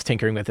everybody loves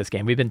tinkering with this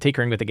game. We've been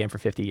tinkering with the game for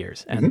 50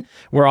 years, and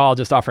we're all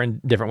just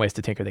offering different ways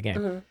to tinker the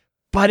game.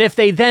 But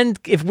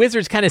if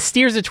Wizards kind of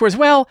steers it towards,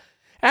 well,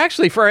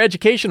 actually, for our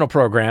educational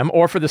program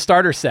or for the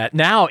starter set,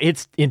 now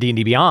it's in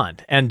D&D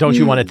Beyond. And don't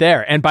you want it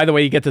there? And by the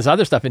way, you get this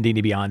other stuff in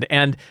D&D Beyond.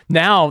 And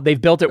now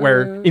they've built it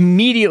where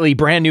immediately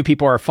brand new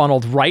people are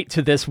funneled right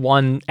to this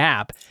one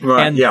app.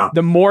 Right, and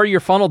the more you're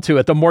funneled to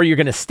it, the more you're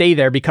going to stay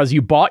there because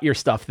you bought your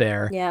stuff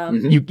there. Yeah.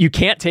 You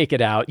can't take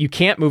it out. You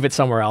can't move it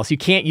somewhere else. You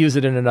can't use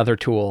it in another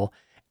tool.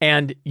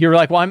 And you're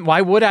like, well,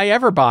 why would I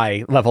ever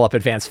buy Level Up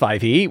Advanced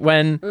 5e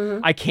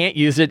when I can't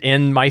use it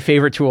in my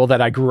favorite tool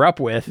that I grew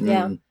up with?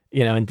 Yeah.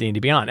 You know, in D&D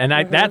Beyond.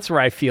 And that's where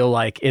I feel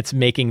like it's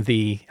making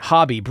the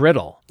hobby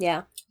brittle.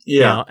 Yeah. Yeah.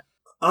 You know?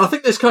 I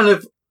think there's you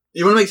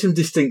want to make some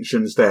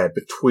distinctions there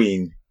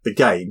between the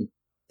game,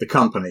 the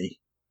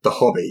company, the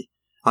hobby.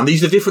 And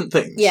these are different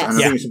things. Yes. And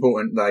I think it's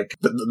important, like,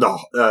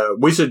 the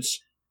Wizards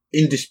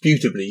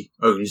indisputably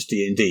owns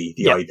D&D,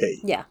 the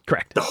IP. Yeah.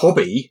 Correct. The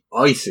hobby,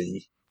 I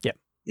see,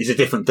 is a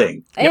different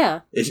thing.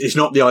 Yeah. It's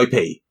not the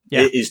IP.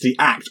 Yeah. It is the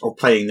act of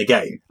playing the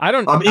game.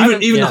 Even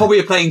the hobby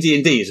of playing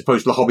D&D as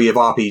opposed to the hobby of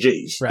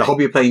RPGs. Right. The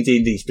hobby of playing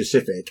D&D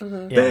specific.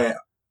 They're,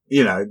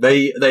 you know,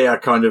 they are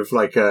kind of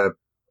like I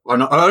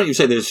don't even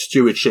say there's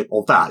stewardship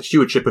of that.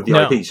 Stewardship of the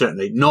IP,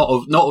 certainly. Not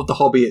of the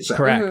hobby itself.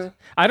 Correct.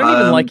 I don't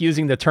even like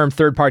using the term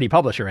third-party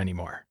publisher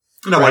anymore.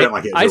 No, right? I don't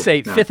like it. I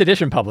say 5th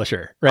edition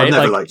publisher, right? I've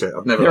never liked it.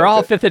 They're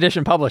all 5th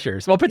edition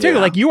publishers. Well,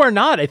 particularly, like, you are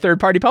not a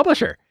third-party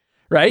publisher.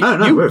 Right?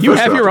 No, you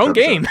have your own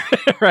game,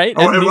 right?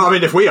 I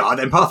mean, if we are,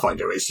 then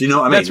Pathfinder is. You know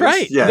what I mean? That's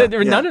right.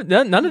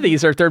 None of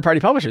these are third-party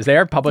publishers. They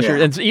are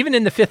publishers, and even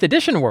in the 5th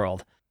edition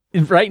world,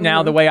 right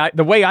now, the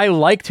way I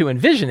like to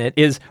envision it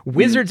is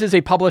Wizards is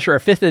a publisher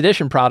of 5th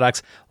edition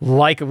products,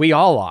 like we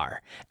all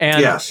are. And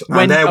yes,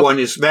 and their one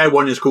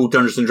is called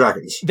Dungeons and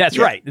Dragons. That's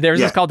right.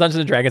 Theirs is called Dungeons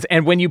and Dragons.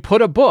 And when you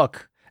put a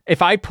book,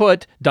 if I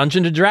put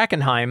Dungeon to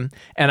Drakkenheim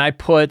and I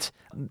put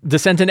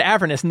Descent into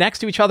Avernus next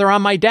to each other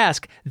on my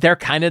desk, they're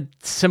kind of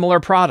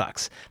similar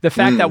products. The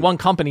fact that one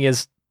company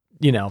is,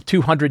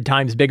 200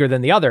 times bigger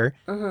than the other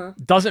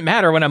doesn't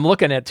matter when I'm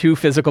looking at two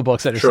physical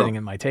books that are sitting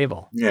in my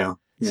table. Yeah.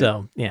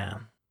 So,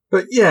 yeah.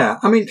 But yeah,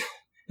 I mean,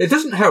 it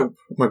doesn't help.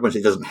 Well, once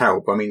it doesn't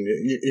help, I mean,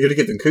 you've got to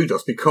give them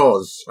kudos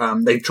because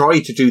they've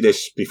tried to do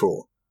this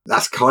before.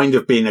 That's kind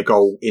of been a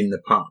goal in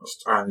the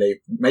past. And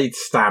they've made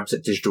stabs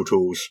at digital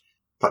tools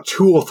like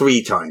 2 or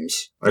 3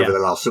 times over the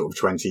last sort of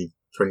 20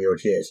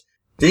 odd years.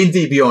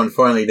 D&D Beyond,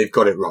 finally, they've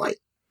got it right.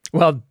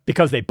 Well,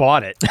 because they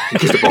bought it.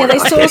 They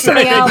saw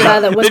something out there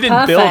that was they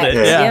didn't perfect. build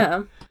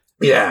it.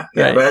 Yeah.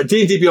 Right. But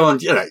D&D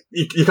Beyond,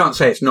 you can't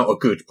say it's not a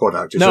good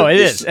product. No, it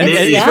is. And if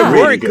it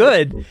really weren't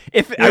good,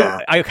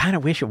 I kind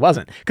of wish it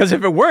wasn't. Because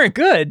if it weren't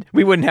good,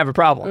 we wouldn't have a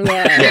problem.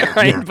 Right?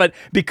 Yeah. But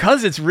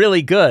because it's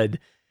really good,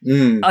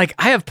 like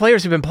I have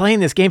players who've been playing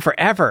this game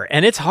forever,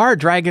 and it's hard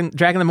dragging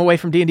them away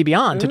from D&D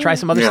Beyond to try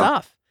some other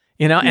stuff.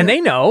 And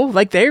they know,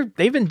 like they've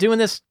been doing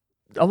this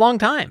a long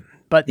time.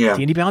 But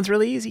D&D Beyond's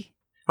really easy.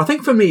 I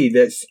think for me,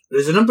 there's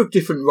a number of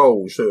different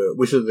roles that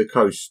Wizard of the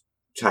Coast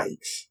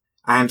takes,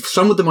 and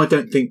some of them I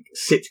don't think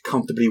sit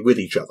comfortably with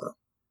each other.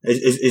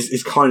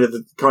 Is kind of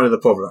the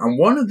problem. And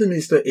one of them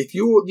is that if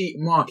you're the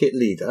market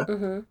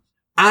leader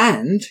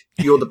and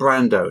you're the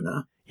brand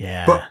owner,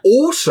 but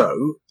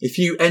also if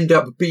you end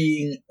up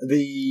being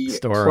the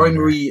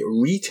primary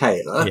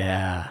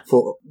retailer,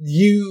 for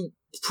you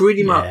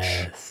pretty much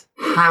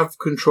have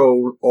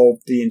control of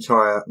the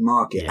entire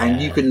market, and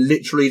you can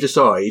literally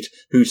decide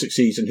who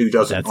succeeds and who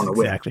doesn't on a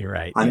win. That's exactly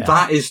right. And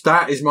that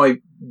is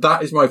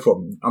my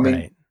problem. I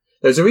mean,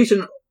 there's a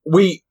reason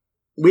we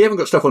haven't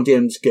got stuff on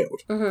DM's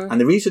Guild,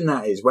 and the reason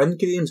that is when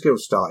DM's Guild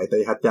started,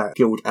 they had that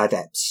Guild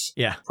Adepts,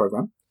 Adepts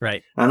program.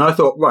 Right. And I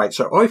thought, right,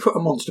 so I put a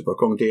monster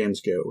book on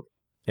DM's Guild.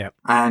 Yep.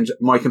 And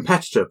my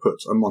competitor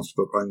puts a monster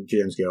book on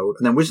GM's Guild,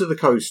 and then Wizard of the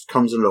Coast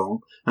comes along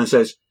and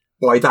says,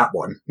 buy that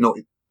one, not,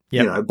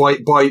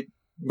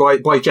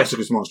 buy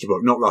Jessica's monster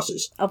book, not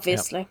Russ's.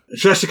 Obviously. Yep.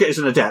 Jessica is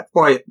an adept.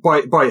 Buy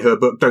her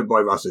book, don't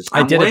buy Russ's.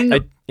 And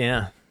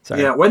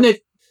sorry. Yeah, when they're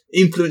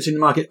influencing the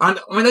market, and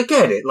I mean, I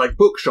get it, like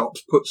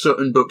bookshops put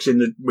certain books in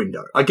the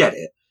window. I get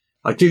it.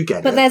 I do get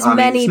it. But there's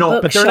many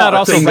bookshops. But they're not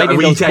also writing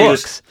those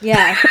books.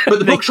 Yeah. But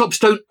the bookshops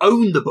don't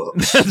own the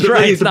books. That's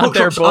right. It's not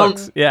their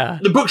books. Yeah.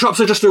 The bookshops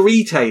are just a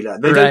retailer.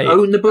 They don't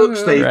own the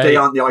books. They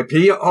aren't the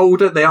IP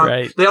holder. They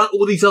aren't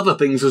all these other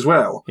things as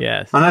well.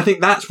 Yes. And I think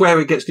that's where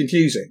it gets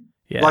confusing.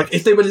 Yes. Like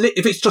if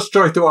if it's just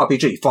Drive Through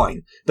RPG,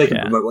 fine. They can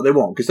promote what they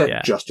want because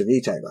they're just a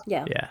retailer.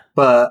 Yeah.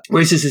 But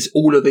Wizards is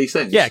all of these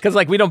things. Yeah, because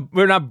like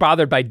we're not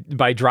bothered by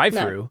Drive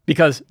Through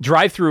because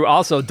Drive Through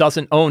also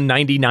doesn't own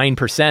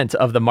 99%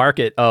 of the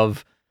market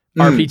of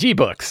RPG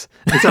books.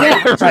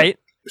 Exactly. Right?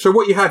 So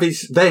what you have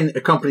is then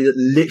a company that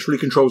literally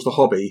controls the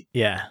hobby.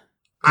 Yeah.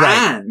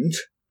 And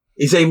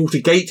is able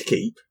to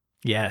gatekeep.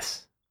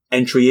 Yes.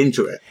 Entry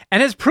into it.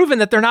 And has proven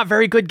that they're not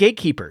very good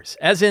gatekeepers.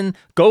 As in,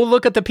 go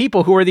look at the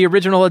people who are the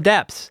original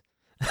adepts.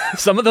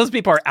 Some of those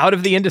people are out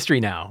of the industry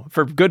now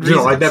for good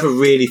reasons. I never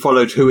really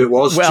followed who it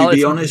was, to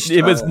be honest.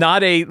 It was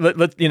not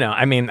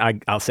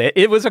I'll say it.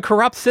 It was a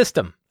corrupt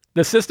system.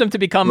 The system to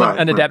become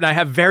an adept. And I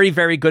have very,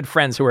 very good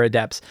friends who are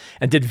adepts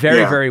and did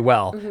very, very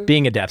well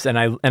being adepts. And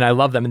I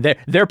love them. And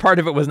their part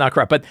of it was not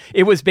corrupt. But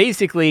it was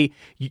basically,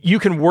 you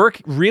can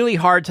work really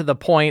hard to the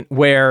point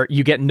where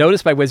you get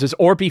noticed by Wizards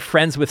or be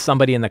friends with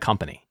somebody in the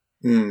company.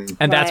 And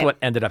that's what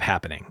ended up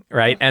happening,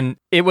 right? And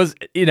it was,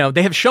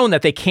 they have shown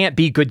that they can't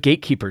be good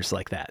gatekeepers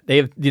like that.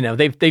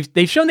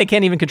 They've shown they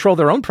can't even control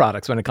their own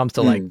products when it comes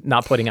to like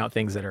not putting out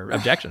things that are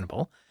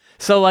objectionable.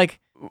 So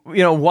like,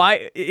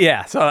 why?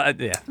 Yeah. So,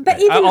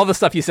 But all the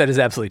stuff you said is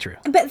absolutely true.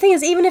 But the thing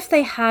is, even if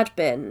they had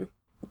been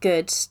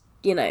good,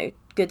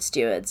 good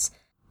stewards,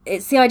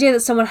 it's the idea that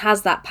someone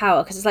has that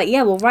power. Because it's like,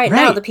 right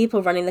now the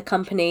people running the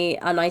company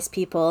are nice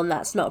people and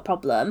that's not a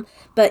problem.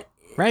 But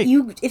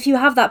if you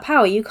have that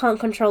power, you can't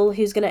control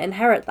who's going to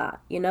inherit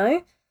that,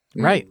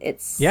 Right.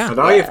 And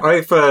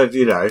I've heard,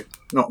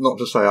 not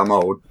to say I'm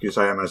old, because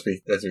I am, as we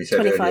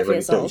said earlier,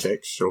 only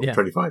 36 or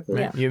 25.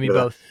 Yeah. You and me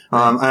both.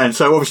 And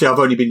so obviously I've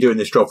only been doing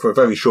this job for a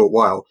very short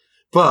while.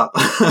 But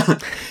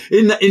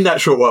in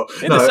that short while,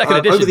 in the second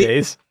edition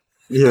days,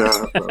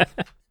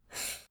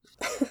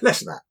 less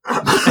than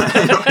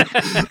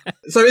that.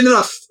 So in the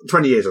last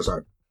 20 years or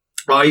so,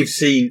 I've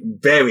seen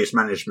various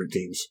management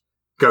teams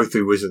go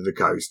through Wizard of the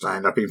Coast,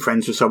 and I've been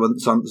friends with some of them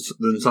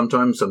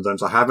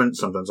sometimes I haven't,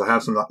 sometimes I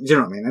have, do you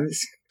know what I mean? And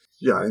it's,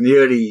 in the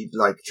early,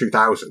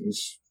 2000s,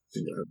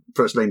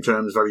 first name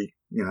terms, it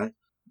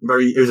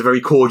was a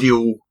very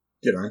cordial,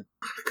 I can't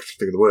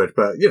think of the word,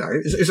 but,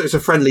 it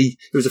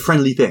was a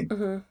friendly thing.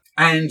 Mm-hmm.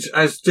 And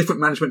as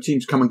different management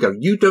teams come and go,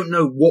 you don't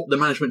know what the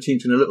management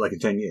team's going to look like in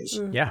 10 years.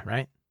 Mm. Yeah,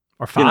 right.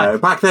 Or 5.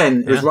 Back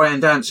then, it was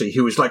Ryan Dancy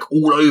who was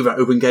all over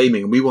open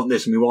gaming, and we want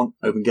this, and we want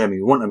open gaming,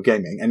 we want open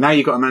gaming. And now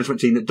you've got a management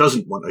team that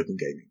doesn't want open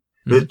gaming.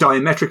 There's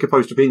diametric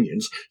opposed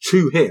opinions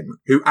to him,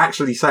 who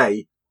actually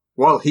say,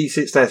 while he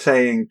sits there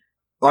saying,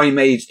 I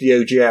made the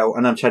OGL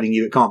and I'm telling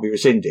you it can't be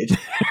rescinded.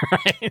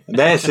 Right.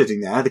 They're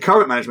sitting there. The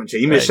current management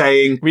team is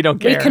saying, we don't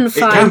care. We can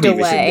find a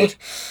way.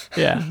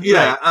 Yeah.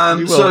 Yeah.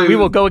 We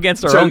will go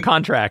against our own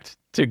contract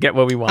to get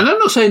what we want. And I'm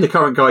not saying the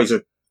current guys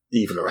are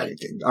evil or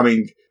anything. I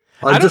mean,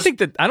 I don't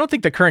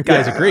think the current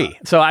guys agree.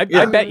 So I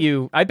bet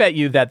you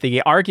that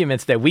the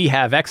arguments that we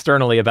have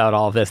externally about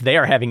all of this, they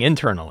are having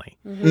internally,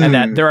 and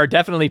that there are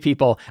definitely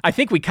people. I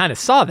think we kind of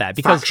saw that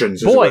because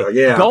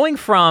going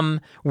from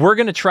we're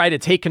going to try to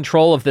take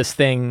control of this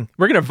thing,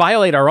 we're going to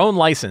violate our own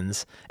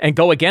license and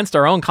go against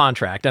our own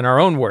contract and our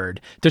own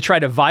word to try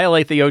to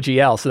violate the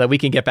OGL so that we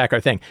can get back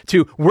our thing.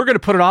 To we're going to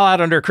put it all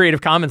out under a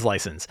Creative Commons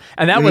license,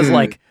 and that was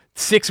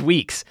 6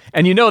 weeks,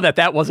 and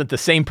that wasn't the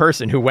same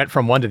person who went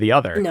from one to the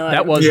other. No,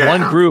 that was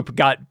one group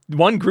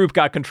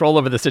got control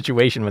over the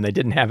situation when they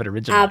didn't have it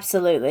originally.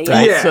 Absolutely,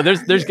 right? Yeah. So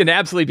there's going to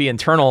absolutely be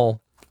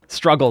internal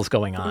struggles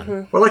going on.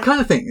 Mm-hmm. Well, I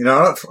kind of think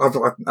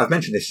I've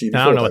mentioned this to you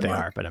before. I don't know what they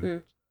are, but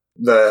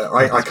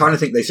I kind of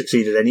think they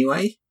succeeded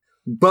anyway.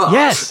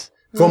 But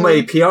from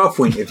a PR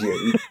point of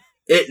view,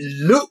 it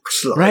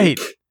looks like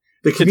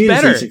the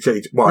community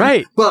succeeded.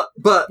 Right, but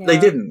they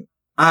didn't,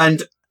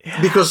 and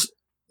because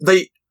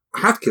they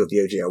have killed the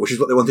OGL, which is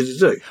what they wanted to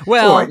do.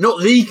 Well, all right, not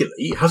legally,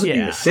 it hasn't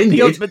been rescinded.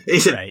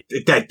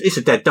 It's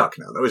a dead duck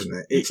now, though, isn't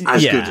it? It's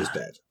as good as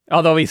dead.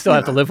 Although we still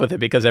have to live with it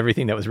because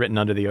everything that was written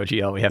under the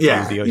OGL, we have to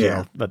use the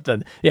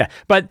OGL. Yeah.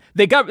 But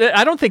they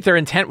I don't think their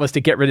intent was to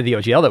get rid of the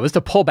OGL. It was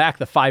to pull back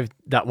the 5.1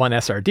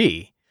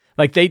 SRD.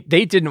 Like they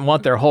didn't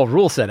want their whole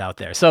rule set out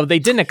there. So they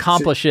didn't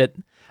accomplish it.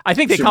 I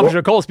think they accomplished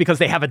their goals because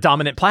they have a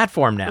dominant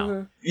platform now.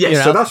 Mm-hmm.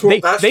 Yeah, so that's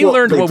what they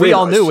learned what we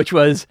all knew, which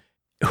was,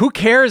 who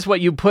cares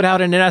what you put out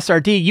in an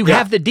SRD? You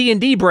have the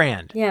D&D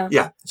brand.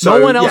 Yeah. So,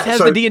 no one else has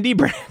the D&D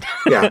brand.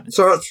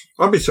 So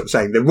I've been sort of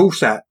saying the rule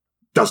set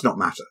does not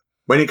matter.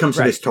 When it comes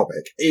to this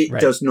topic, it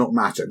does not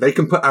matter. They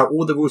can put out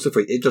all the rules for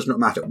free. It does not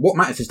matter. What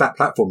matters is that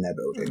platform they're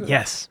building.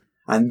 Yes.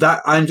 And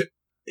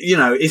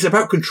it's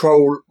about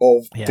control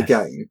of the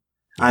game.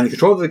 And the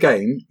control of the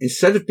game,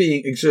 instead of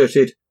being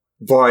exerted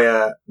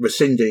via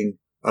rescinding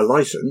a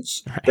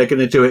license, they're going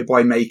to do it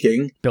by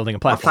building a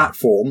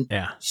platform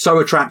so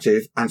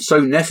attractive and so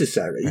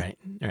necessary.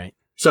 Right.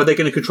 So they're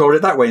going to control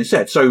it that way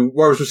instead. So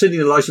whereas rescinding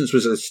the license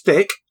was a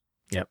stick,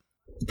 the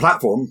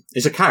platform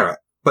is a carrot,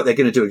 but they're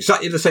going to do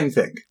exactly the same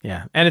thing.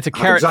 Yeah. And it's a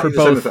carrot for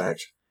both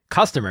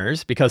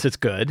customers because it's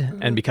good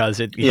and because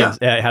it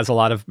has a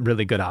lot of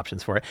really good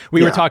options for it.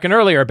 We were talking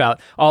earlier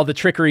about all the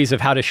trickeries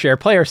of how to share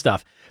player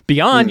stuff.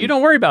 Beyond, you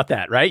don't worry about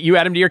that, right? You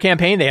add them to your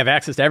campaign, they have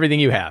access to everything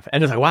you have.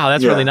 And it's like, wow,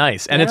 that's really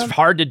nice. And it's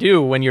hard to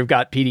do when you've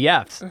got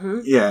PDFs.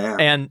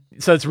 And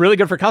so it's really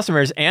good for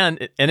customers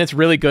and it's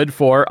really good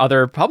for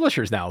other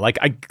publishers now. Like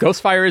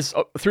Ghostfire is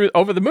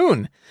over the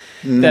moon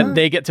that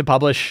they get to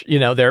publish,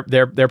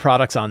 their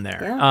products on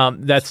there.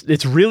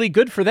 It's really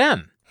good for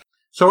them.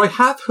 So I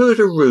have heard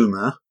a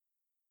rumor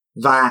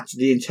that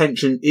the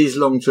intention is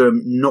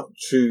long-term not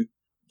to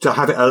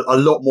have it a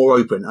lot more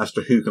open as to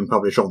who can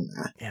publish on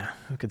there. Yeah,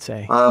 who could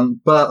say?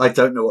 But I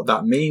don't know what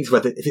that means.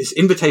 If it's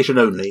invitation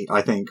only,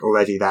 I think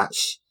already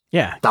that's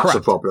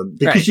a problem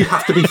because you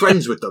have to be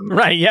friends with them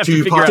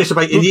to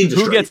participate in the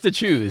industry. Who gets to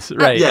choose,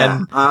 right?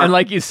 Yeah. And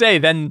like you say,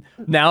 then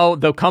now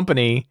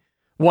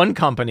one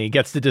company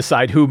gets to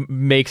decide who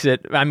makes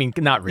it. I mean,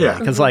 not really,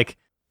 because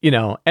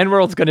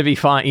EnWorld's going to be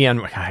fine.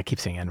 I keep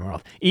saying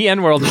EnWorld.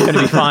 EnWorld is going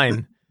to be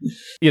fine.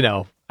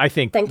 I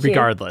think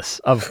regardless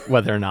of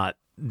whether or not.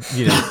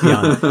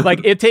 Beyond. Like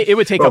it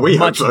would take a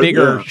much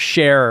bigger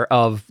share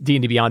of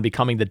D&D Beyond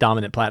becoming the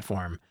dominant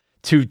platform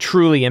to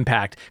truly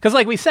impact. Because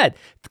like we said,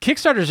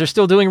 Kickstarters are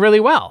still doing really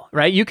well,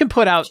 right? You can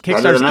put out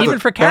Kickstarters even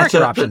for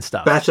character option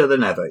stuff. Better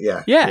than ever,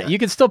 yeah. Yeah, you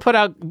can still put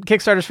out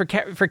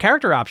Kickstarters for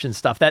character option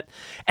stuff.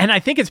 And I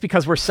think it's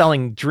because we're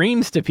selling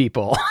dreams to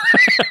people,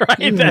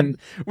 right? That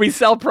we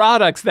sell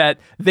products that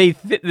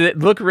that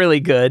look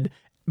really good.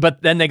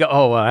 But then they go,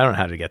 oh, well, I don't know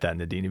how to get that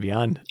into D&D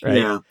Beyond, right?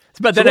 Yeah.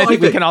 But then I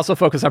think we can also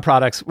focus on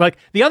products. Like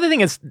the other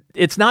thing is,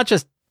 it's not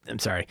just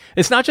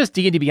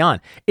D&D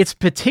Beyond. It's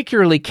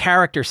particularly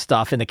character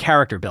stuff in the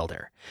character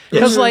builder.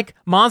 Because like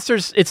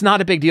monsters, it's not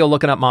a big deal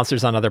looking up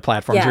monsters on other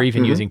platforms or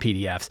even using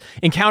PDFs.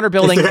 Encounter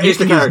building, you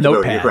can use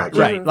Notepad, right?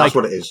 Like that's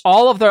what it is.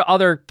 All of the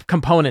other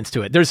components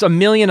to it. There's a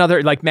million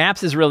other, like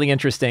maps is really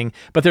interesting,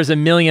 but there's a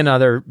million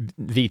other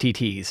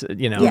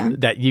VTTs,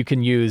 that you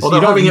can use.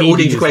 Although having it all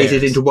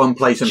integrated into one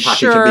place and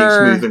packaged and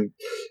being smooth and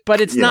but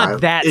it's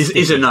not that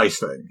is a nice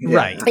thing,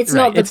 right? It's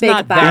not the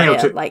big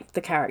barrier like the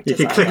characters.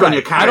 You can click on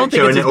your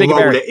character and it'll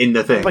roll it in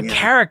the thing. But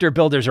character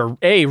builders are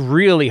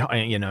really,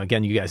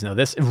 again, you guys know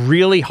this,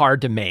 really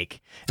hard to make,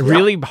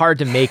 really hard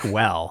to make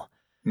well,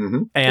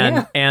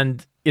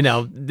 and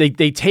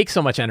they take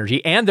so much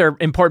energy, and they're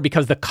important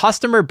because the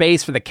customer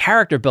base for the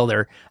character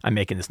builder, I'm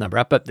making this number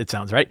up, but it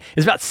sounds right,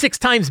 is about 6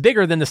 times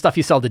bigger than the stuff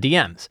you sell to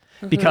DMs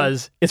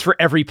because it's for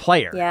every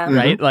player,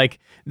 right? Like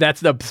that's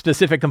the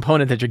specific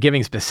component that you're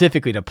giving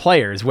specifically to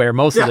players, where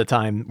most of the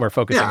time we're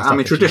focusing. Yeah, I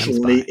mean,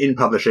 traditionally in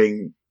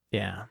publishing,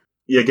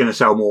 you're going to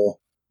sell more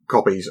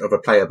copies of a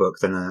player book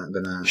than a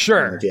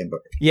DM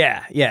book.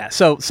 Yeah.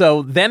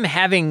 So them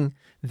having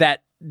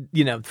that,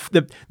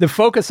 the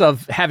focus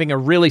of having a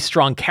really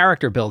strong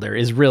character builder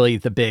is really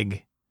the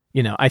big,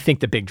 I think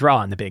the big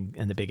draw and the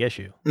big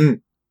issue.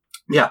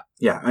 Yeah,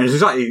 and it's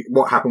exactly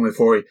what happened with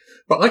 4E.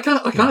 But I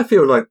kind of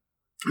feel like,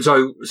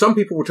 so some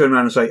people will turn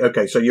around and say,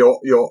 okay, so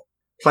you're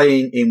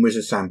playing in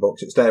Wizard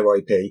Sandbox, it's their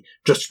IP,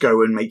 just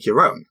go and make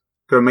your own.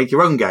 Go and make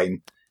your own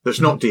game that's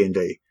not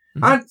D&D.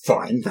 And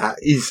fine, that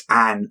is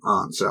an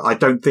answer. I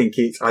don't think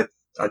it's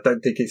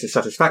a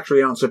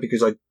satisfactory answer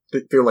because I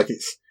feel like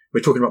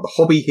we're talking about the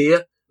hobby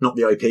here, not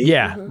the IP.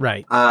 Yeah,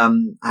 right.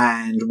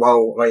 And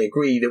while I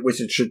agree that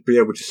Wizards should be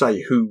able to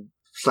say who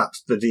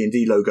slaps the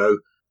D&D logo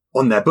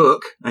on their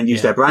book and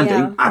use their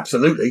branding,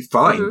 absolutely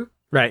fine.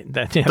 Right.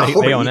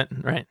 They own it.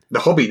 Right.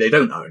 The hobby they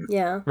don't own.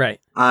 Yeah. Right.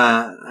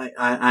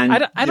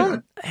 And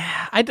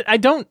I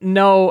don't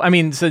know. I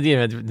mean, so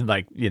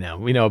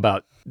we know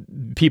about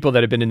people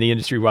that have been in the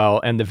industry a while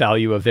and the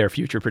value of their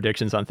future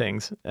predictions on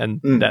things,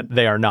 and that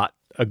they are not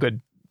a good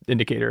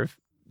indicator of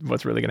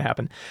what's really going to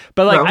happen.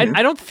 But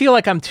I don't feel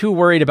like I'm too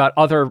worried about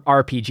other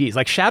RPGs.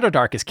 Like Shadow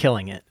Dark is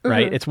killing it,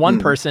 right? It's one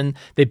person.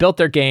 They built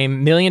their game,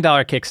 $1 million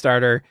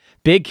Kickstarter,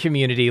 big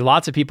community,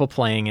 lots of people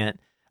playing it.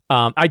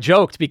 I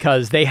joked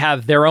because they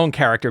have their own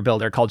character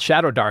builder called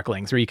Shadow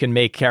Darklings, where you can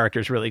make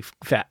characters really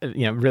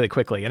really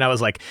quickly. And I was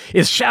like,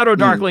 is Shadow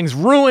Darklings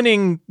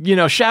ruining,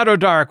 Shadow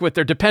Dark with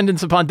their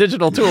dependence upon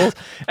digital tools?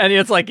 And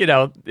it's like,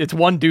 it's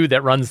one dude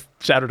that runs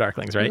Shadow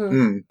Darklings,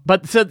 right?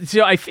 But so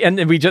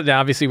we just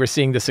obviously we're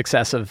seeing the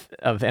success of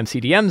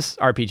MCDM's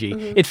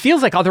RPG. It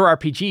feels like other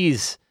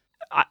RPGs.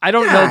 I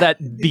don't know that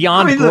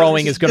Beyond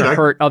growing is going to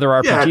hurt other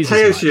RPGs.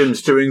 Yeah,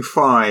 Chaosium's doing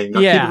fine.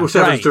 Cubicle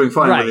 7's doing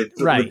fine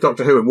with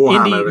Doctor Who and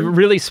Warhammer.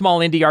 Really small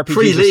indie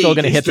RPGs are still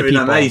going to hit the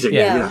people. Amazing.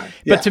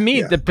 But to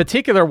me, the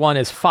particular one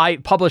is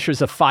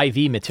publishers of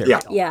 5e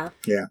material. Yeah.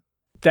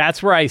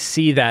 that's where I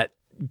see that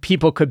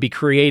people could be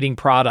creating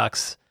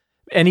products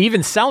and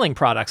even selling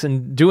products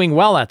and doing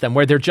well at them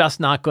where they're just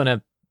not going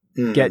to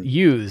get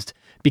used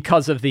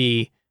because of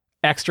the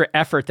extra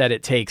effort that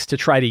it takes to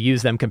try to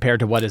use them compared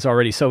to what is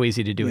already so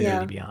easy to do in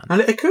D&D Beyond.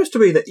 And it occurs to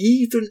me that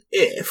even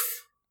if,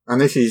 and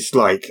this is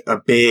like a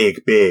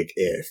big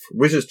if,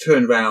 Wizards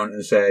turned around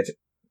and said,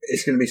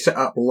 it's going to be set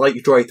up like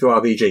Drive-Thru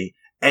RPG,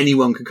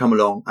 anyone can come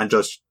along and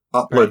just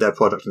upload their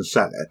product and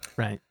sell it.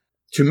 Right.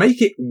 To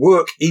make it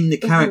work in the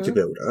character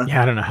builder,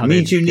 I don't know how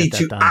means you need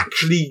to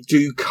actually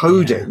do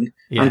coding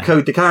and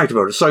code the character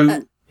builder.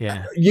 So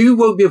you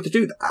won't be able to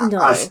do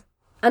that.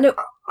 No.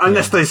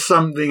 Unless there's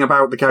something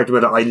about the character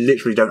builder I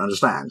literally don't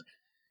understand.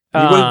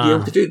 You won't be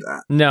able to do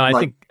that. No, I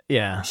like,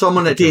 think,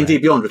 someone at D&D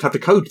Beyond would have to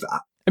code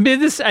that. I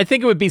mean, I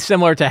think it would be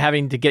similar to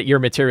having to get your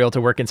material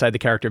to work inside the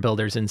character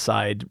builders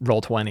inside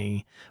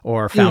Roll20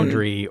 or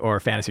Foundry or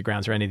Fantasy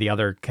Grounds or any of the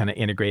other kind of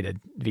integrated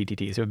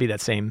VTTs. It would be the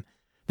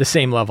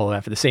same level of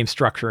effort, the same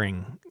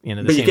structuring.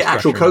 But you get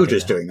actual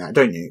coders doing that,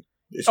 don't you?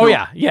 It's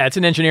it's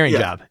an engineering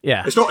job.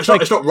 Yeah, it's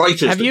not writers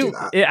that do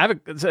that.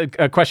 I have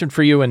a question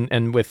for you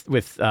and with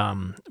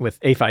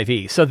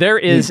A5E. So there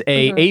is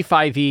a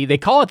A5E. They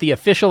call it the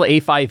official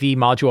A5E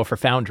module for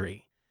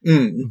Foundry,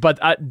 but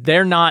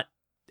they're not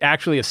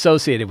actually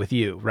associated with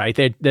you, right?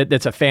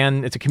 That's a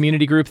fan. It's a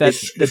community group that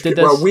did this.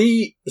 Well,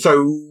 we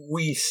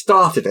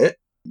started it.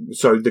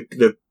 So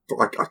the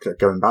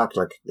going back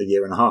like a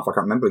year and a half, I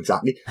can't remember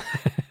exactly.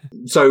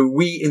 So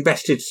we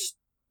invested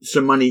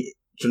some money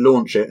to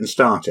launch it and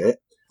start it,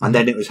 and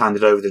then it was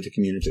handed over to the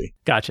community.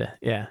 Gotcha.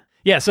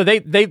 Yeah. So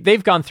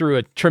they've gone through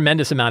a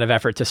tremendous amount of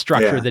effort to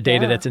structure the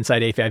data that's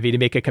inside A5E to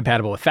make it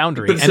compatible with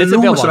Foundry, and it's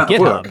available on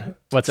GitHub.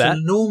 What's that?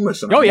 It's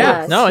enormous amount. Oh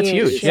yeah, it's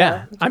huge.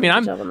 Yeah. I mean,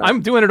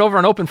 I'm doing it over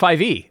an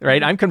Open5e,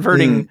 right? I'm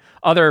converting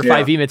other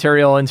 5e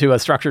material into a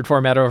structured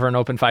format over an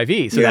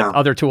Open5e, so that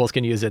other tools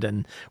can use it,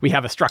 and we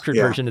have a structured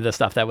version of this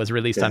stuff that was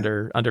released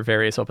under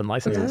various open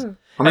licenses.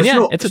 I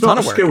mean, it's a ton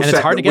of work, and it's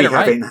hard to get it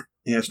right.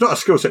 It's not a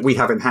skill set we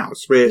have in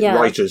house. We're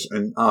writers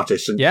and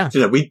artists, and I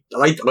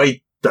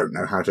don't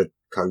know how to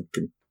code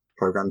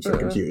programs and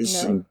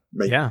computers and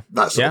make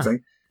that sort of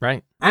thing.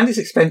 Right. And it's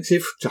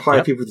expensive to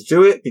hire people to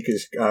do it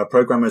because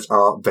programmers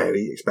are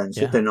very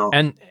expensive. They're not.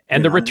 And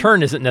the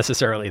return isn't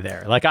necessarily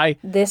there.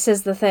 This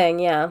is the thing,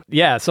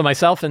 Yeah. So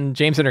myself and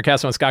James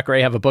Intercastle and Scott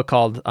Gray have a book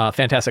called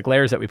Fantastic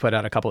Layers that we put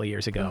out a couple of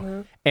years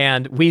ago.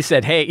 And we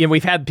said, hey,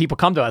 we've had people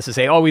come to us and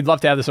say, oh, we'd love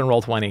to have this on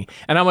Roll20.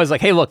 And I was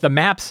like, hey, look, the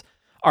maps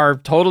are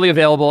totally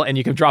available and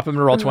you can drop them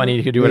in Roll20.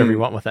 You can do whatever you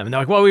want with them. And they're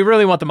like, well, we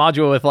really want the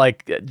module with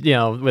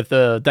with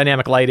the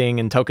dynamic lighting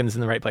and tokens in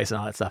the right place and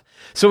all that stuff.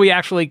 So we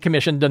actually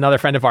commissioned another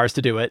friend of ours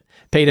to do it,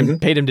 paid him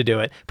to do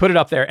it, put it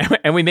up there,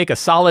 and we make a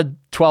solid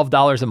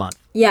 $12 a month.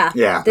 Yeah.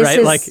 Right?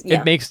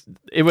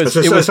 It was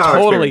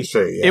totally,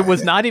 it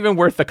was not even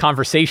worth the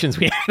conversations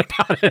we had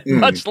about it,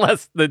 much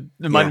less the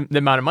amount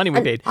of money we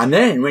paid. And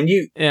then when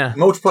you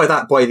multiply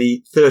that by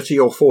the 30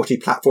 or 40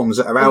 platforms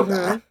that are out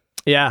there,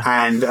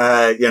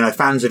 and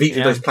fans of each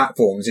of those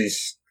platforms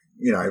is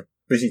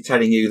busy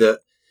telling you that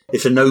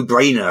it's a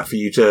no-brainer for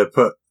you to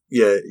put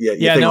your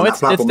thing on that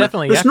platform. It's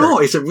definitely it's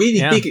not. It's a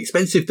really big,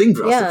 expensive thing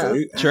for us to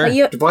do.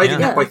 Sure. Dividing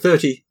that by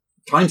 30,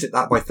 times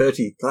that by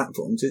 30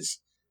 platforms,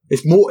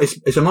 it's more.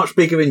 It's a much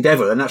bigger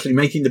endeavor than actually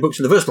making the books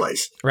in the first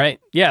place.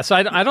 Right. Yeah. So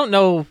I don't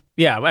know.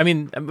 Yeah. I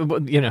mean,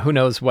 who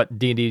knows what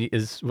D&D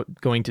is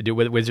going to do,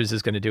 what Wizards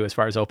is going to do as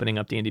far as opening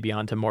up D&D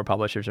Beyond to more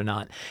publishers or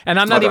not. And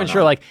I'm not even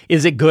sure,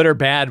 is it good or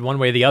bad one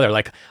way or the other?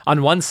 Like,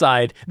 on one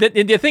side, the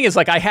thing is,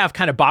 I have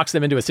kind of boxed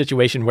them into a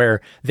situation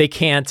where they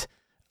can't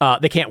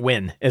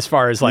win as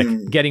far as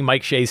getting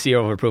Mike Shea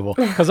CEO of approval.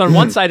 Because on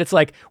one side, it's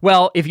like,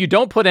 well, if you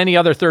don't put any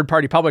other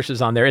third-party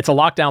publishers on there, it's a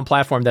lockdown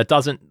platform that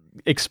doesn't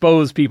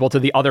expose people to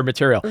the other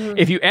material.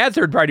 If you add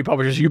third-party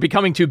publishers, you're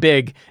becoming too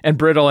big and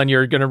brittle and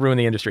you're going to ruin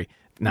the industry.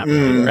 Not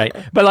really, right?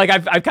 But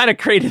I've kind of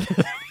created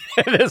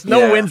this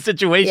no-win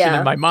situation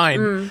in my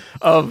mind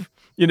of,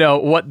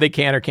 what they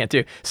can or can't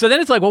do. So then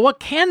it's like, well,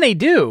 what can they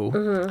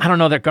do? I don't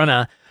know they're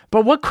gonna,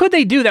 but what could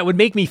they do that would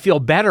make me feel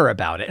better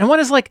about it? And one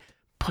is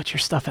put your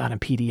stuff out in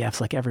PDFs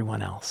like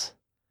everyone else,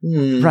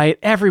 right?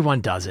 Everyone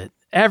does it.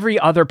 Every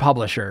other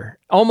publisher,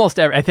 almost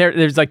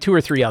there's 2 or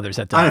 3 others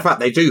that do. And in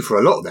fact, they do for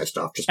a lot of their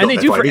stuff. And they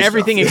do for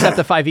everything except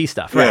the 5e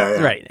stuff, right?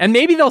 Right. And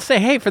maybe they'll say,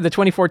 hey, for the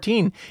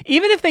 2014,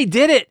 even if they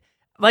did it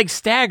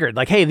staggered,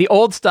 hey, the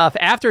old stuff,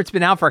 after it's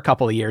been out for a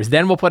couple of years,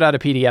 then we'll put out a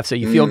PDF so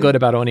you feel good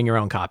about owning your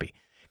own copy.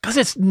 Because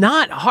it's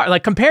not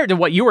hard, compared to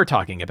what you were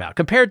talking about,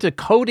 compared to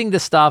coding the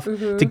stuff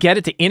to get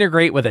it to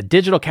integrate with a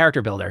digital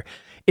character builder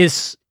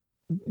is,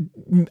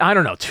 I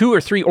don't know, 2 or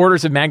 3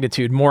 orders of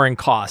magnitude more in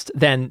cost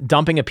than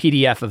dumping a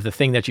PDF of the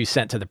thing that you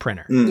sent to the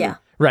printer. Yeah.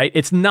 Right?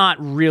 It's not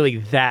really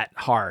that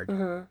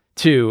hard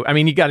to, I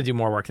mean, you got to do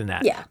more work than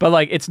that. Yeah.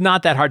 But it's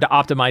not that hard to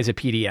optimize a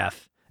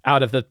PDF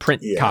out of the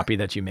print copy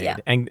that you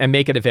made and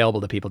make it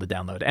available to people to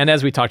download. And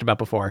as we talked about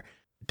before,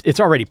 it's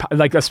already,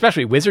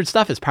 especially Wizard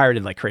stuff is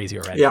pirated like crazy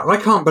already. Yeah, I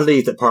can't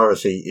believe that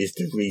piracy is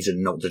the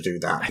reason not to do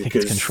that. I think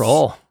it's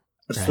control.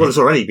 Well, it's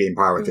already being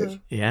pirated.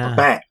 Yeah.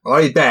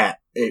 I bet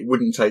it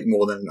wouldn't take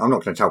more than, I'm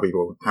not going to tell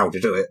people how to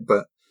do it,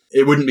 but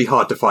it wouldn't be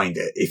hard to find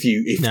it if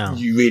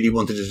you really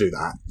wanted to do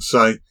that.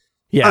 So,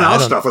 yeah, and our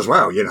stuff as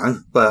well,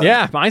 but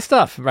yeah, my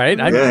stuff, right?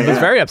 I was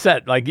very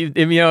upset. Like,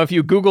 if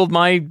you Googled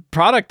my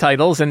product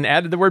titles and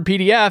added the word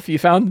PDF, you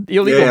found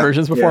illegal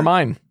versions before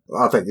mine.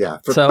 I think,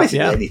 for basically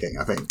anything,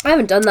 I think. I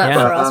haven't done that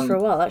for us for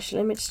a while, actually.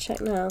 Let me just check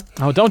now.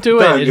 Oh, don't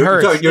do it. It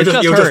hurts. You'll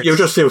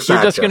just feel sad.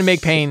 You're just going to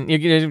make pain.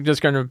 You're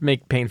just going to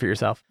make pain for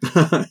yourself.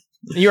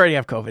 You already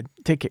have COVID.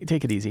 Take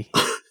it easy.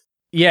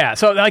 Yeah,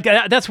 so like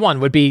that's one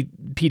would be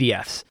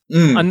PDFs.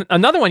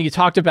 Another one, you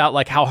talked about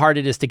like how hard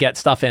it is to get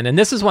stuff in, and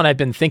this is one I've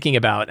been thinking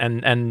about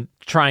and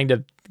trying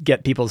to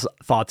get people's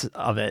thoughts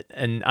of it,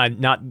 and I'm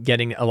not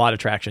getting a lot of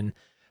traction.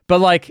 But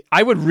like,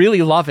 I would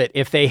really love it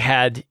if they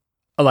had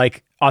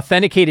like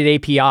authenticated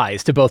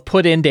APIs to both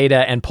put in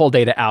data and pull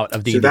data out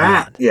of D&D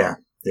Beyond. Yeah.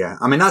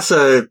 I mean, that's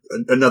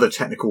another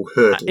technical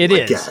hurdle. It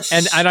is, guess.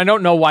 and I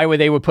don't know why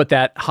they would put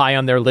that high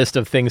on their list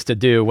of things to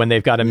do when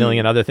they've got a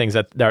million other things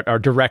that are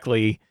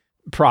directly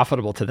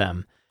profitable to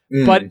them.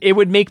 But it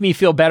would make me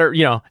feel better.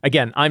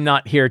 Again, I'm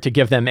not here to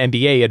give them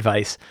MBA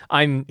advice.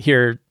 I'm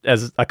here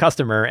as a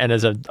customer and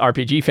as an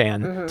RPG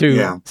fan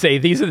to say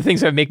these are the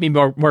things that make me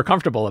more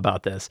comfortable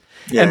about this.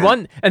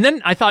 Yeah. And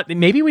then I thought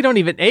maybe we don't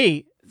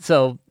even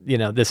so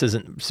this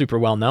isn't super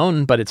well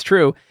known, but it's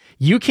true.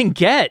 You can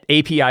get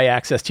API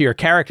access to your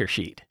character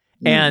sheet,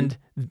 and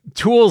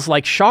tools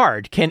like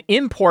Shard can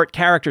import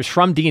characters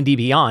from D&D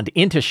Beyond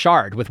into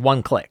Shard with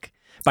one click.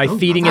 By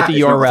feeding it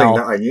the URL,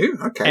 that I knew.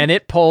 Okay. And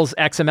it pulls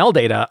XML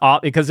data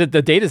because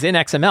the data's in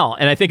XML.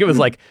 And I think it was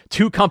like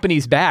 2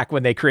 companies back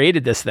when they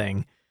created this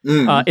thing.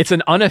 It's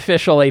an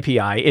unofficial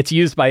API. It's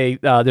used by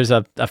there's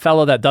a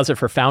fellow that does it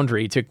for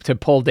Foundry to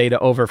pull data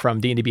over from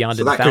D&D Beyond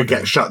into Foundry. So that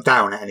could get shut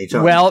down at any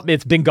time. Well,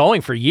 it's been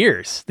going for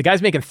years. The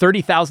guy's making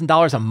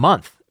 $30,000 a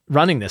month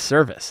running this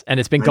service, and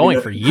it's been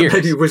going for years.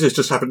 Maybe Wizards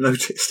just haven't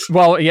noticed.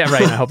 Well, yeah,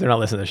 right. I hope they're not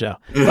listening to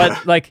the show.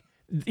 But like.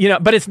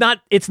 But it's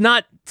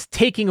not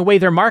taking away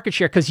their market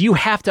share because you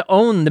have to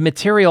own the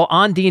material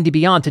on D&D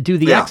Beyond to do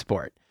the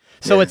export.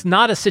 So it's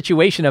not a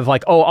situation of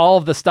like, all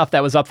of the stuff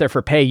that was up there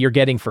for pay, you're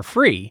getting for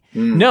free.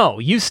 No,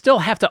 you still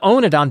have to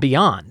own it on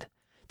Beyond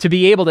to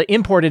be able to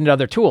import it into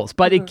other tools.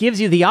 But it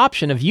gives you the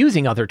option of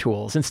using other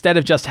tools instead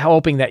of just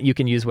hoping that you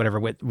can use whatever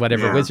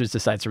Wizards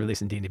decides to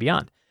release in D&D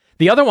Beyond.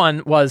 The other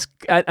one was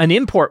an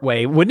import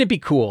way. Wouldn't it be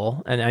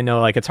cool? And I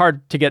know like it's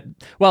hard to get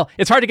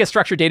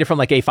structured data from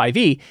like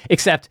A5e,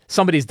 except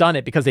somebody's done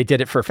it because they did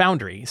it for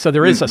Foundry. So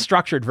there is a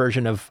structured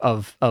version of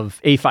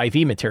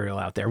A5e material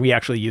out there. We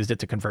actually used it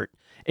to convert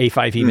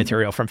A5e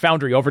material from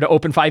Foundry over to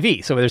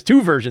Open5e. So there's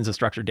 2 versions of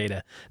structured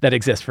data that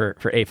exist for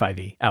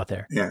A5e out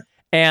there. Yeah.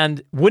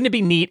 And wouldn't it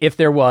be neat if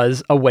there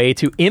was a way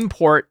to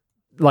import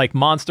like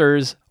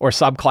monsters or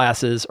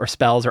subclasses or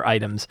spells or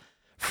items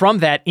from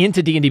that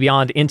into D&D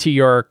Beyond into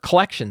your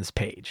collections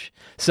page.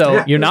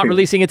 So you're not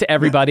releasing it to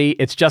everybody.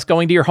 It's just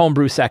going to your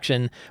homebrew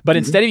section. But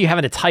instead of you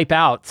having to type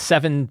out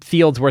 7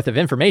 fields worth of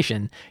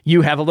information,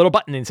 you have a little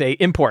button and say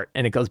import,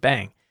 and it goes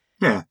bang.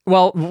 Yeah.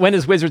 Well, when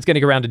is Wizards going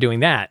to get around to doing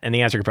that? And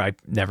the answer could probably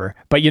never.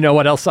 But you know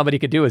what else somebody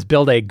could do is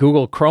build a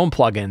Google Chrome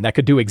plugin that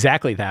could do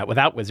exactly that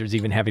without Wizards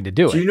even having to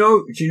do it. Do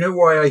you know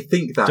why I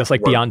think that just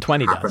like Beyond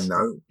 20 happen, does?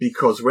 Though?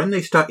 Because when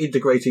they start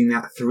integrating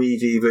that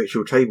 3D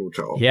virtual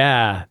tabletop,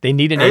 they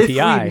need an API.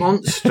 Every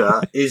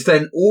monster is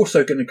then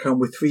also going to come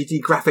with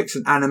 3D graphics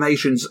and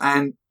animations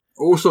and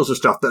all sorts of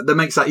stuff that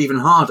makes that even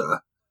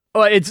harder.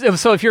 Well,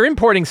 so if you're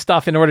importing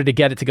stuff in order to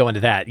get it to go into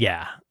that,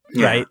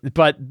 right.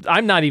 But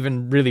I'm not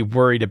even really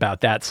worried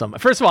about that so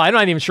much. First of all, I'm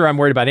not even sure I'm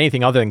worried about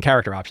anything other than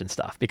character option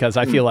stuff because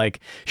I feel like,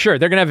 sure,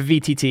 they're going to have a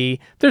VTT.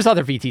 There's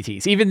other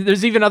VTTs.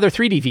 There's even other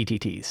 3D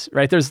VTTs,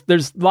 right?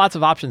 There's lots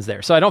of options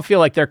there. So I don't feel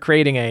like they're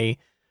creating a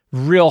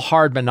real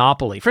hard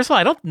monopoly. First of all,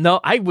 I don't know.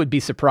 I would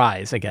be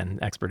surprised. Again,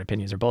 expert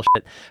opinions are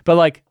bullshit. But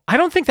like, I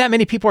don't think that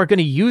many people are going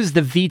to use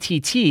the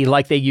VTT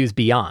like they use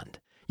Beyond.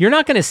 You're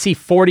not going to see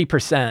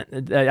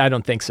 40%. I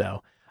don't think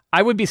so.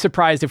 I would be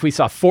surprised if we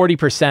saw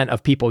 40%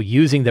 of people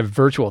using the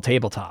virtual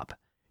tabletop,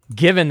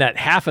 given that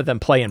half of them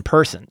play in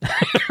person,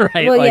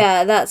 right? Well,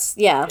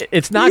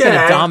 it's not going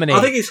to dominate.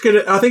 I think it's going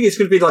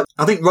to be like,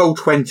 I think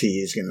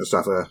Roll20 is going to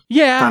suffer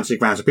fancy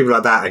ground. So people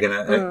like that are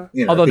going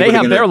to, although they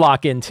have their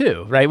lock-in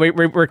too, right?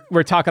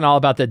 We're talking all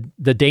about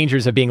the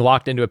dangers of being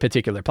locked into a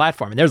particular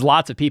platform. And there's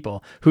lots of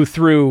people who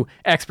through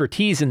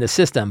expertise in the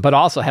system, but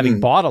also having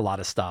bought a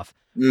lot of stuff,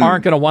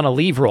 aren't going to want to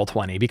leave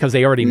Roll20 because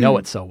they already know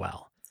it so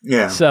well.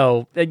 Yeah.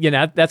 So,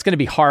 that's going to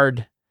be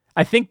hard.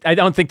 I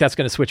don't think that's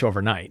going to switch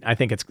overnight. I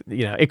think it's,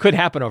 it could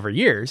happen over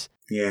years.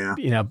 Yeah.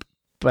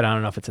 But I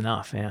don't know if it's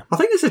enough. Yeah. I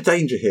think there's a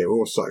danger here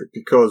also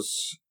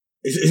because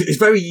it's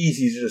very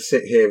easy to just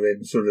sit here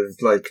and sort of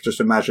like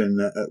just imagine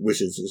that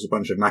Wizards is a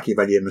bunch of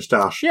Machiavellian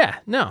moustache. Yeah.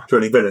 No.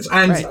 Twirling villains.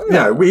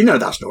 And we know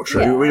that's not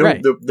true.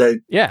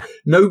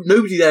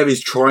 Nobody there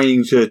is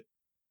trying to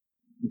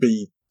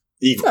be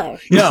evil.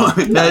 No.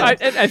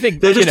 I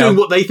think they're just doing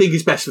what they think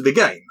is best for the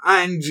game.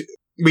 And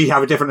we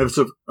have a different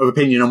sort of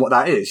opinion on what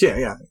that is.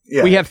 Yeah.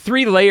 We have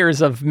 3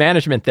 layers of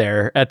management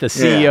there at the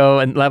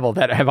CEO and level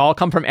that have all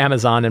come from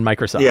Amazon and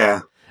Microsoft.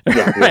 Yeah.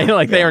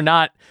 Right? They are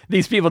not,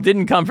 these people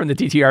didn't come from the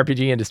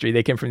TTRPG industry.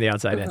 They came from the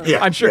outside in.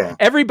 Yeah, I'm sure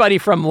everybody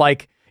from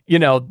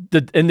in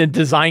the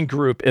design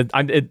group,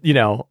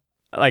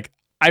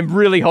 I'm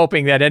really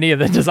hoping that any of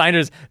the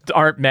designers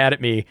aren't mad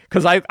at me,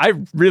 because I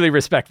really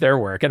respect their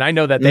work. And I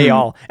know that they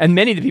all, and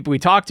many of the people we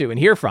talk to and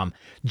hear from,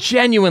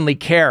 genuinely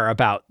care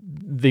about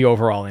the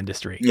overall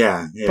industry.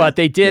 Yeah. But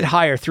they did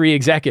hire 3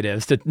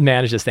 executives to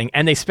manage this thing,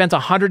 and they spent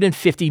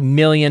 $150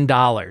 million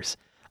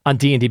on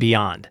D&D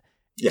Beyond.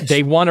 Yes.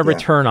 They want a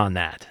return on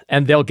that,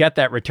 and they'll get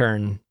that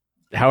return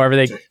however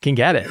they can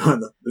get it.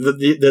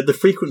 The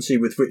frequency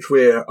with which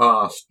we're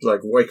asked,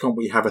 why can't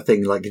we have a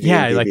thing like D&D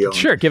Beyond?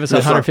 Sure, give us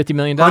 $150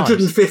 million.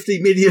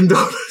 $150 million.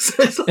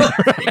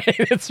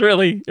 Right, it's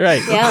really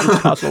right. Yeah,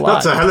 it costs a lot.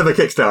 That's a hell of a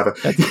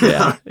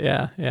Kickstarter.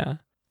 Yeah.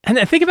 And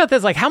then think about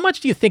this: how much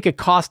do you think it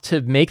cost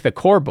to make the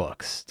core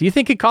books? Do you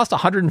think it cost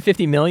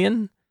 $150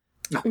 million?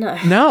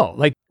 No.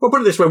 Well,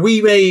 put it this way: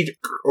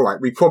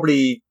 we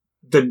probably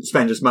didn't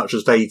spend as much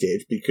as they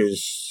did,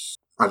 because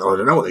I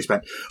don't know what they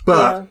spent,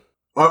 but.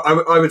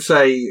 I would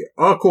say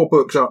our core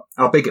books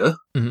are bigger,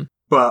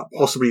 but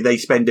possibly they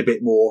spend a bit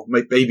more.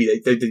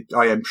 Maybe they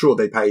I am sure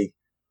they pay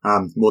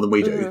more than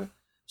we do.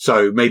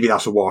 So maybe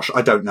that's a wash.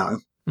 I don't know.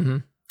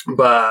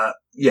 But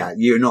yeah,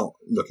 you're not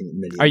looking at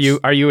millions.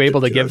 Are you able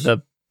to give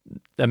the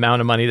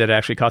amount of money that it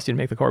actually cost you to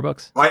make the core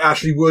books? I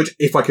actually would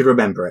if I could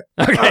remember it.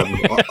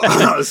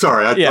 Okay.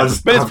 Sorry.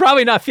 But it's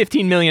probably not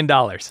 $15 million.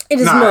 It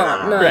is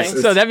not. No. Right.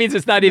 So that means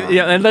it's not even,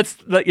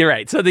 and you're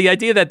right. So the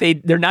idea that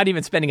they're not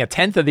even spending a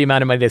tenth of the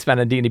amount of money they spent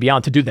on D&D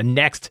Beyond to do the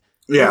next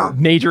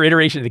major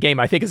iteration of the game,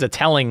 I think is a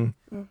telling,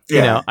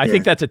 I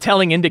think that's a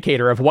telling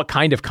indicator of what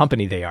kind of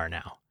company they are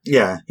now.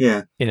 Yeah.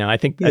 I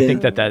think that's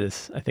changed.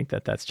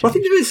 Well, I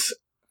think there is,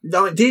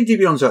 D&D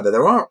Beyond's out there.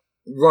 There are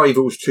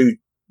rivals to,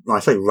 I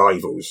say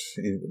rivals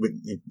in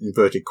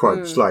inverted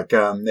quotes,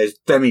 there's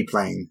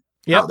Demiplane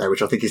out there,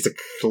 which I think is the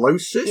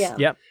closest.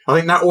 Yep. I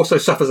think that also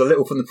suffers a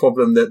little from the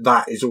problem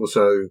that is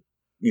also,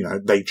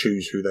 they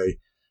choose who they,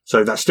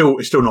 so it's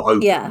still not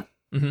open. Yeah.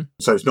 Mm-hmm.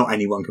 So it's not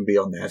anyone can be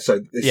on there. So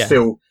it's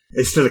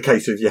still a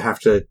case of you have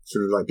to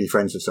sort of be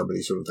friends with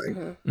somebody sort of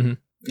thing. Mm-hmm.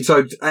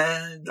 So,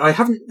 I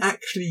haven't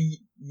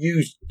actually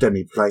used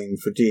Demiplane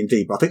for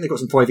D&D, but I think they've got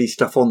some 5e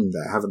stuff on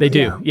there, haven't they? They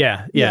do,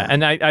 yeah.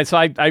 And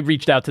I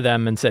reached out to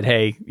them and said,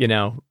 hey,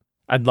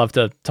 I'd love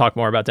to talk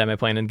more about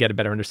Demiplane and get a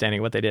better understanding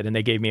of what they did. And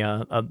they gave me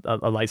a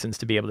license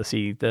to be able to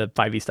see the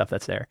 5e stuff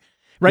that's there.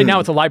 Right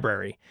now, it's a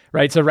library,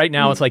 right? So right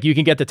now, it's you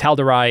can get the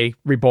Tal'Darai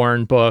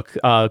Reborn book,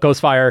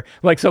 Ghostfire.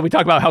 So we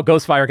talk about how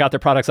Ghostfire got their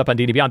products up on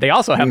D&D Beyond. They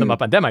also have them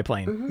up on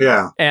Demiplane.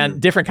 Yeah. And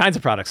different kinds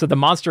of products. So the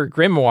Monster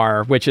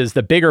Grimoire, which is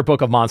the bigger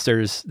book of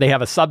monsters, they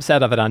have a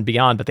subset of it on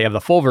Beyond, but they have the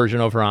full version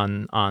over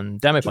on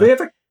Demiplane.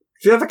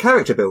 Do you have a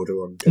character builder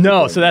on Demiplane?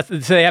 No, so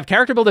they have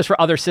character builders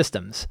for other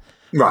systems.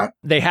 Right.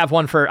 They have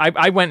one for,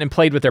 I went and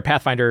played with their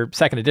Pathfinder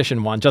 2nd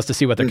edition one just to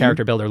see what their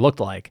character builder looked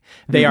like.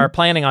 They are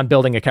planning on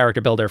building a character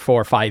builder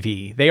for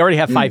 5e. They already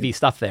have 5e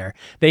stuff there.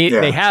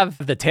 They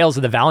have the Tales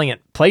of the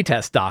Valiant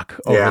playtest doc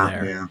over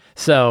there. Yeah.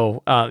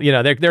 So,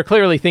 they're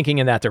clearly thinking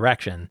in that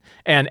direction.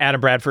 And Adam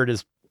Bradford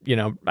is,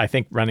 I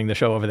think running the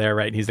show over there,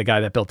 right? He's the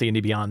guy that built D&D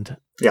Beyond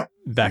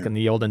back in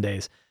the olden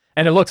days.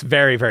 And it looks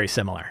very, very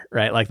similar,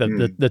 right?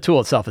 The tool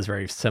itself is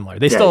very similar.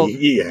 They still,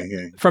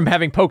 from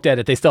having poked at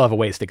it, they still have a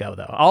ways to go,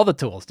 though. All the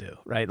tools do,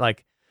 right?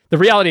 The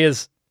reality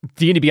is,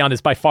 D&D Beyond is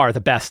by far the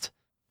best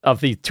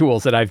of the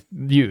tools that I've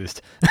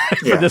used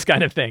for this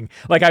kind of thing.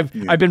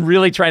 I've been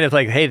really trying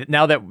to hey,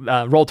 now that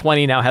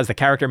Roll20 now has the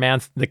Character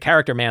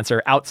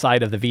Mancer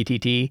outside of the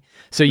VTT,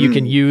 so you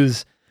can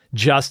use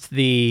just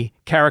the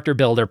character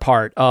builder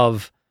part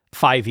of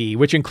 5e,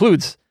 which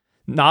includes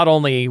not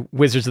only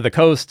Wizards of the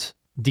Coast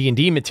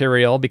D&D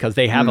material, because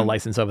they have a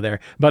license over there,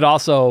 but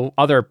also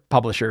other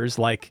publishers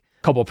like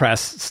Kobold Press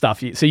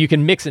stuff. So you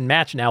can mix and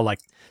match now,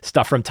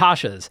 stuff from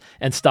Tasha's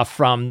and stuff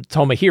from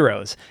Toma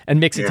Heroes, and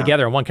mix it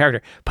together in one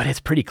character. But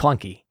it's pretty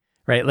clunky,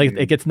 right?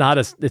 It's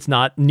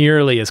not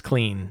nearly as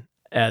clean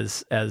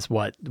as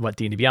what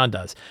D&D Beyond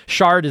does.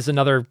 Shard is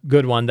another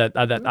good one that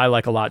I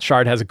like a lot.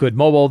 Shard has a good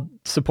mobile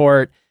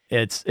support.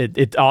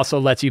 It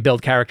also lets you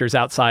build characters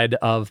outside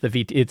of the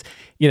VTT.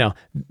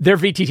 Their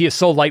VTT is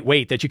so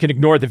lightweight that you can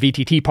ignore the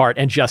VTT part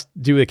and just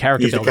do the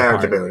character builder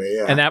part.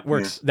 And that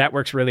works. That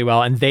works really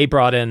well. And they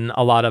brought in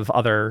a lot of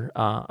other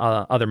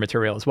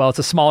material as well. It's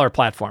a smaller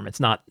platform.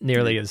 It's not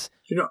nearly as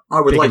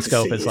I would big like in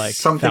scope to as see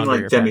something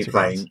like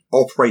Demiplane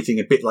operating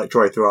a bit like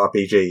Drive Through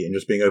RPG and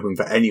just being open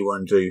for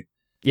anyone to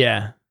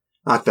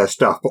add their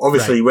stuff. But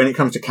obviously, when it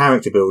comes to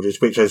character builders,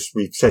 which, as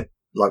we've said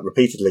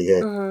repeatedly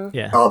here,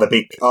 are the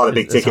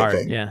big ticket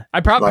thing. Yeah,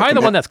 probably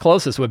the one that's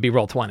closest would be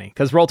Roll20,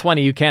 because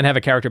Roll20 you can't have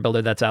a character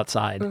builder that's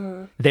outside.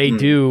 They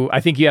do. I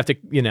think you have to.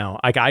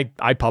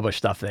 I publish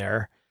stuff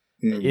there.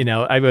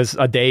 It was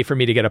a day for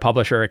me to get a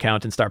publisher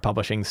account and start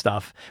publishing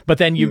stuff. But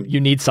then you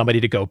need somebody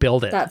to go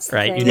build it. That's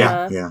right.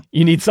 The thing,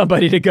 You need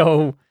somebody to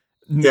go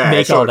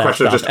make all that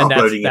stuff. Just and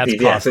uploading that's a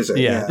PDF, cost. is it?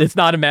 Yeah. It's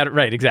not a matter,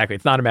 right, exactly.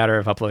 It's not a matter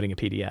of uploading a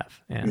PDF.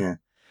 Yeah.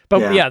 But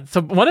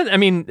so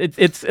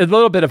it's a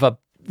little bit of a,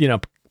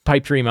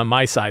 pipe dream on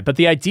my side, but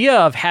the idea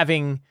of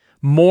having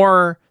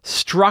more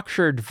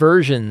structured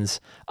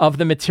versions of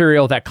the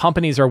material that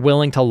companies are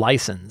willing to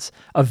license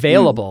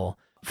available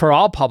for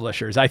all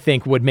publishers, I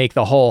think would make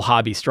the whole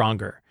hobby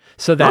stronger.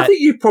 So that I think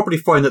you probably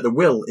find that the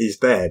will is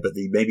there, but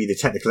maybe the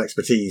technical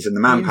expertise and the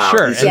manpower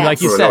sure, is and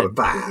like you said,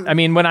 I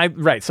mean,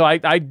 so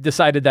I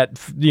decided that,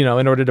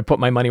 in order to put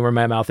my money where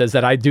my mouth is,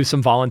 that I do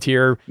some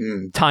volunteer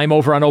time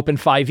over on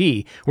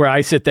Open5e, where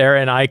I sit there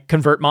and I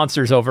convert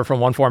monsters over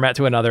from one format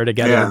to another to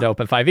get it into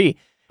Open5e,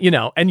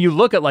 and you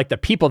look at like the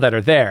people that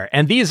are there,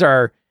 and these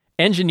are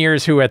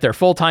engineers who at their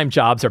full-time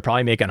jobs are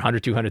probably making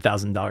 $100,000,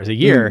 $200,000 a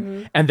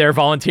year, and they're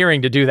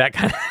volunteering to do that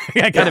kind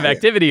of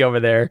activity over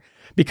there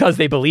because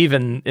they believe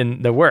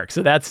in the work.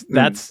 So that's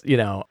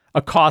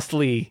a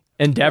costly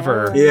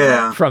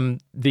endeavor from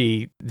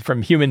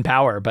human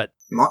power. But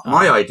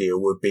my idea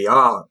would be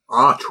our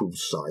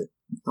tools site.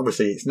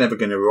 Obviously, it's never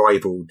going to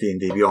rival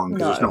D&D Beyond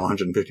because it's not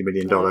 $150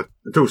 million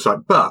tool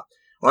site. But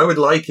I would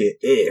like it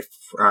if,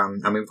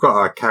 we've got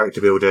our character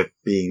builder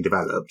being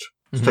developed.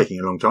 It's taking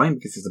a long time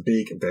because it's a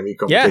big and very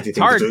complicated thing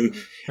to do.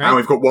 Right. And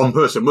we've got one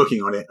person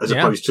working on it as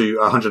opposed to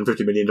a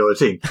 $150 million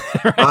team.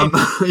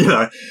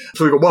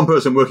 So we've got one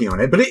person working on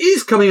it, but it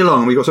is coming along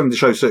and we've got something to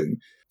show soon.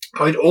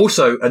 I'd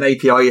also an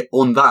API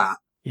on that.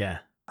 Yeah.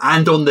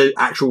 And on the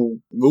actual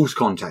rules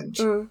content.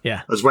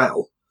 As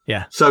well.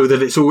 Yeah. So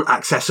that it's all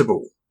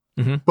accessible.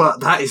 Mm-hmm. But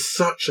that is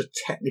such a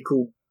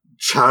technical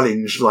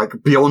challenge, like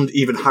beyond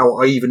even how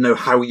I even know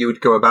how you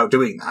would go about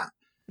doing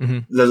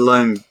that, let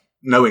alone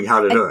knowing how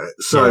to do it.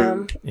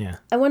 So,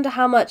 I wonder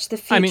how much the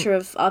future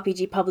of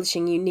RPG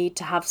publishing you need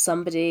to have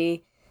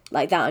somebody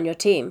like that on your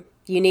team.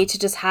 You need to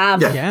just have...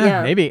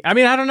 maybe. I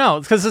mean, I don't know.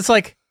 Because it's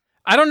like,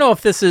 I don't know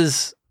if this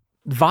is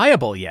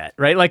viable yet,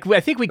 right? Like, I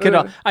think we could...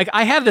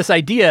 I have this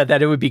idea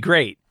that it would be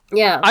great.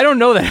 Yeah. I don't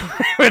know that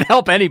it would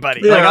help anybody.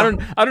 Yeah. Like,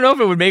 I don't know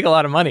if it would make a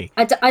lot of money.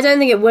 I don't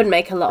think it would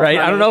make a lot of money.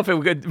 I don't know if it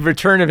would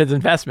return of its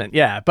investment.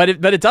 Yeah. But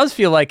it does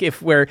feel like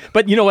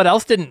but you know what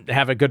else didn't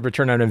have a good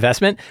return on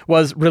investment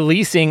was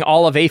releasing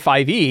all of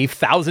A5e,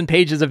 1,000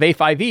 pages of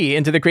A5e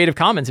into the Creative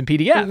Commons in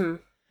PDF.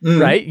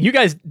 Right? You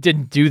guys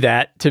didn't do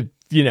that to,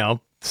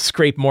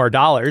 scrape more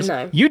dollars.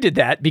 No. You did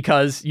that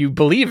because you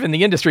believe in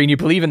the industry and you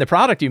believe in the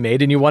product you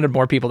made and you wanted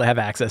more people to have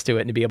access to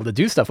it and to be able to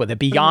do stuff with it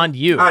beyond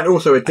you. And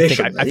also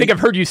additionally... I think I've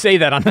heard you say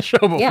that on the show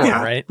before,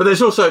 right? But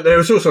there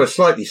was also a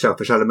slightly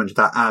selfish element to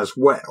that as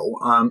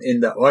well, in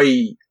that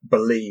I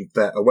believe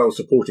that a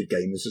well-supported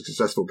game is a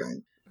successful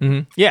game.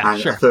 Mm-hmm. Yeah,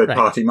 and a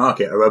third-party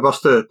market, a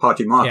robust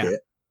third-party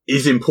market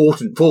is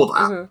important for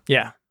that. Mm-hmm.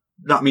 Yeah.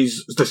 That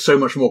means there's so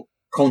much more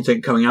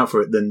content coming out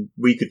for it than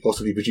we could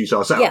possibly produce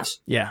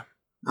ourselves. Yeah.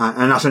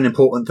 And that's an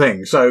important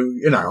thing. So,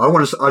 I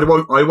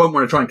won't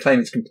want to try and claim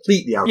it's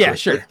completely altruistic.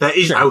 Yeah, sure. There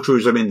is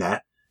altruism in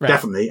there, right.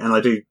 definitely. And I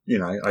do,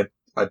 I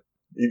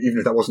even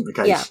if that wasn't the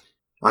case,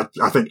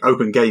 I think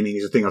open gaming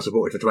is a thing I've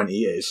supported for 20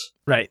 years.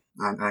 Right.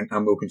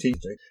 And will continue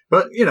to.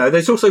 But,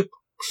 there's also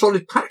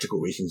solid practical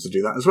reasons to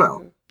do that as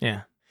well.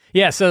 Yeah.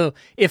 Yeah. So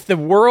if the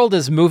world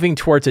is moving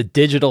towards a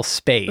digital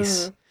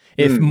space,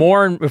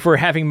 if we're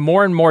having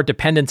more and more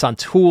dependence on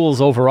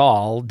tools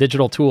overall,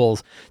 digital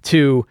tools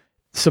to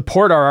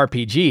support our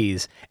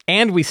RPGs,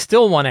 and we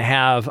still want to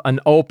have an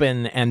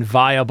open and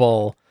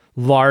viable,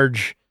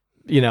 large,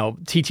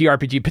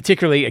 TTRPG,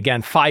 particularly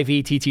again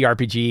 5e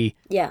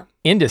TTRPG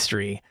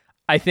industry.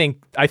 I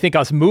think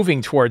us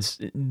moving towards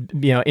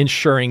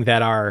ensuring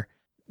that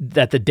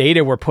the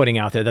data we're putting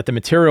out there, that the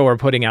material we're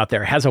putting out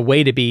there has a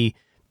way to be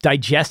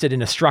digested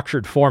in a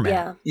structured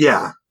format.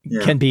 Yeah.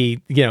 Can be,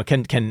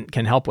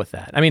 can help with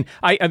that. I mean,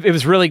 it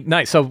was really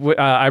nice. So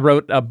I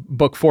wrote a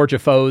book, Forge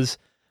of Foes,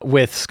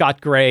 with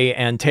Scott Gray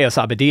and Teos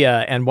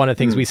Abadia, and one of the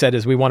things we said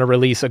is we want to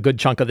release a good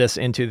chunk of this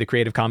into the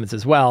Creative Commons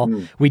as well.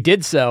 We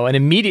did so, and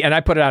I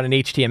put it out in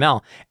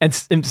HTML,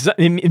 and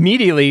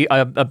immediately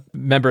a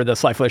member of the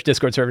Sly Flourish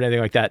Discord server and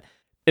anything like that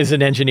is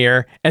an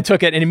engineer and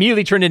took it and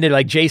immediately turned it into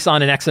like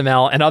JSON and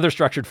XML and other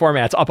structured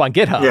formats up on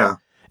GitHub. Yeah.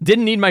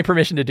 Didn't need my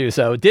permission to do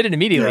so, did it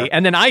immediately.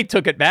 And then I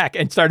took it back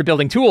and started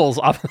building tools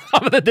off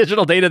of the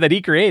digital data that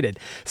he created.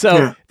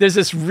 So there's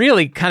this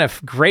really kind of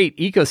great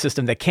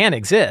ecosystem that can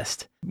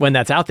exist when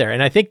that's out there.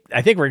 And I think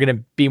we're going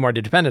to be more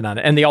dependent on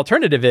it. And the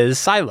alternative is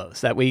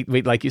silos that we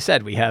like you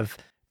said, we have,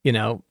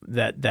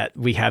 that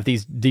we have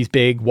these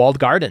big walled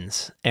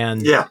gardens.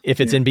 And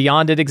if it's in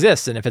Beyond, it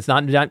exists. And if it's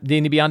not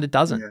in Beyond, it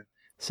doesn't. Yeah.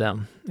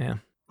 So, yeah.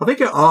 I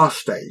think at our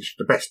stage,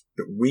 the best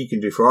that we can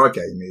do for our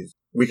game is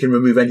we can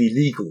remove any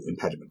legal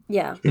impediment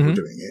to people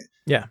doing it.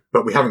 Yeah.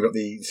 But we haven't got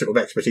the sort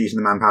of expertise and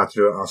the manpower to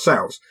do it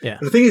ourselves. Yeah.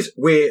 But the thing is,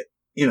 we're,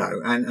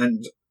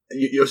 and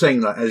you're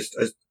saying that as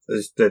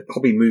the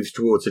hobby moves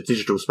towards a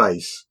digital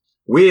space,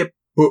 we're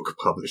book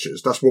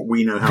publishers. That's what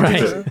we know how to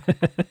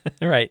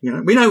do. Right.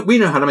 We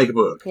know how to make a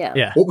book.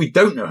 Yeah. What we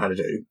don't know how to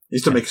do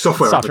is to make a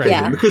software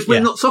application because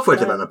we're not software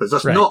developers.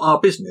 That's not our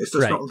business.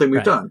 That's not the thing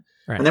we've done.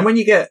 Right. And then when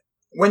you get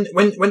when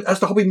as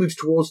the hobby moves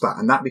towards that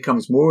and that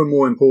becomes more and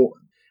more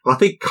important, I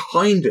think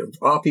kind of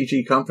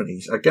RPG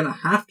companies are going to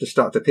have to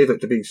start to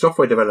pivot to being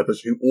software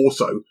developers who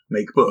also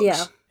make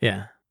books.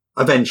 Yeah.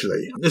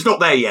 Eventually. It's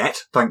not there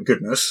yet, thank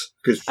goodness,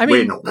 because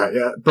we're not there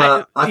yet.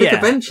 But I think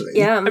eventually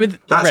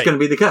that's going to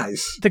be the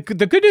case. The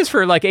good news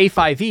for like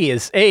A5e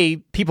is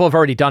people have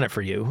already done it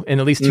for you in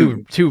at least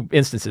two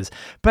instances.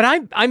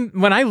 But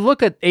when I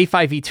look at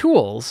A5e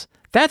tools,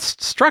 that's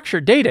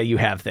structured data you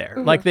have there.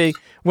 Like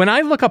when I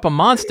look up a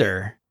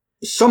monster,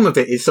 some of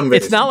it is.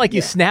 It's not like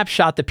you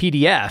snapshot the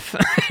PDF,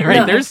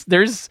 right? No.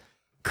 There's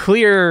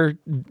clear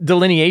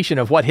delineation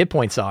of what hit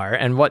points are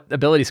and what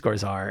ability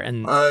scores are,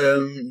 and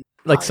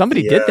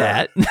somebody did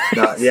that.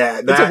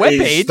 It's a web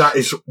page. That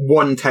is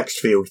one text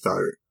field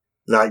though.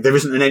 Like there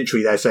isn't an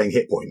entry there saying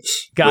hit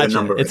points.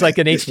 Gotcha. It's like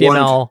an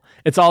HTML.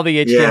 It's all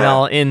the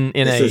HTML in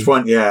a.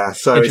 One,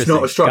 so it's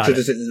not as structured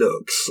as it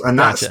looks, and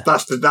that's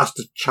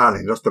the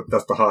challenge.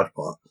 That's the hard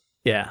part.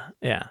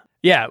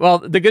 Yeah. Well,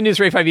 the good news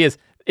for A5e is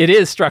it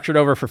is structured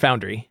over for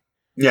Foundry.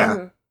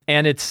 Yeah,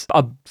 and it's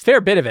a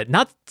fair bit of it.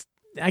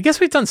 I guess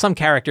we've done some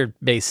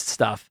character-based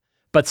stuff,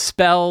 but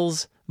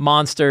spells,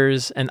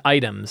 monsters, and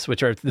items,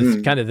 which are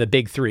kind of the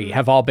big three,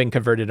 have all been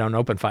converted on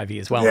Open5e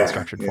as well in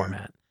structured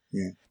format.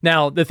 Yeah.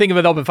 Now, the thing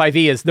with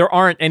Open5e is there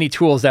aren't any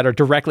tools that are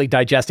directly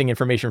digesting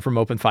information from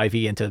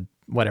Open5e into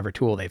whatever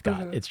tool they've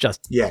got. It's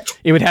just,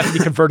 it would have to be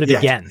converted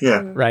again,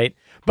 right?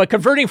 But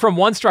converting from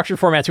one structured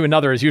format to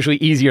another is usually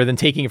easier than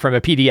taking it from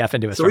a PDF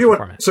into a structured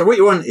format. So what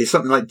you want is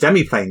something like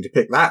Demiplane to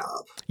pick that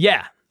up.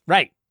 Yeah,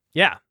 right.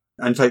 Yeah.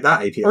 And take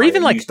that API or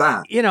even and use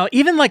that.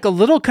 Even like a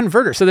little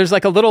converter. So there's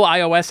like a little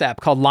iOS app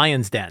called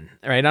Lion's Den,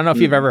 right? I don't know if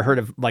you've ever heard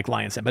of like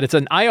Lion's Den, but it's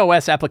an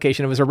iOS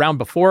application. It was around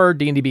before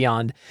D&D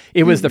Beyond.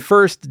 It was the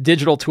first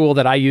digital tool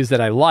that I used that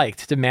I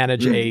liked to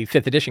manage a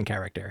 5th edition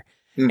character.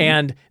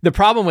 And the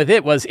problem with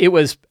it was it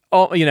was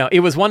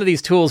one of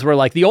these tools where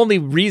like the only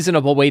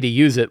reasonable way to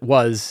use it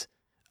was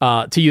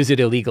to use it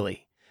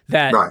illegally.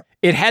 That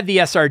it had the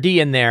SRD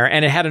in there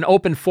and it had an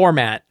open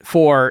format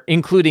for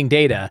including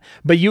data,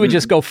 but you would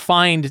just go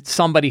find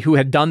somebody who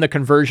had done the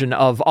conversion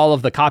of all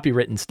of the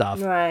copywritten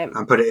stuff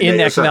and put it in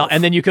XML,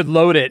 and then you could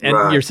load it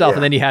and yourself,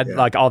 and then you had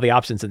like all the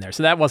options in there.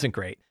 So that wasn't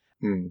great.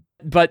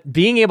 But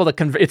being able to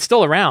convert, it's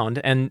still around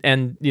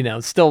and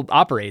still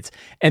operates,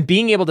 and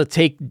being able to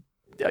take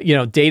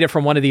data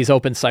from one of these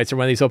open sites or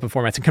one of these open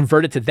formats and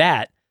convert it to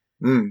that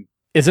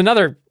is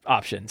another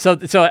option. So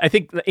I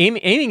think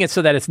aiming it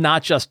so that it's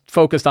not just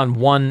focused on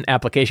one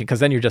application, because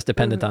then you're just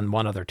dependent on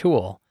one other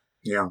tool.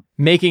 Yeah.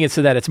 Making it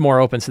so that it's more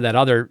open so that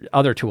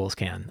other tools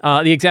can.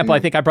 The example I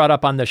think I brought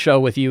up on the show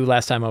with you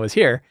last time I was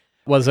here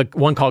was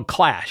one called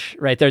Clash,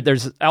 right?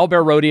 There's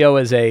Owlbear Rodeo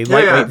is a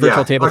lightweight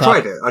virtual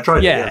tabletop. I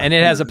tried it. And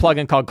it has a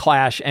plugin called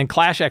Clash, and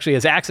Clash actually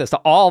has access to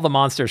all the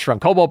monsters from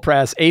Kobold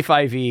Press,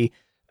 A5e,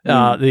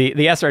 the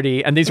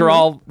SRD, and these are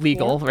all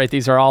legal, right?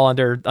 These are all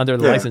under the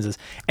licenses,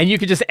 and you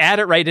could just add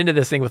it right into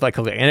this thing with like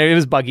a click. And it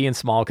was buggy and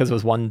small because it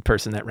was one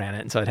person that ran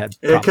it, and so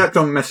it kept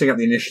on messing up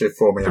the initiative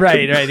for me.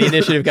 Right. The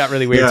initiative got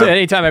really weird. So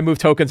anytime I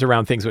moved tokens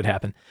around, things would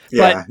happen.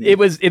 But it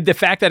was the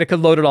fact that it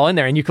could load it all in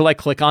there, and you could like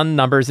click on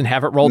numbers and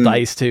have it roll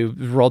dice to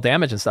roll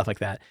damage and stuff like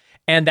that.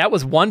 And that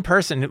was one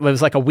person. It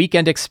was like a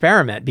weekend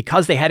experiment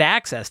because they had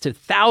access to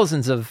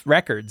thousands of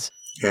records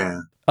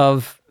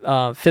of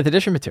 5th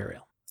edition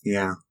material.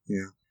 Yeah.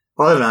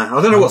 I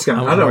don't know what's going.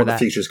 I don't know what the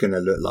future's going to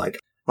look like.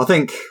 I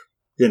think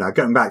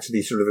going back to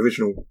the sort of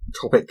original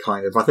topic,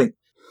 kind of. I think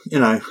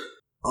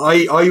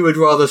I would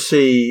rather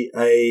see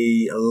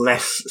a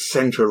less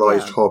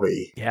centralized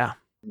hobby. Yeah.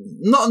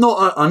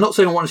 Not. I'm not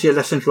saying I want to see a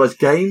less centralized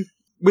game.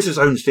 Wizards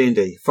owns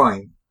D&D.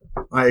 Fine.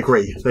 I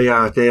agree. They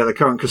are the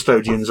current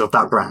custodians of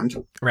that brand.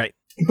 Right.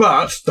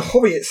 But the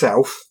hobby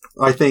itself,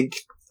 I think,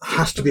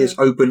 has to be as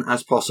open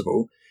as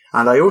possible.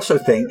 And I also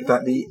think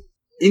that the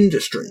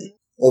industry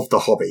of the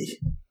hobby,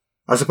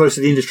 as opposed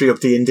to the industry of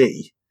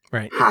D&D,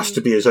 has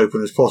to be as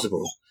open as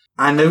possible.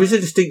 And there is a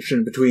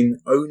distinction between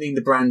owning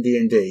the brand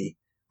D&D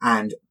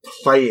and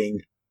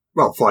playing,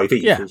 5e, for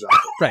example.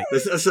 Right.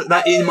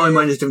 That, in my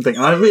mind, is a different thing.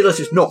 And I realise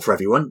it's not for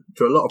everyone.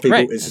 To a lot of people,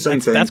 it's the same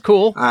thing. That's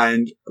cool.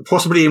 And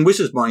possibly in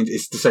Wizards' mind,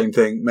 it's the same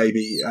thing,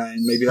 maybe.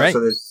 And maybe that's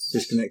where the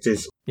disconnect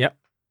is. Yep.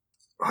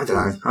 I don't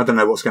know. I don't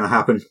know what's going to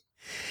happen.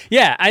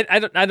 Yeah,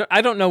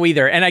 I don't know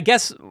either. And I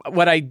guess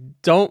what I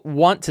don't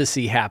want to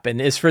see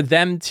happen is for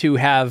them to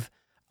have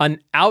an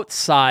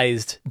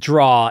outsized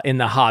draw in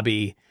the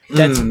hobby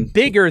that's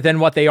bigger than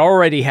what they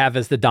already have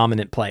as the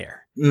dominant player.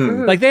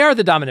 Like they are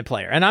the dominant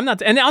player, and I'm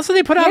not. And also,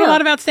 they put out a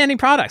lot of outstanding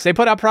products. They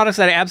put out products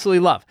that I absolutely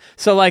love.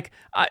 So, like,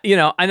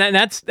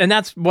 and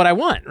that's what I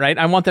want, right?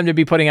 I want them to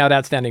be putting out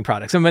outstanding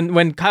products. And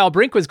when Kyle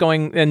Brink was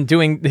going and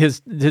doing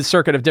his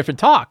circuit of different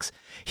talks,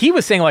 he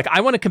was saying, like,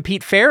 I want to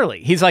compete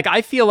fairly. He's like,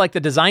 I feel like the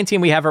design team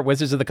we have at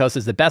Wizards of the Coast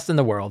is the best in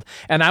the world,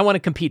 and I want to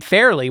compete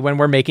fairly when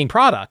we're making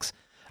products.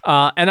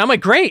 And I'm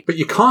like, great. But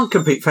you can't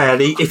compete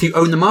fairly if you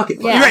own the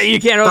marketplace. Yeah. Right, you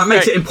can't. That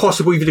makes it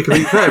impossible even to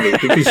compete fairly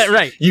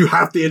because you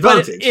have the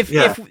advantage.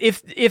 But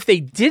if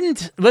they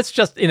didn't, let's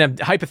just, in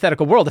a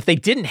hypothetical world, if they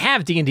didn't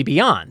have D&D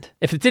Beyond,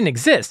 if it didn't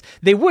exist,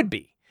 they would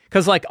be.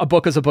 Because like a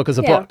book is a book is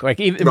a book. Like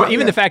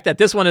even the fact that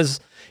this one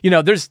is,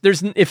 there's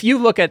if you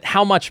look at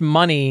how much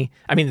money,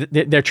 I mean,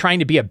 they're trying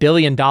to be $1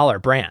 billion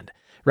brand,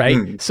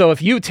 right? So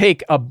if you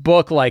take a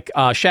book like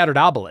Shattered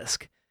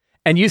Obelisk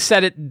and you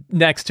set it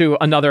next to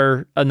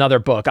another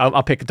book,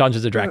 I'll pick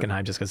Dungeons of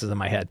Drakkenheim just because it's in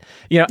my head,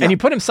 and you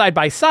put them side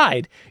by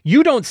side,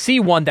 you don't see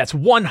one that's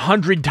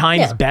 100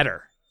 times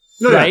better.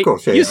 No, right? Of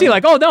course, you see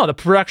like, oh no, the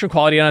production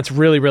quality on it's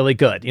really, really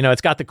good.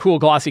 It's got the cool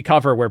glossy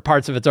cover where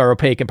parts of it are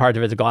opaque and part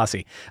of it's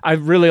glossy. I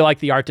really like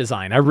the art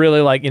design. I really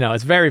like,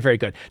 it's very, very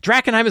good.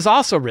 Drakkenheim is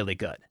also really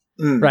good,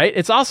 right?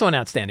 It's also an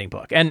outstanding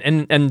book.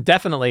 And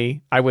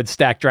definitely I would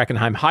stack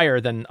Drakkenheim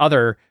higher than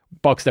other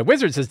books that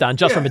Wizards has done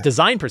just from a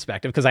design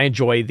perspective because I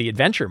enjoy the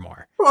adventure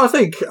more. Well,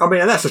 and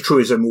that's a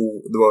truism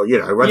all the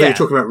world, whether you're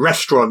talking about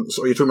restaurants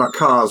or you're talking about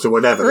cars or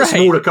whatever. The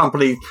smaller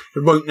company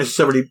won't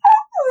necessarily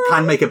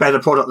can make a better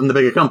product than the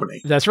bigger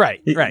company. That's right.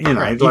 Right. You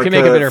can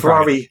make a better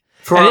Ferrari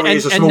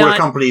is a smaller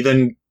company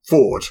than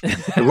Ford.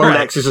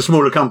 Rolex is a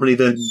smaller company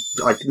than,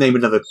 I name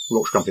another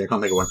watch company. I can't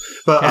think of one.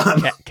 But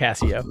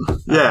Casio.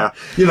 Yeah,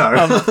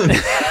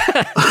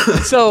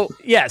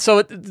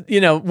 So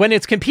when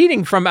it's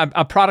competing from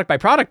a product by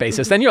product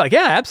basis, then you're like,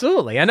 yeah,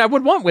 absolutely. And I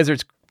would want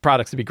Wizards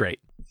products to be great.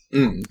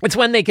 It's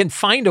when they can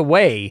find a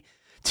way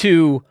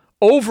to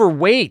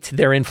overweight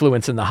their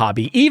influence in the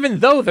hobby, even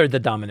though they're the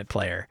dominant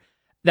player.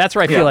 That's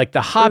where I feel like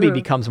the hobby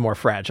becomes more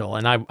fragile,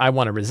 and I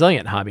want a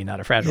resilient hobby, not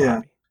a fragile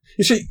hobby.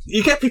 You see,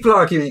 you get people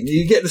arguing,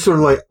 you get the sort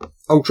of like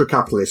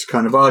ultra-capitalists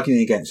kind of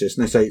arguing against this,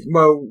 and they say,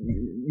 well,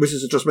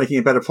 Wizards are just making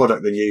a better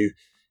product than you.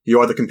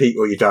 You either compete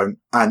or you don't,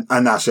 and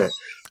that's it.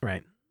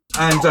 Right.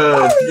 And,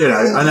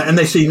 and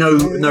they see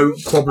no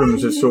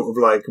problems as sort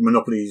of like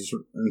monopolies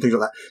and things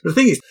like that. But the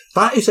thing is,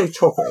 that is a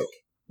topic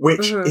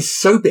which is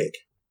so big.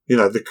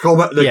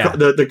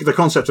 The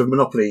concept of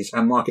monopolies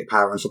and market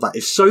power and stuff like that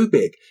is so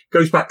big,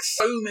 goes back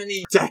so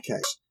many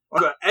decades.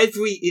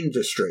 Every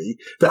industry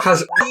that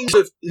has kind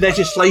of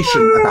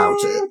legislation about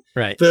it,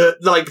 right?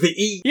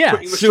 Putting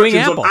suing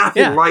restrictions on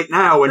Apple right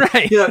now, and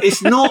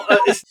it's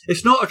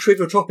not a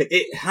trivial topic.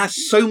 It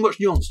has so much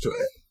nuance to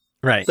it,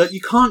 right? That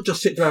you can't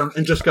just sit down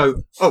and just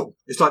go, oh,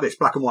 it's like this,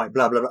 black and white,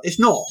 blah blah blah. It's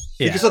not,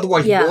 because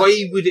otherwise,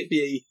 why would it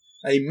be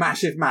a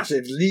massive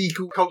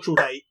legal cultural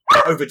debate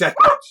over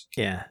decades?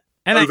 Yeah.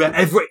 And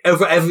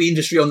over every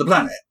industry on the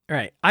planet.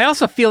 Right. I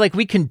also feel like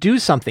we can do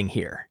something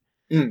here,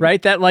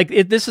 right? That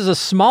this is a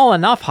small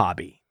enough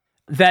hobby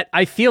that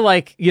I feel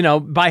like,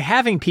 by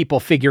having people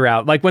figure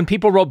out, like when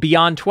people wrote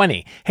Beyond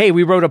 20, hey,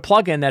 we wrote a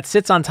plugin that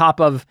sits on top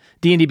of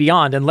D&D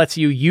Beyond and lets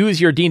you use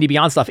your D&D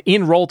Beyond stuff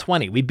in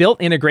Roll20. We built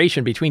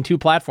integration between two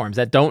platforms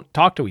that don't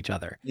talk to each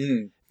other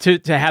to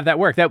have that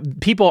work.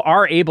 That people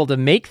are able to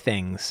make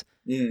things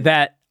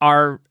that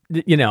are,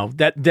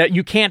 that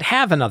you can't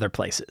have in other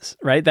places,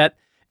 right? That,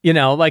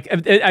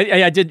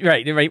 I did,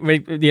 right,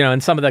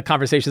 in some of the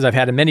conversations I've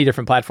had in many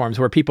different platforms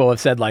where people have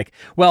said like,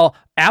 well,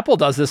 Apple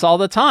does this all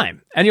the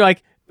time. And you're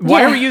like,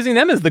 why are we using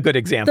them as the good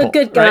example? The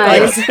good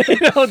guys.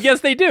 Right? Yes,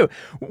 they do.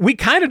 We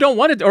kind of don't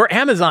want it. Or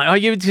Amazon. Oh,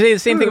 you say the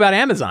same thing about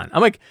Amazon.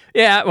 I'm like,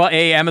 yeah, well,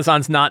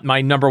 Amazon's not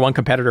my number one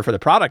competitor for the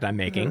product I'm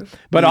making.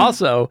 But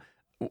also,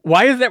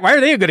 why are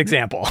they a good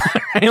example?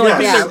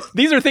 Right?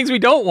 These are things we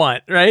don't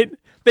want, right?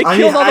 They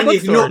killed all the bookstores.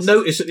 And you've not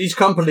noticed that these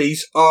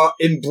companies are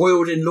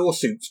embroiled in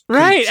lawsuits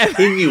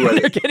continually.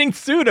 They're getting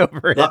sued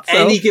over it. At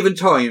any given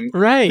time.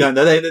 Right.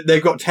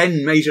 They've got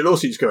 10 major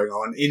lawsuits going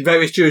on in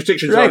various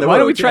jurisdictions around the world. Why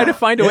don't we try to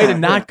find a way to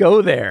not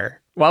go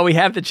there while we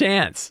have the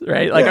chance,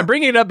 right? Like I'm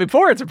bringing it up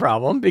before it's a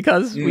problem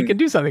because we can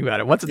do something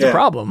about it. Once it's a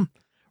problem,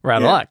 we're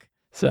out of luck.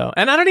 So,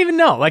 and I don't even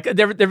know, like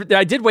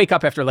I did wake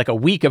up after like a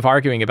week of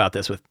arguing about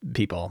this with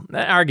people,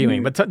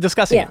 but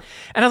discussing it.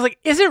 And I was like,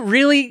 is it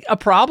really a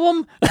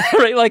problem?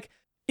 Right? Like,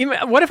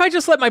 what if I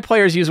just let my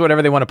players use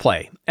whatever they want to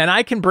play? And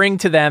I can bring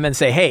to them and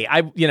say, hey,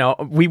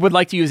 we would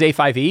like to use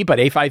A5E, but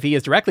A5E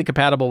is directly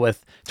compatible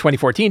with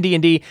 2014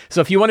 D&D.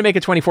 So if you want to make a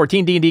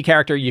 2014 D&D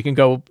character, you can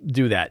go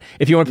do that.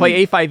 If you want to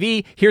play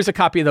A5E, here's a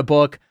copy of the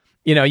book.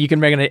 You can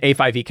make an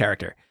A5E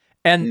character.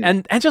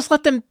 And just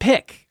let them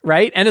pick,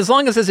 right? And as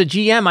long as a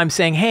GM, I'm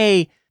saying,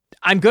 hey,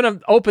 I'm going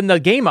to open the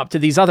game up to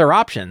these other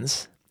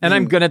options. And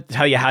I'm going to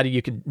tell you how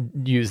you can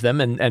use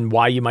them and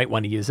why you might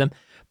want to use them.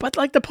 But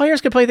like the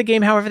players can play the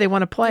game however they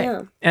want to play.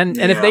 Yeah. And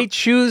if they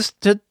choose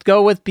to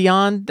go with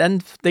Beyond,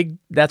 then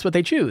that's what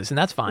they choose, and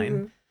that's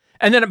fine.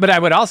 And then, but I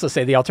would also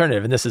say the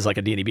alternative, and this is like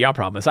a D&D Beyond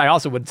problem, is I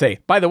also would say,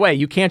 by the way,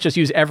 you can't just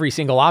use every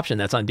single option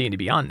that's on D&D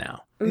Beyond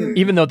now,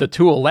 even though the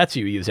tool lets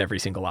you use every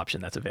single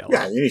option that's available.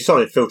 Yeah, you need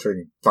solid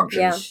filtering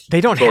functions. Yeah.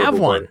 They don't have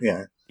one.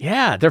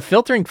 Yeah, their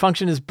filtering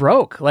function is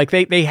broke. Like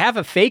they have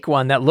a fake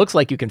one that looks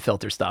like you can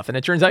filter stuff, and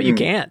it turns out you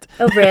can't.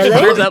 Oh, really? It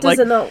turns out Does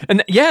it not?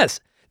 And yes.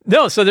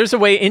 No, so there's a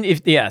way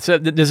in, so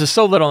there's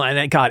so little,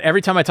 and God,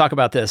 every time I talk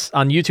about this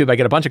on YouTube, I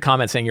get a bunch of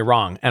comments saying you're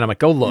wrong, and I'm like,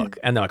 go look,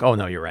 and they're like, oh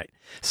no, you're right.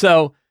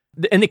 So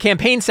in the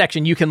campaign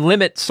section, you can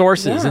limit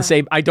sources and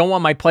say, I don't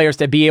want my players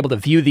to be able to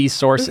view these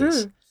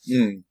sources.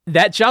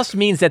 That just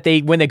means that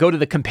when they go to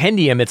the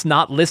compendium, it's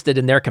not listed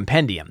in their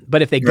compendium.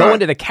 But if they go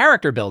into the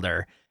character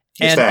builder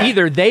And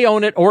either they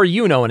own it or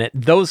you own it.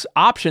 Those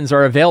options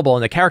are available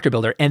in the character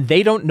builder, and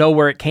they don't know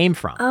where it came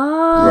from.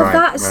 Oh,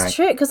 that's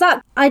true. Because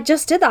I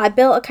just did that. I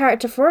built a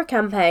character for a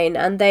campaign,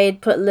 and they'd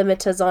put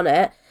limiters on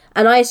it,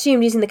 and I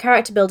assumed using the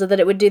character builder that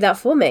it would do that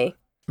for me.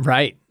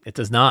 Right. It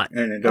does not.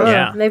 And it does.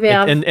 Yeah. Maybe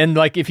and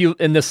like if you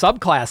in the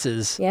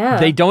subclasses,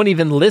 they don't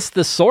even list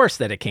the source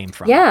that it came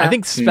from. Yeah. I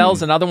think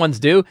spells and other ones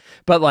do,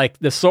 but like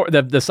the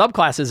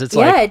subclasses, it's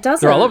like it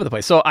doesn't. They're all over the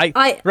place. So I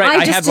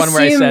just had one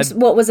where I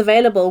said what was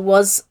available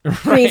was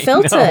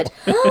pre-filtered.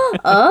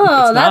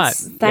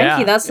 Thank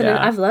you. That's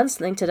I've learned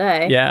something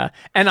today. Yeah,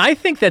 and I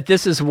think that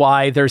this is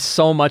why there's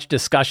so much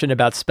discussion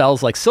about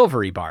spells like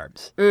Silvery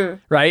Barbs,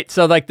 right?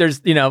 So like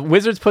there's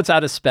Wizards puts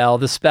out a spell.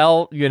 The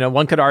spell,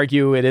 one could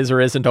argue it is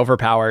or isn't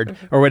overpowered.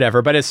 Or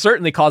whatever, but it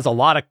certainly caused a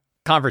lot of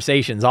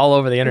conversations all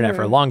over the internet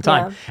for a long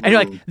time. And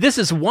you're like, this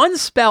is one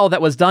spell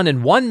that was done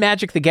in one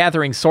Magic the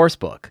Gathering source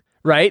book,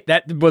 right?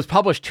 That was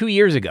published 2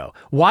 years ago.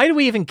 Why do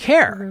we even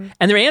care?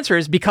 And their answer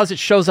is because it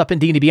shows up in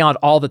D&D Beyond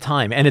all the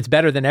time, and it's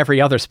better than every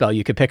other spell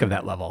you could pick of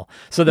that level.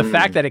 So the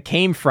fact that it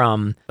came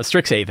from a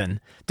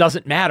Strixhaven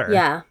doesn't matter.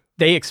 Yeah.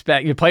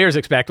 Players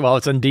expect, well,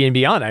 it's in D&D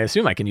Beyond, I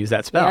assume I can use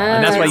that spell. Yeah,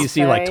 and that's why you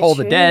see like Toll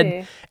the true.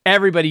 Dead.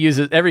 Every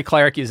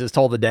cleric uses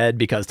Toll the Dead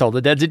because Toll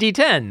the Dead's a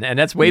D10, and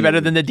that's way better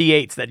than the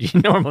D8s that you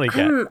normally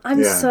get.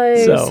 I'm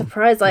so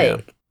surprised.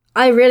 I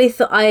really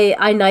thought,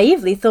 I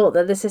naively thought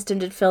that the system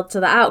did filter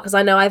that out, because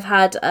I know I've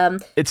had...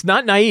 It's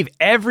not naive.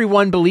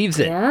 Everyone believes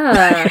it.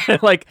 Yeah.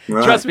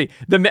 Trust me,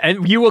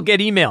 and you will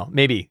get email,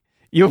 maybe.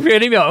 You'll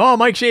get email. Oh,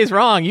 Mike Shea's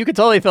wrong. You could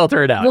totally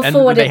filter it out. We'll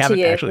forward it to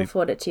you. We'll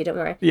forward it to you. Don't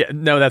worry. Yeah,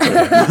 no, that's okay.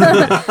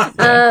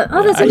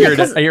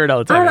 That's I hear it all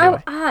the time.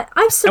 Anyway.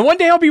 And one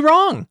day I'll be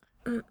wrong,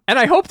 and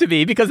I hope to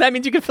be, because that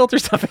means you can filter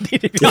stuff in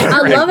D&D.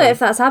 I love it if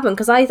that's happened,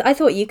 because I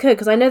thought you could,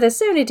 because I know there's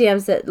so many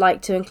DMs that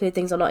like to include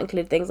things or not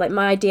include things. Like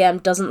my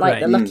DM doesn't like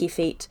the lucky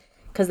feat,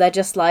 because they're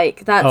just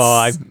like, that's...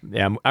 Oh,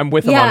 I'm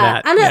with them on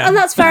that. And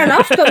that's fair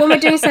enough, but when we're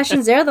doing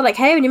session 0, they're like,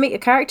 hey, when you make your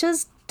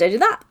characters, don't do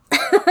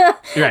that.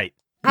 Right.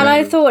 And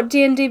I thought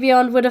D&D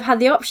Beyond would have had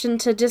the option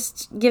to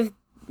just give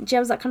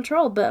GMs that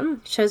control, but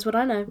shows what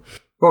I know.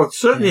 Well,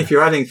 certainly if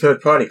you're adding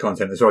third-party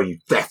content as well, you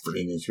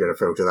definitely need to be able to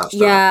filter that stuff.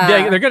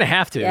 Yeah, they're going to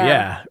have to.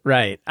 Yeah,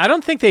 right. I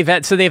don't think they've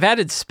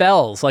added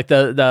spells, like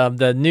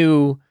the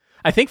new,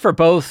 I think for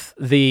both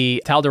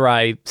the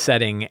Tal'Darai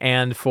setting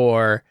and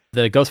for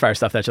the Ghostfire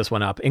stuff that just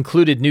went up,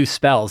 included new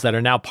spells that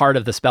are now part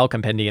of the spell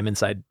compendium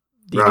inside.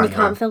 And you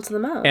can't filter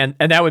them out. And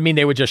that would mean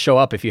they would just show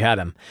up if you had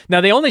them. Now,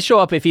 they only show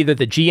up if either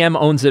the GM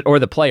owns it or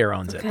the player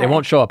owns it. They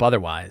won't show up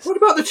otherwise. What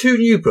about the 2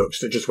 new books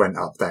that just went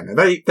up then?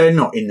 They're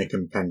not in the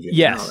compendium,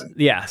 yes. are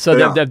they? Yeah. So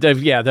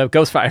the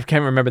Ghostfire, I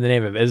can't remember the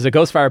name of it. It was a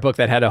Ghostfire book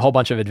that had a whole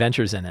bunch of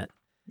adventures in it.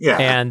 Yeah.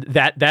 And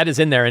that is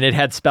in there, and it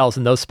had spells,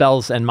 and those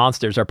spells and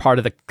monsters are part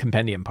of the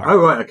compendium part. Oh,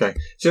 right, okay.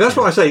 So that's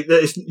what I say.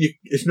 That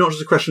it's not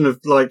just a question of,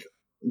 like,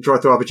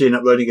 drive through RPG and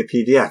uploading a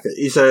PDF.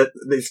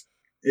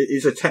 It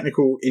is a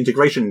technical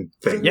integration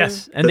thing.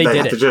 Yes, and they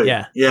did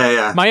it.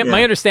 Yeah.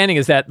 My understanding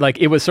is that like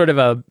it was sort of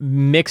a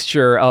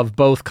mixture of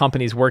both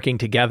companies working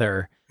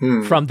together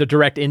from the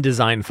direct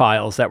InDesign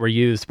files that were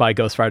used by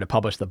Ghostfire to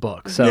publish the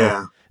book.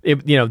 So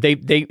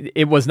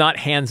it was not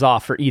hands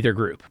off for either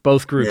group.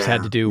 Both groups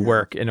had to do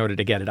work in order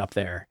to get it up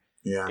there.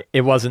 Yeah,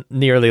 it wasn't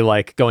nearly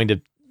like going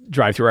to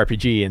drive through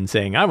RPG and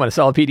saying, I want to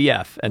sell a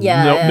PDF, and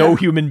no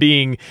human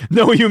being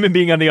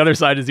on the other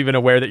side is even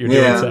aware that you're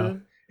doing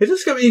so. It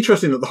does get me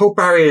interesting that the whole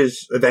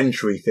barriers of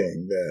entry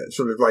thing, the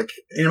sort of like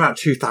in about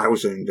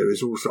 2000, there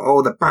was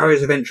also, the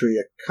barriers of entry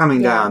are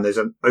coming down. There's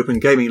an open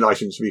gaming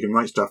license so we can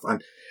write stuff.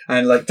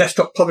 And like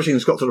desktop publishing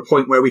has got to the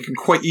point where we can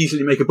quite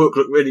easily make a book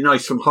look really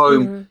nice from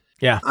home. Mm-hmm.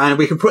 Yeah. And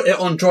we can put it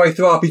on Drive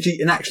Through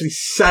RPG and actually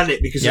sell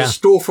it because there's a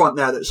storefront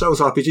there that sells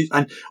RPGs.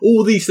 And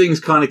all these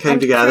things kind of came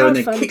together, and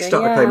then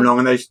Kickstarter came along,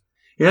 and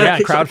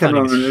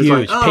crowdfunding is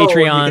huge.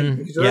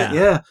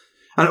 Patreon.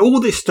 And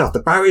all this stuff,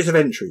 the barriers of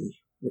entry,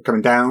 were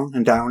coming down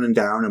and down and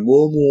down, and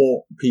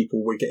more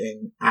people were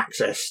getting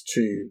access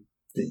to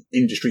the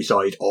industry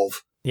side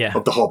of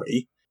the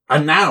hobby.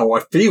 And now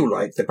I feel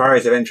like the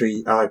barriers of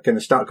entry are going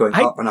to start going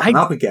up and up and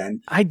up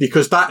again,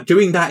 because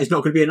doing that is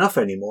not going to be enough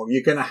anymore.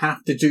 You're going to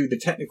have to do the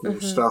technical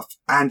stuff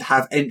and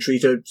have entry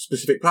to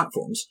specific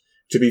platforms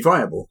to be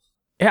viable.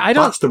 Yeah,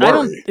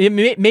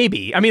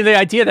 maybe. I mean, the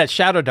idea that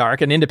Shadowdark,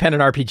 an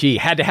independent RPG,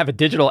 had to have a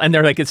digital, and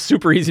they're like, it's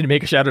super easy to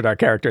make a Shadowdark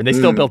character, and they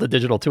still built a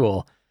digital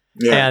tool.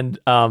 Yeah. And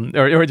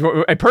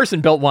or a person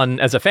built one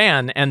as a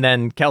fan, and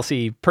then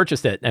Kelsey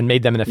purchased it and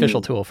made them an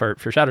official tool for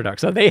Shadowdark.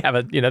 So they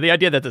have the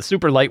idea that the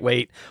super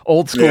lightweight,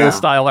 old school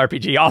style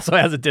RPG also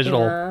has a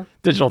digital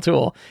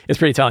tool is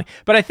pretty telling.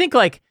 But I think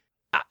like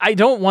I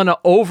don't want to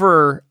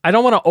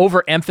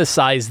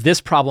overemphasize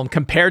this problem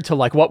compared to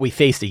like what we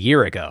faced a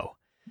year ago,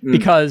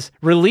 because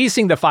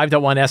releasing the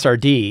 5.1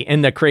 SRD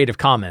in the Creative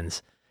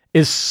Commons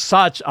is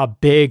such a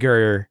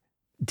bigger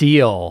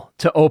deal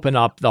to open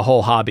up the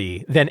whole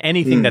hobby than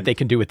anything that they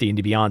can do with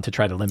D&D Beyond to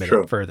try to limit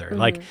it further.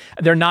 Like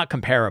they're not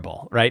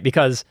comparable, right?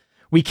 Because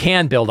we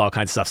can build all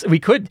kinds of stuff. We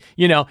could,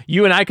 you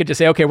and I could just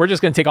say, okay, we're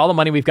just going to take all the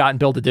money we've got and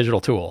build a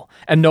digital tool,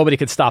 and nobody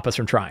could stop us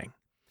from trying.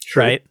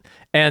 True. Right.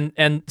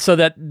 And so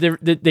that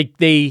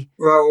they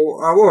well,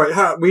 all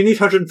right. We need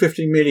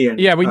 150 million.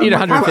 Yeah, we need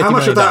 150 How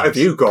much of that have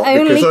you got?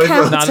 Only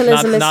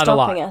capitalism is not a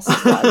lot. stopping us.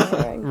 Is what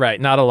I'm hearing.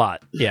 Right, not a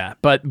lot. Yeah,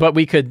 but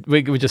we could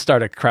just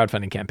start a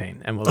crowdfunding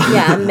campaign and we'll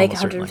and make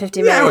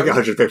 150 million. Yeah, we'll get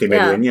 150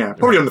 million. Yeah,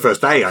 probably on the first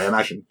day, I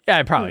imagine.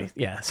 Yeah, probably.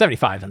 Yeah,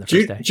 75 on the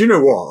first day. Do you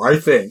know what? I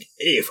think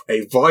if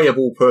a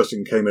viable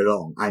person came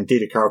along and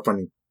did a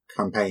crowdfunding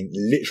campaign,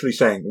 literally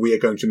saying we are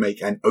going to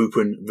make an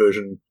open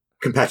version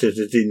competitor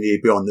to D&D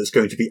Beyond that's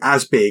going to be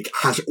as big,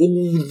 has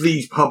all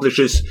these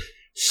publishers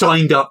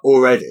signed up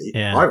already,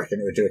 I reckon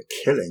it would do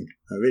a killing.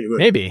 I really would.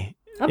 Maybe.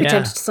 I'd be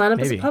tempted to sign up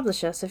as a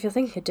publisher, so if you're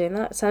thinking of doing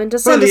that, so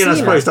just well, send us an I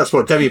email. suppose that's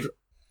what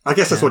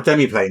that's what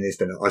Demiplane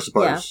is, I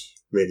suppose,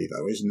 really,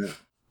 though, isn't it?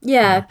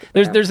 Yeah.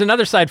 There's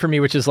another side for me,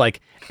 which is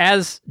like,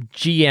 as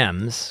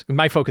GMs,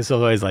 my focus is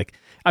always like,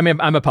 I'm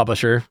a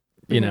publisher,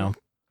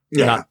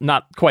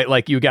 not quite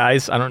like you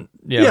guys. I don't.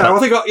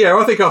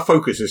 I think our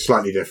focus is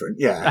slightly different.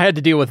 Yeah, I had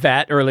to deal with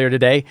that earlier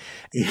today,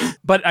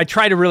 but I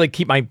try to really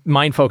keep my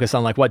mind focused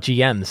on like what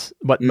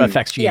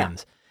affects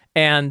GMs,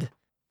 and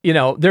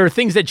there are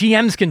things that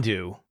GMs can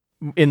do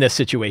in this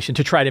situation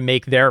to try to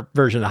make their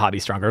version of the hobby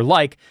stronger.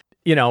 Like,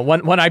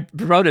 when I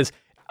wrote is,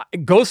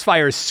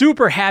 Ghostfire is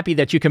super happy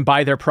that you can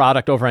buy their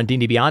product over on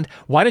D&D Beyond.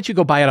 Why don't you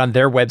go buy it on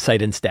their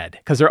website instead?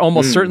 Because they're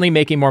almost certainly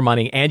making more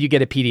money, and you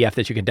get a PDF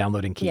that you can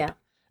download and keep. Yeah.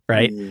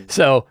 Right,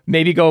 so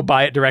maybe go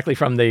buy it directly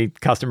from the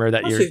customer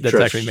that's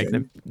actually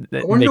making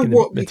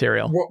the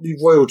material. What the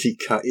royalty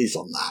cut is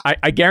on that?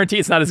 I guarantee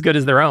it's not as good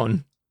as their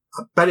own.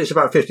 I bet it's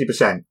about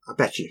 50%. I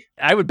bet you.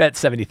 I would bet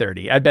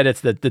 70-30. I bet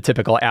it's the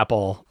typical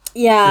Apple.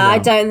 Yeah, I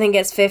don't think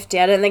it's 50.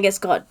 I don't think it's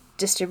got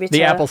distributor.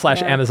 The Apple /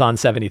 Amazon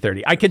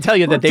 70-30. I can tell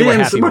you that they were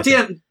happy with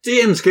it.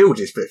 DM's Guild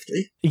is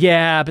 50.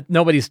 Yeah, but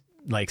nobody's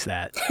likes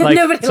that.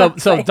 Like,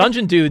 so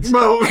Dungeon Dudes.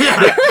 Well,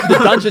 yeah.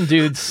 The Dungeon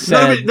Dudes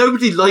said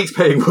nobody likes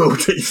paying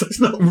royalties. That's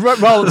not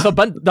well. So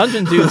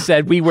Dungeon Dudes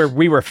said we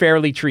were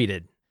fairly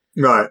treated.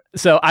 Right.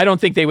 So I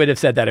don't think they would have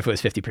said that if it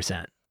was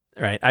 50%.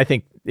 Right. I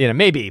think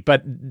maybe,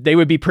 but they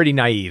would be pretty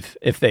naive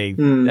if they,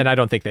 and I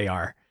don't think they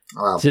are.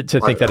 To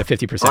think that a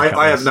 50%.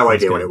 I have no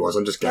idea what it was.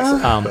 I'm just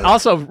guessing.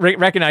 Also,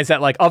 recognize that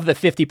like of the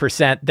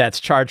 50% that's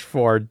charged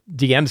for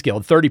DM's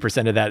Guild,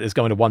 30% of that is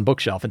going to one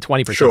bookshelf and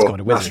 20% is going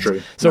to Wizards. That's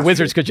true. So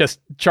Wizards could just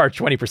charge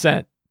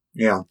 20%.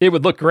 Yeah, it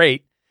would look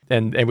great,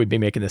 and it would be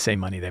making the same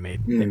money they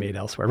made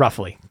elsewhere,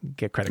 roughly.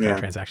 Get credit card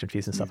transaction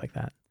fees and stuff like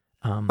that.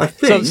 I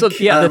think. So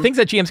the things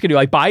that GMs can do,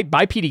 like buy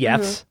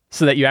PDFs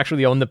so that you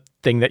actually own the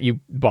thing that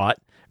you bought,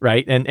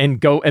 right? And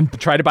go and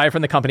try to buy it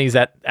from the companies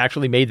that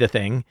actually made the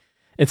thing,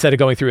 instead of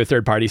going through a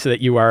third party, so that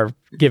you are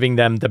giving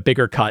them the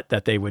bigger cut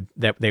that they would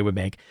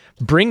make.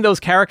 Bring other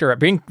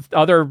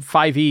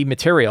 5e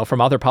material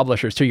from other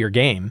publishers to your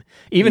game,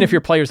 even if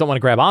your players don't want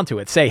to grab onto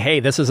it. Say, hey,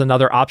 this is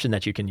another option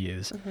that you can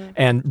use,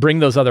 and bring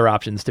those other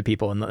options to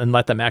people and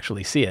let them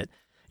actually see it.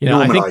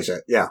 Normalize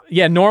it, yeah.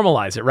 Yeah,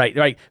 normalize it,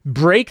 right.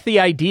 Break the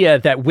idea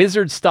that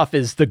Wizard stuff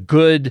is the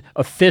good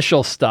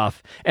official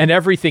stuff and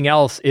everything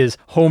else is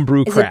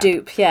homebrew crap. It's a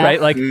dupe, yeah. Right?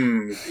 Like,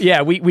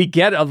 yeah, we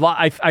get a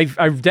lot.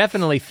 I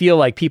definitely feel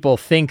like people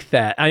think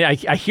that, I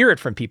hear it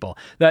from people,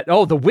 that,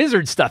 the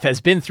Wizard stuff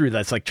has been through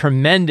this like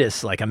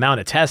tremendous like amount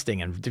of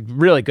testing and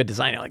really good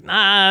design. Like,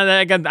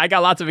 nah, I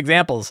got lots of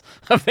examples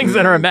of things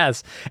that are a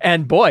mess.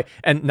 And boy,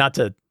 and not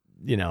to,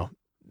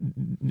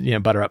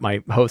 butter up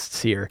my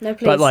hosts here. No,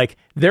 please. But like,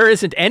 there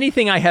isn't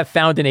anything I have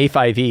found in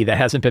A5E that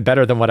hasn't been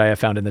better than what I have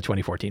found in the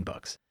 2014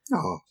 books.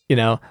 Oh.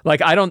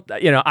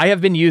 I have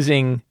been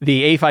using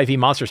the A5E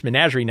Monsters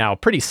Menagerie now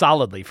pretty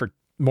solidly for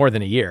more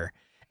than a year.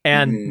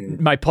 And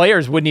my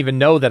players wouldn't even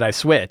know that I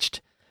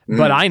switched,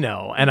 but I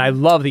know, and I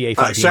love the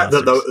A5E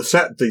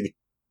Except the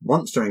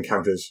monster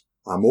encounters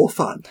are more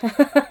fun.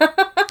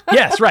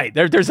 Yes, right.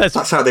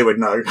 That's how they would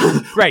know.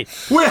 Right.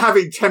 We're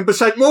having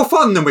 10% more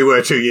fun than we were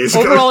 2 years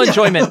ago. Overall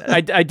enjoyment.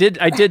 I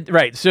did.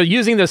 Right. So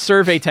using the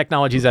survey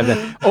technologies I've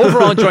done,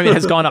 overall enjoyment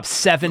has gone up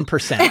 7%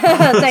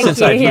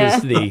 since I've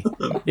used the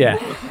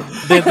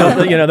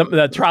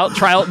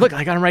trial. Look,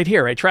 I got them right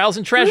here. Right. Trials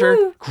and Treasure.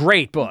 Woo.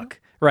 Great book.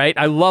 Right.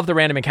 I love the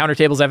random encounter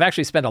tables. I've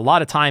actually spent a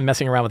lot of time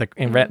messing around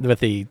with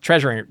the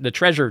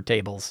treasure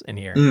tables in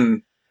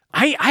here.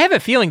 I have a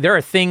feeling there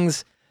are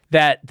things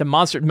that the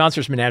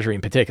Monsters Menagerie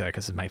in particular,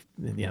 because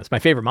it's my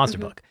favorite monster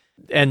book.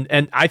 And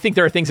I think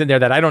there are things in there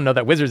that I don't know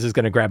that Wizards is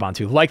going to grab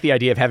onto, like the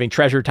idea of having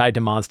treasure tied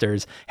to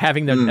monsters,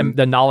 having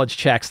the knowledge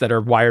checks that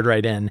are wired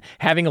right in,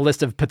 having a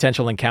list of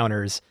potential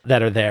encounters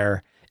that are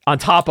there, on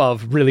top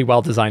of really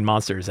well-designed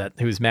monsters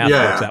whose math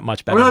works out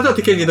much better. I don't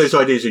think any of those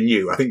ideas are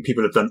new. I think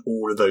people have done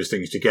all of those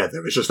things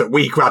together. It's just that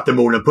we grabbed them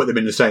all and put them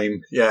in the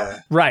same,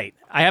 Right.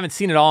 I haven't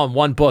seen it all in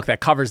one book that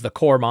covers the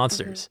core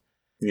monsters.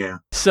 Yeah.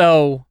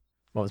 So...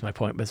 what was my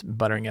point? Was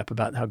buttering up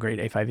about how great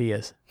A5E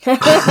is.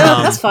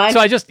 That's fine. So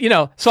I just,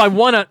 so I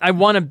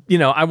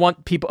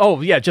want people,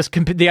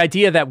 the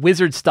idea that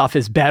Wizard stuff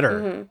is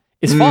better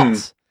is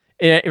false,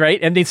 right?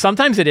 And then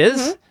sometimes it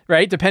is,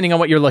 right? Depending on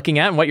what you're looking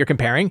at and what you're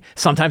comparing.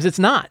 Sometimes it's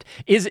not.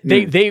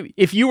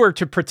 If you were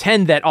to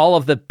pretend that all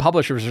of the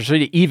publishers are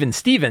sort of even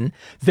Steven,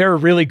 they're a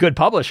really good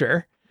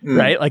publisher,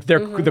 right? Like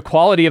the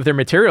quality of their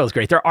material is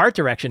great. Their art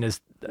direction is,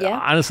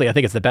 honestly, I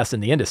think it's the best in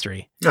the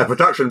industry. Yeah,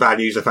 production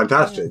values are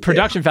fantastic.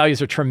 Production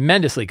values are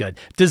tremendously good.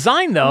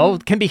 Design, though,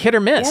 can be hit or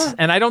miss. Yeah.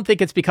 And I don't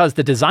think it's because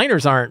the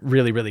designers aren't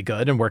really, really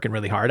good and working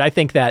really hard. I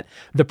think that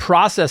the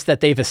process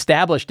that they've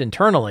established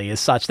internally is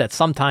such that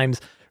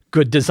sometimes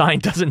good design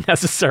doesn't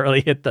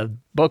necessarily hit the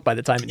book by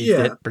the time it needs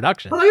to hit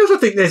production. But I also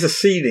think there's a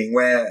ceiling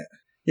where,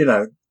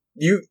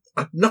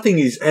 nothing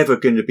is ever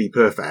going to be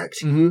perfect.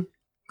 Mm-hmm.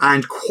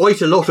 And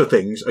quite a lot of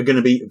things are going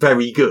to be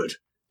very good.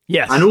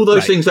 Yes. And all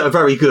those things that are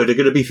very good are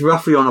going to be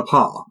roughly on a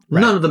par.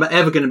 Right. None of them are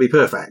ever going to be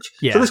perfect.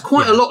 Yeah. So there's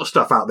quite a lot of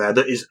stuff out there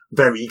that is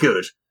very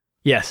good.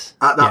 Yes.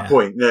 At that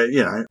point,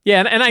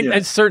 Yeah, and I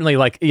certainly,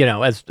 like,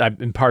 as I've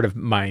been part of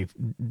my,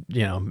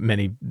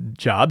 many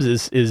jobs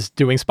is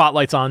doing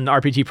spotlights on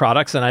RPG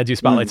products, and I do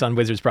spotlights on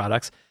Wizards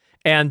products.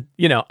 And,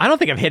 I don't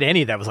think I've hit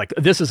any that was like,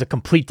 this is a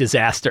complete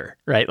disaster,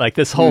 right? Like,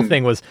 this whole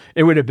thing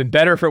it would have been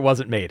better if it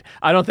wasn't made.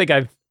 I don't think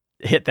I've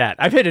hit that.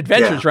 I've hit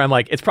adventures where I'm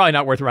like, it's probably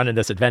not worth running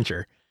this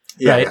adventure.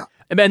 Yeah, right? yeah.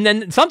 And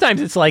then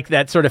sometimes it's like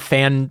that sort of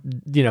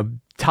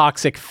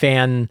toxic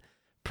fan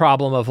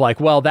problem of like,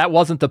 well, that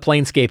wasn't the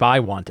Planescape I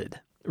wanted,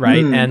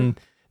 right? And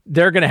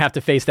they're going to have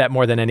to face that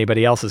more than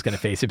anybody else is going to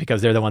face it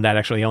because they're the one that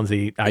actually owns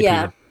the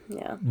IP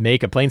to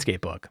make a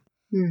Planescape book.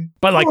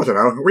 But like, I don't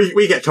know.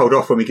 We get told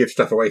off when we give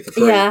stuff away for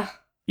free. Yeah.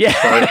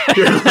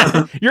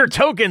 Yeah. Your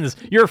tokens,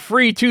 your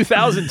free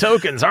 2,000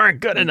 tokens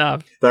aren't good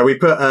enough. So we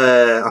put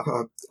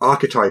an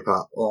archetype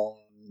up on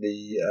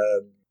the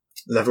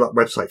Level Up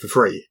website for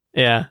free.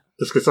 Yeah.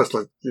 Just because that's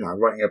like,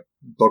 writing a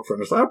blog for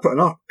them. It's like, I'll put an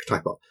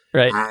archetype up.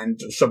 Right. And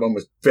someone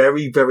was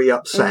very, very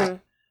upset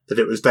that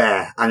it was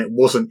there and it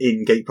wasn't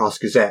in Gate Pass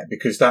Gazette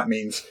because that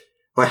means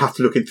I have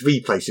to look in 3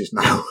 places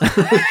now.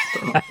 Okay.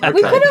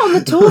 We put it on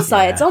the tool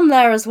site. It's on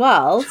there as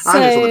well. So,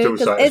 and it's on the tool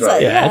site as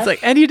well. It's like,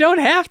 and you don't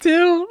have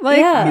to.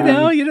 Like,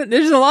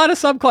 there's a lot of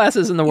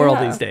subclasses in the world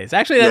these days.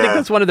 Actually, I think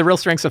that's one of the real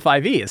strengths of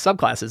 5e is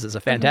subclasses is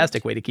a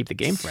fantastic way to keep the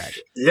game fresh.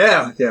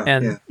 Yeah.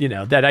 And,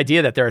 that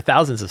idea that there are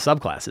thousands of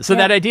subclasses. So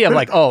that idea of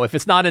like, if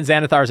it's not in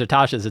Xanathars or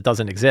Tasha's, it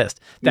doesn't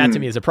exist. That to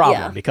me is a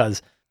problem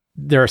because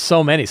there are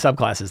so many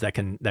subclasses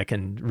that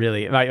can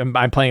really,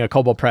 I'm playing a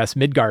Kobold Press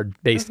Midgard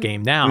based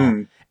game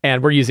now.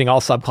 And we're using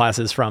all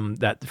subclasses from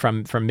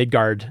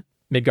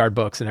Midgard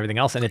books and everything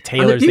else, and it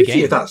tailors the game.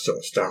 beauty of that sort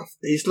of stuff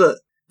is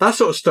that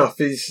sort of stuff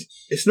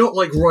it's not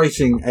like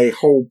writing a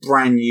whole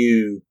brand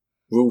new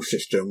rule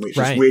system, which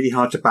is really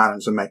hard to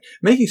balance and make.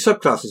 Making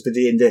subclasses for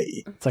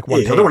D&D, it's like one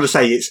page. I don't want to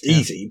say it's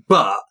easy,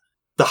 but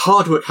the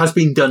hard work has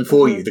been done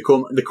for you.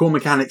 The core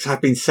mechanics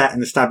have been set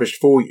and established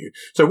for you.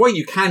 So while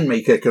you can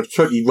make a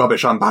totally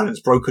rubbish,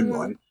 unbalanced, broken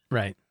one,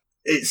 right?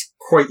 It's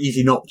quite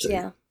easy not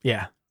to.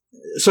 Yeah.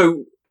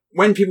 So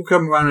when people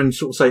come around and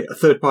sort of say a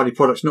third-party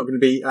product's not going to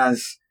be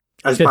as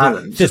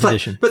balanced, fifth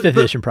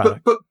edition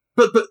product, but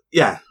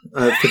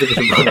fifth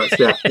edition products,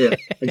 yeah,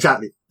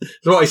 exactly. That's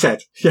what I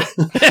said. Yeah,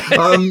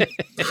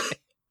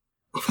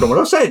 I forgot what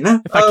I was saying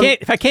now.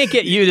 If I can't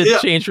get you to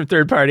change from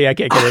third party, I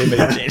can't get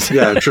anybody to change.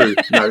 Yeah, true.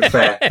 No,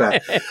 fair.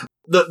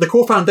 The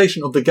core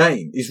foundation of the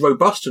game is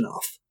robust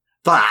enough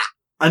that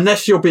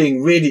unless you're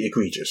being really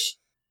egregious,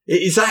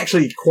 it is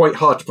actually quite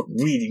hard to put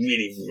really,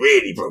 really,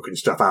 really broken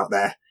stuff out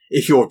there.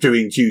 If you're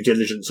doing due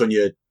diligence on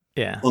your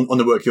on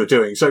the work you're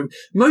doing. So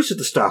most of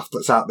the stuff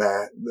that's out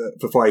there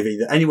for 5e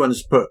that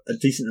anyone's put a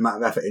decent amount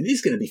of effort in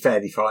is going to be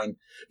fairly fine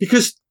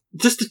because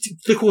just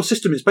the core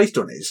system it's based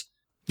on is.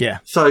 Yeah.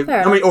 So,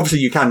 obviously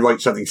you can write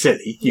something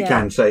silly. You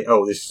can say,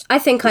 this... I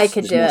think I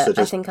could do it.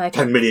 I think I could.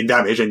 10 million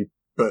damage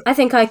but I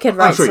think I could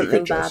write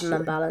something bad and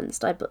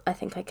unbalanced. I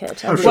think I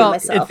could.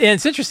 Myself.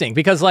 It's interesting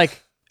because,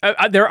 like,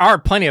 there are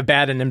plenty of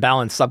bad and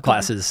imbalanced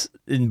subclasses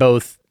in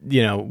both,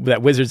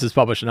 that Wizards has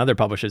published and other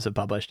publishers have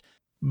published.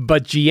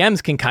 But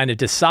GMs can kind of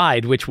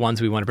decide which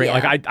ones we want to bring.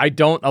 Like, I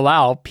don't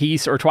allow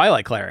Peace or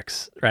Twilight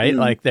Clerics, right?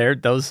 Like,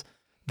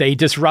 they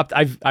disrupt.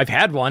 I've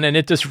had one and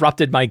it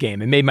disrupted my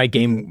game. It made my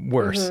game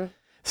worse.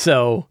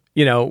 So,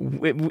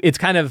 it's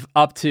kind of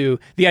up to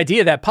the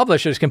idea that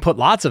publishers can put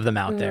lots of them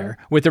out there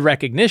with the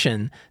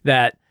recognition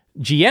that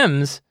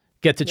GMs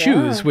get to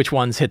choose which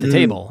ones hit the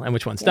table and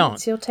which ones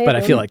don't. But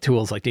I feel like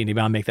tools like D&D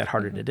Beyond make that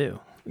harder to do.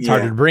 It's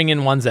harder to bring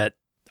in ones that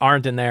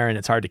aren't in there, and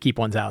it's hard to keep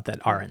ones out that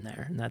are in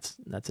there, and that's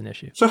an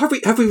issue. So have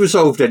we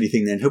resolved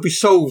anything then? Have we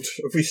solved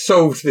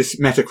this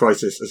meta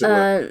crisis, as it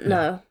were?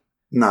 No.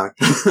 No.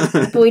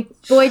 boy,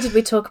 did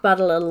we talk about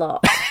it a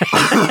lot.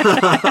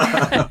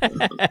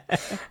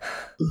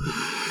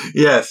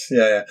 Yes,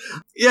 yeah.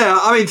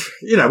 I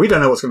mean, we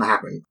don't know what's going to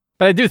happen.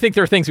 But I do think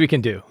there are things we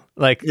can do.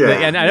 Like,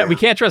 we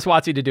can't trust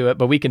WotC to do it,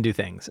 but we can do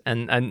things.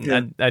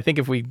 And I think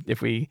if we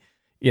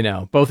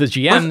both as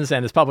GMs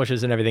and as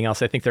publishers and everything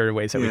else, I think there are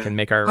ways that we can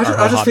make our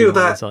hobby more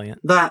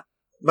resilient. That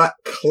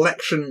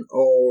collection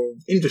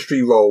of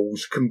industry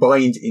roles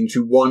combined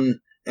into one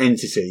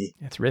entity.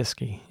 It's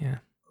risky, yeah.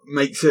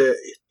 Makes it,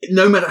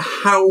 no matter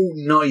how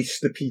nice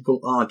the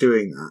people are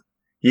doing that,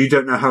 you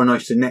don't know how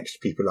nice the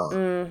next people are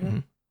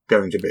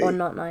going to be. Or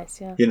not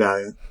nice, yeah. You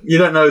know, you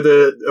don't know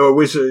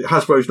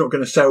Hasbro's not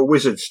going to sell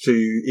wizards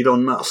to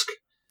Elon Musk.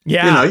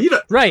 Yeah. You know, you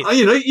don't, right.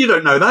 You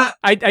don't know that.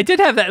 I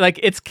did have that, like,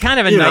 it's kind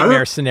of a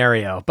nightmare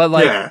scenario, but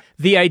like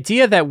the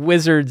idea that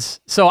Wizards,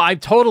 so I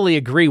totally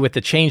agree with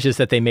the changes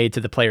that they made to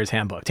the player's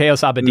handbook.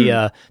 Teos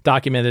Abadia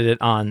documented it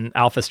on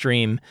Alpha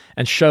Stream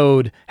and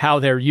showed how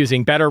they're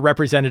using better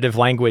representative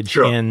language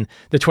in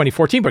the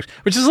 2014 books,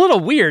 which is a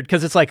little weird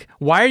because it's like,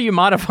 why are you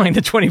modifying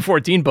the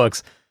 2014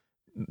 books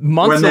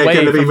months when they're away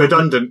going to be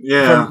redundant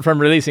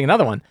from releasing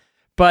another one?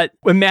 But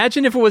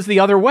imagine if it was the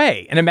other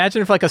way, and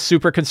imagine if like a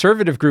super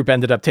conservative group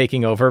ended up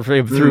taking over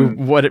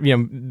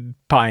through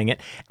buying it,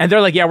 and they're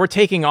like, "Yeah, we're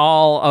taking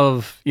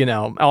all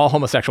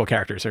homosexual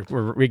characters,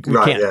 or we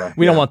can't,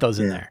 we don't want those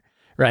in there,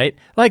 right?"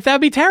 Like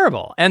that'd be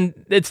terrible, and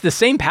it's the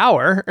same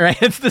power,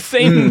 right? It's the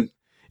same,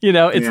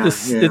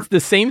 it's the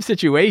same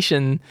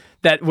situation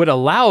that would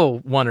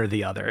allow one or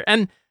the other,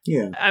 and.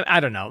 Yeah,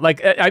 I don't know.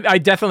 Like, I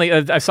definitely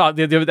I saw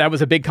that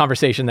was a big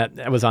conversation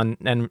that was on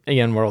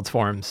EN World's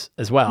forums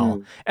as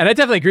well, and I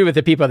definitely agree with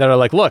the people that are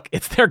like, look,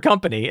 it's their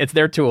company, it's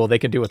their tool, they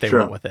can do what they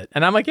want with it,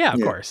 and I'm like, yeah, of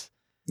course.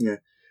 Yeah,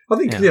 I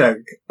think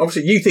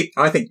obviously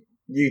I think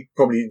you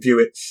probably view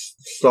it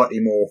slightly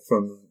more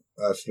from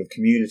a sort of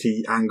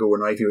community angle,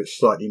 and I view it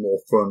slightly more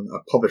from a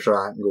publisher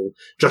angle,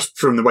 just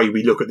from the way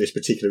we look at this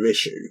particular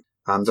issue,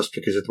 just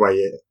because of the way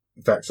it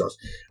affects us.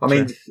 I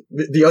mean,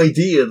 the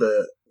idea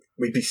that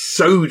we'd be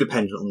so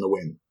dependent on the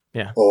whim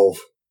of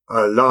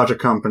a larger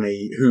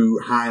company who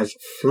has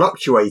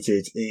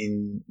fluctuated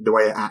in the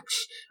way it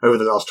acts over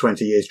the last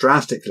 20 years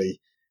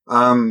drastically,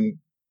 it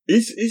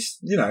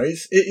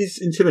is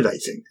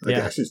intimidating, I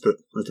guess is the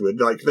word.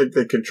 Like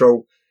they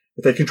control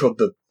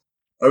the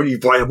only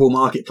viable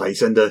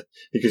marketplace and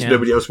because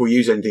nobody else will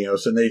use anything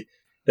else, and they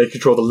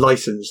control the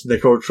license, and they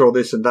control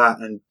this and that,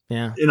 and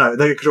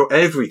they control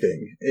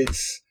everything.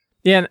 It's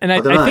yeah, and I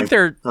think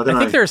there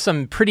are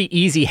some pretty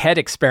easy head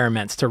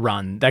experiments to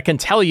run that can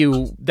show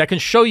you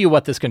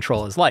what this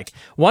control is like.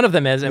 One of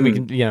them is, and we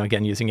can,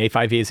 again, using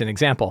A5e as an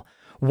example,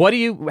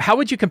 how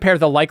would you compare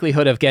the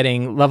likelihood of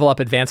getting Level Up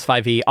Advanced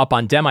 5e up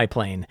on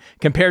Demiplane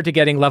compared to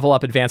getting Level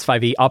Up Advanced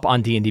 5e up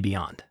on D&D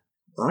Beyond?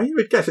 I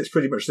would guess it's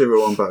pretty much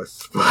 0 on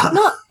both.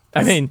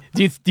 I mean,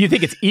 do you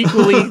think it's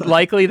equally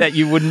likely that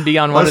you wouldn't be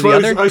on one or the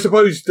other? I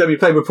suppose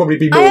Demiplane would probably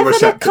be more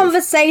receptive. I have had a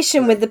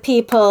conversation with the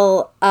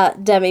people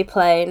at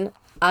Demiplane.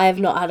 I have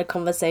not had a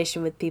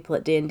conversation with people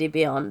at D&D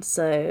Beyond,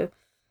 so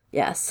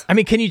yes. I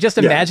mean, can you just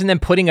imagine them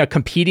putting a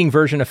competing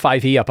version of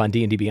 5e up on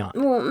D&D Beyond?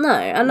 Well, no,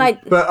 and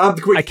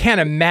I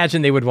can't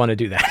imagine they would want to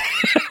do that.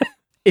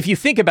 If you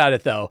think about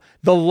it, though,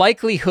 the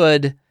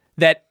likelihood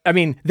that, I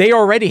mean, they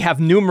already have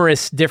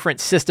numerous different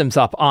systems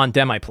up on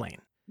Demiplane.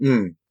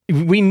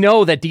 We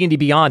know that D&D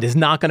Beyond is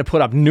not going to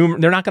put up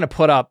they're not going to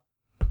put up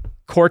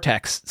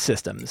Cortex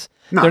systems.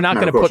 They're not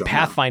going to put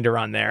Pathfinder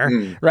on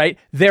there, right?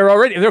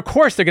 Of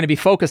course, they're going to be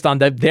focused on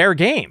their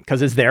game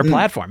because it's their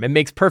platform. It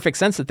makes perfect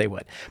sense that they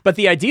would. But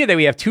the idea that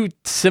we have two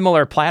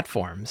similar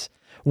platforms,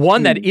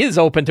 one that is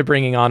open to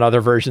bringing on other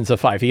versions of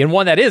 5e and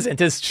one that isn't,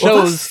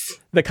 shows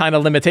the kind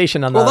of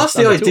limitation on that's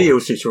the ideal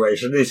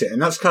situation, is it?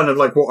 And that's kind of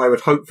like what I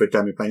would hope for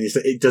Demiplane, is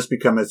that it does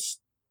become a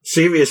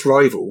serious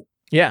rival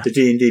to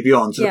D&D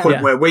Beyond, to the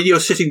point where when you're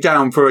sitting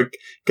down for a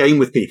game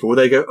with people,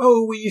 they go,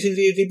 "Oh, we're using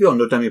D&D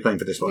Beyond or Demiplane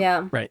for this one."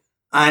 Yeah. Right.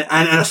 And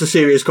that's a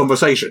serious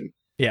conversation.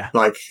 Yeah.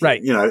 Like,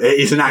 it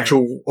is an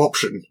actual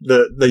option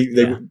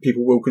that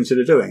people will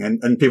consider doing.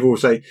 And people will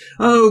say,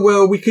 "Oh,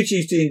 well, we could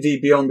use D&D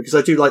Beyond because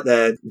I do like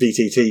their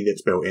DTT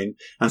that's built in."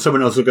 And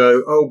someone else will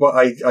go, "Oh, but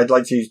I'd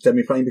like to use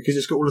Demiplane because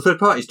it's got all the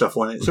third-party stuff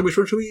on it. So which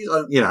one should we use?"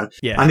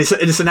 And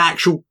it's an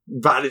actual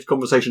valid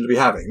conversation to be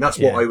having. That's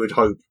what I would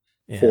hope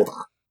for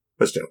that.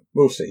 But still,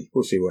 we'll see.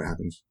 We'll see what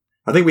happens.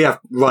 I think we have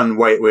run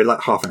we're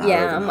like half an hour.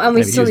 Yeah, and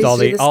we still used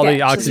need all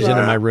the oxygen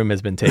in my room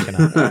has been taken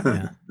up.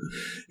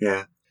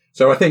 Yeah.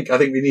 So I think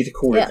we need to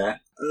call it there.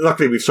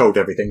 Luckily, we've solved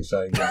everything.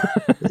 So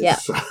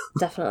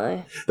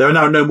definitely. There are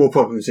now no more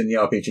problems in the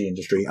RPG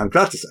industry. I'm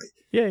glad to say.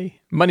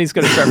 Yay! Money's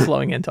going to start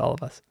flowing into all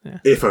of us. Yeah.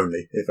 If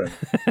only.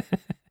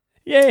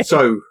 Yay!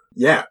 So.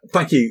 Yeah,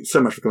 thank you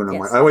so much for coming on.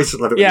 Mike. I always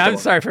love it. Yeah, I'm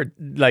sorry for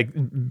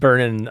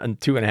burning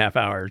 2.5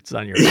 hours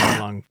on your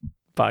long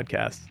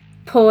podcast.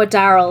 Poor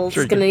Daryl's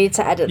going to need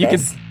to edit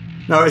this.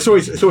 No, it's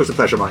always a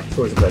pleasure, Mike. It's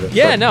always a pleasure.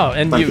 Yeah,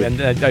 and you.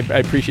 And I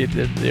appreciate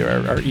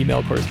our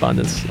email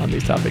correspondence on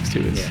these topics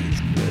too. It's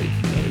really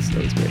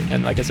that was great.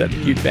 And like I said,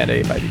 huge fan of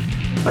A5e.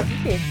 Thank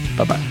you.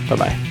 Bye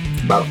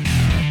bye.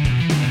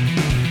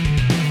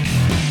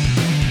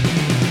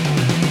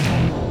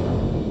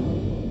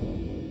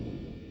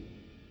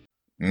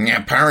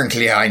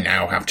 Apparently, I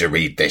now have to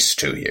read this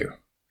to you.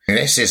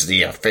 This is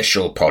the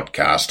official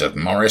podcast of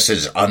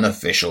Morris's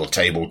unofficial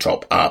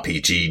tabletop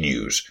RPG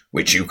news,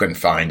 which you can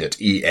find at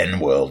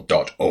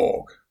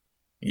enworld.org.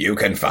 You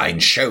can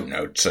find show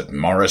notes at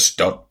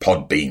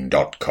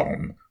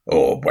morris.podbean.com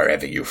or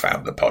wherever you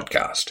found the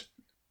podcast.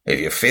 If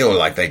you feel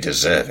like they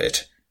deserve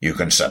it, you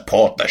can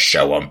support the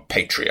show on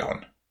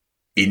Patreon.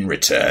 In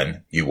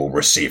return, you will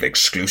receive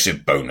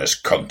exclusive bonus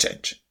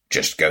content.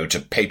 Just go to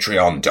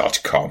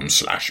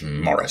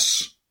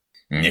patreon.com/Morris.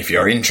 If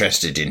you're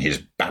interested in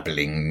his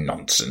babbling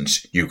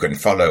nonsense, you can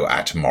follow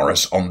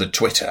 @Morris on the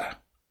Twitter.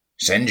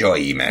 Send your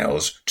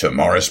emails to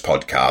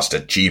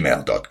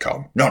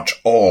morrispodcast@gmail.com. Not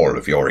all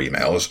of your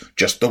emails,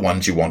 just the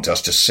ones you want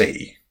us to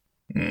see.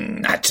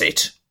 That's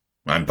it.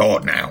 I'm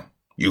bored now.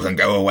 You can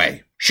go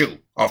away. Shoo,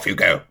 off you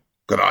go.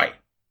 Goodbye.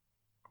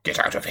 Get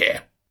out of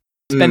here.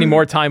 Spending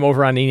more time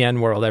over on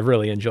EN World, I've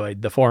really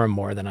enjoyed the forum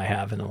more than I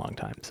have in a long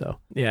time. So,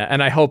 yeah,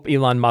 and I hope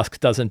Elon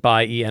Musk doesn't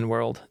buy EN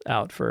World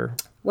out for...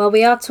 Well,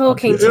 we are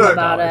talking to him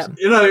about it.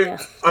 Yeah.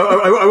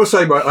 I will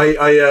say,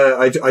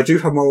 I do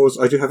have morals,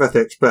 I do have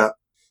ethics, but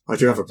I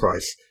do have a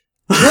price.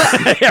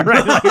 Yeah,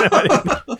 right.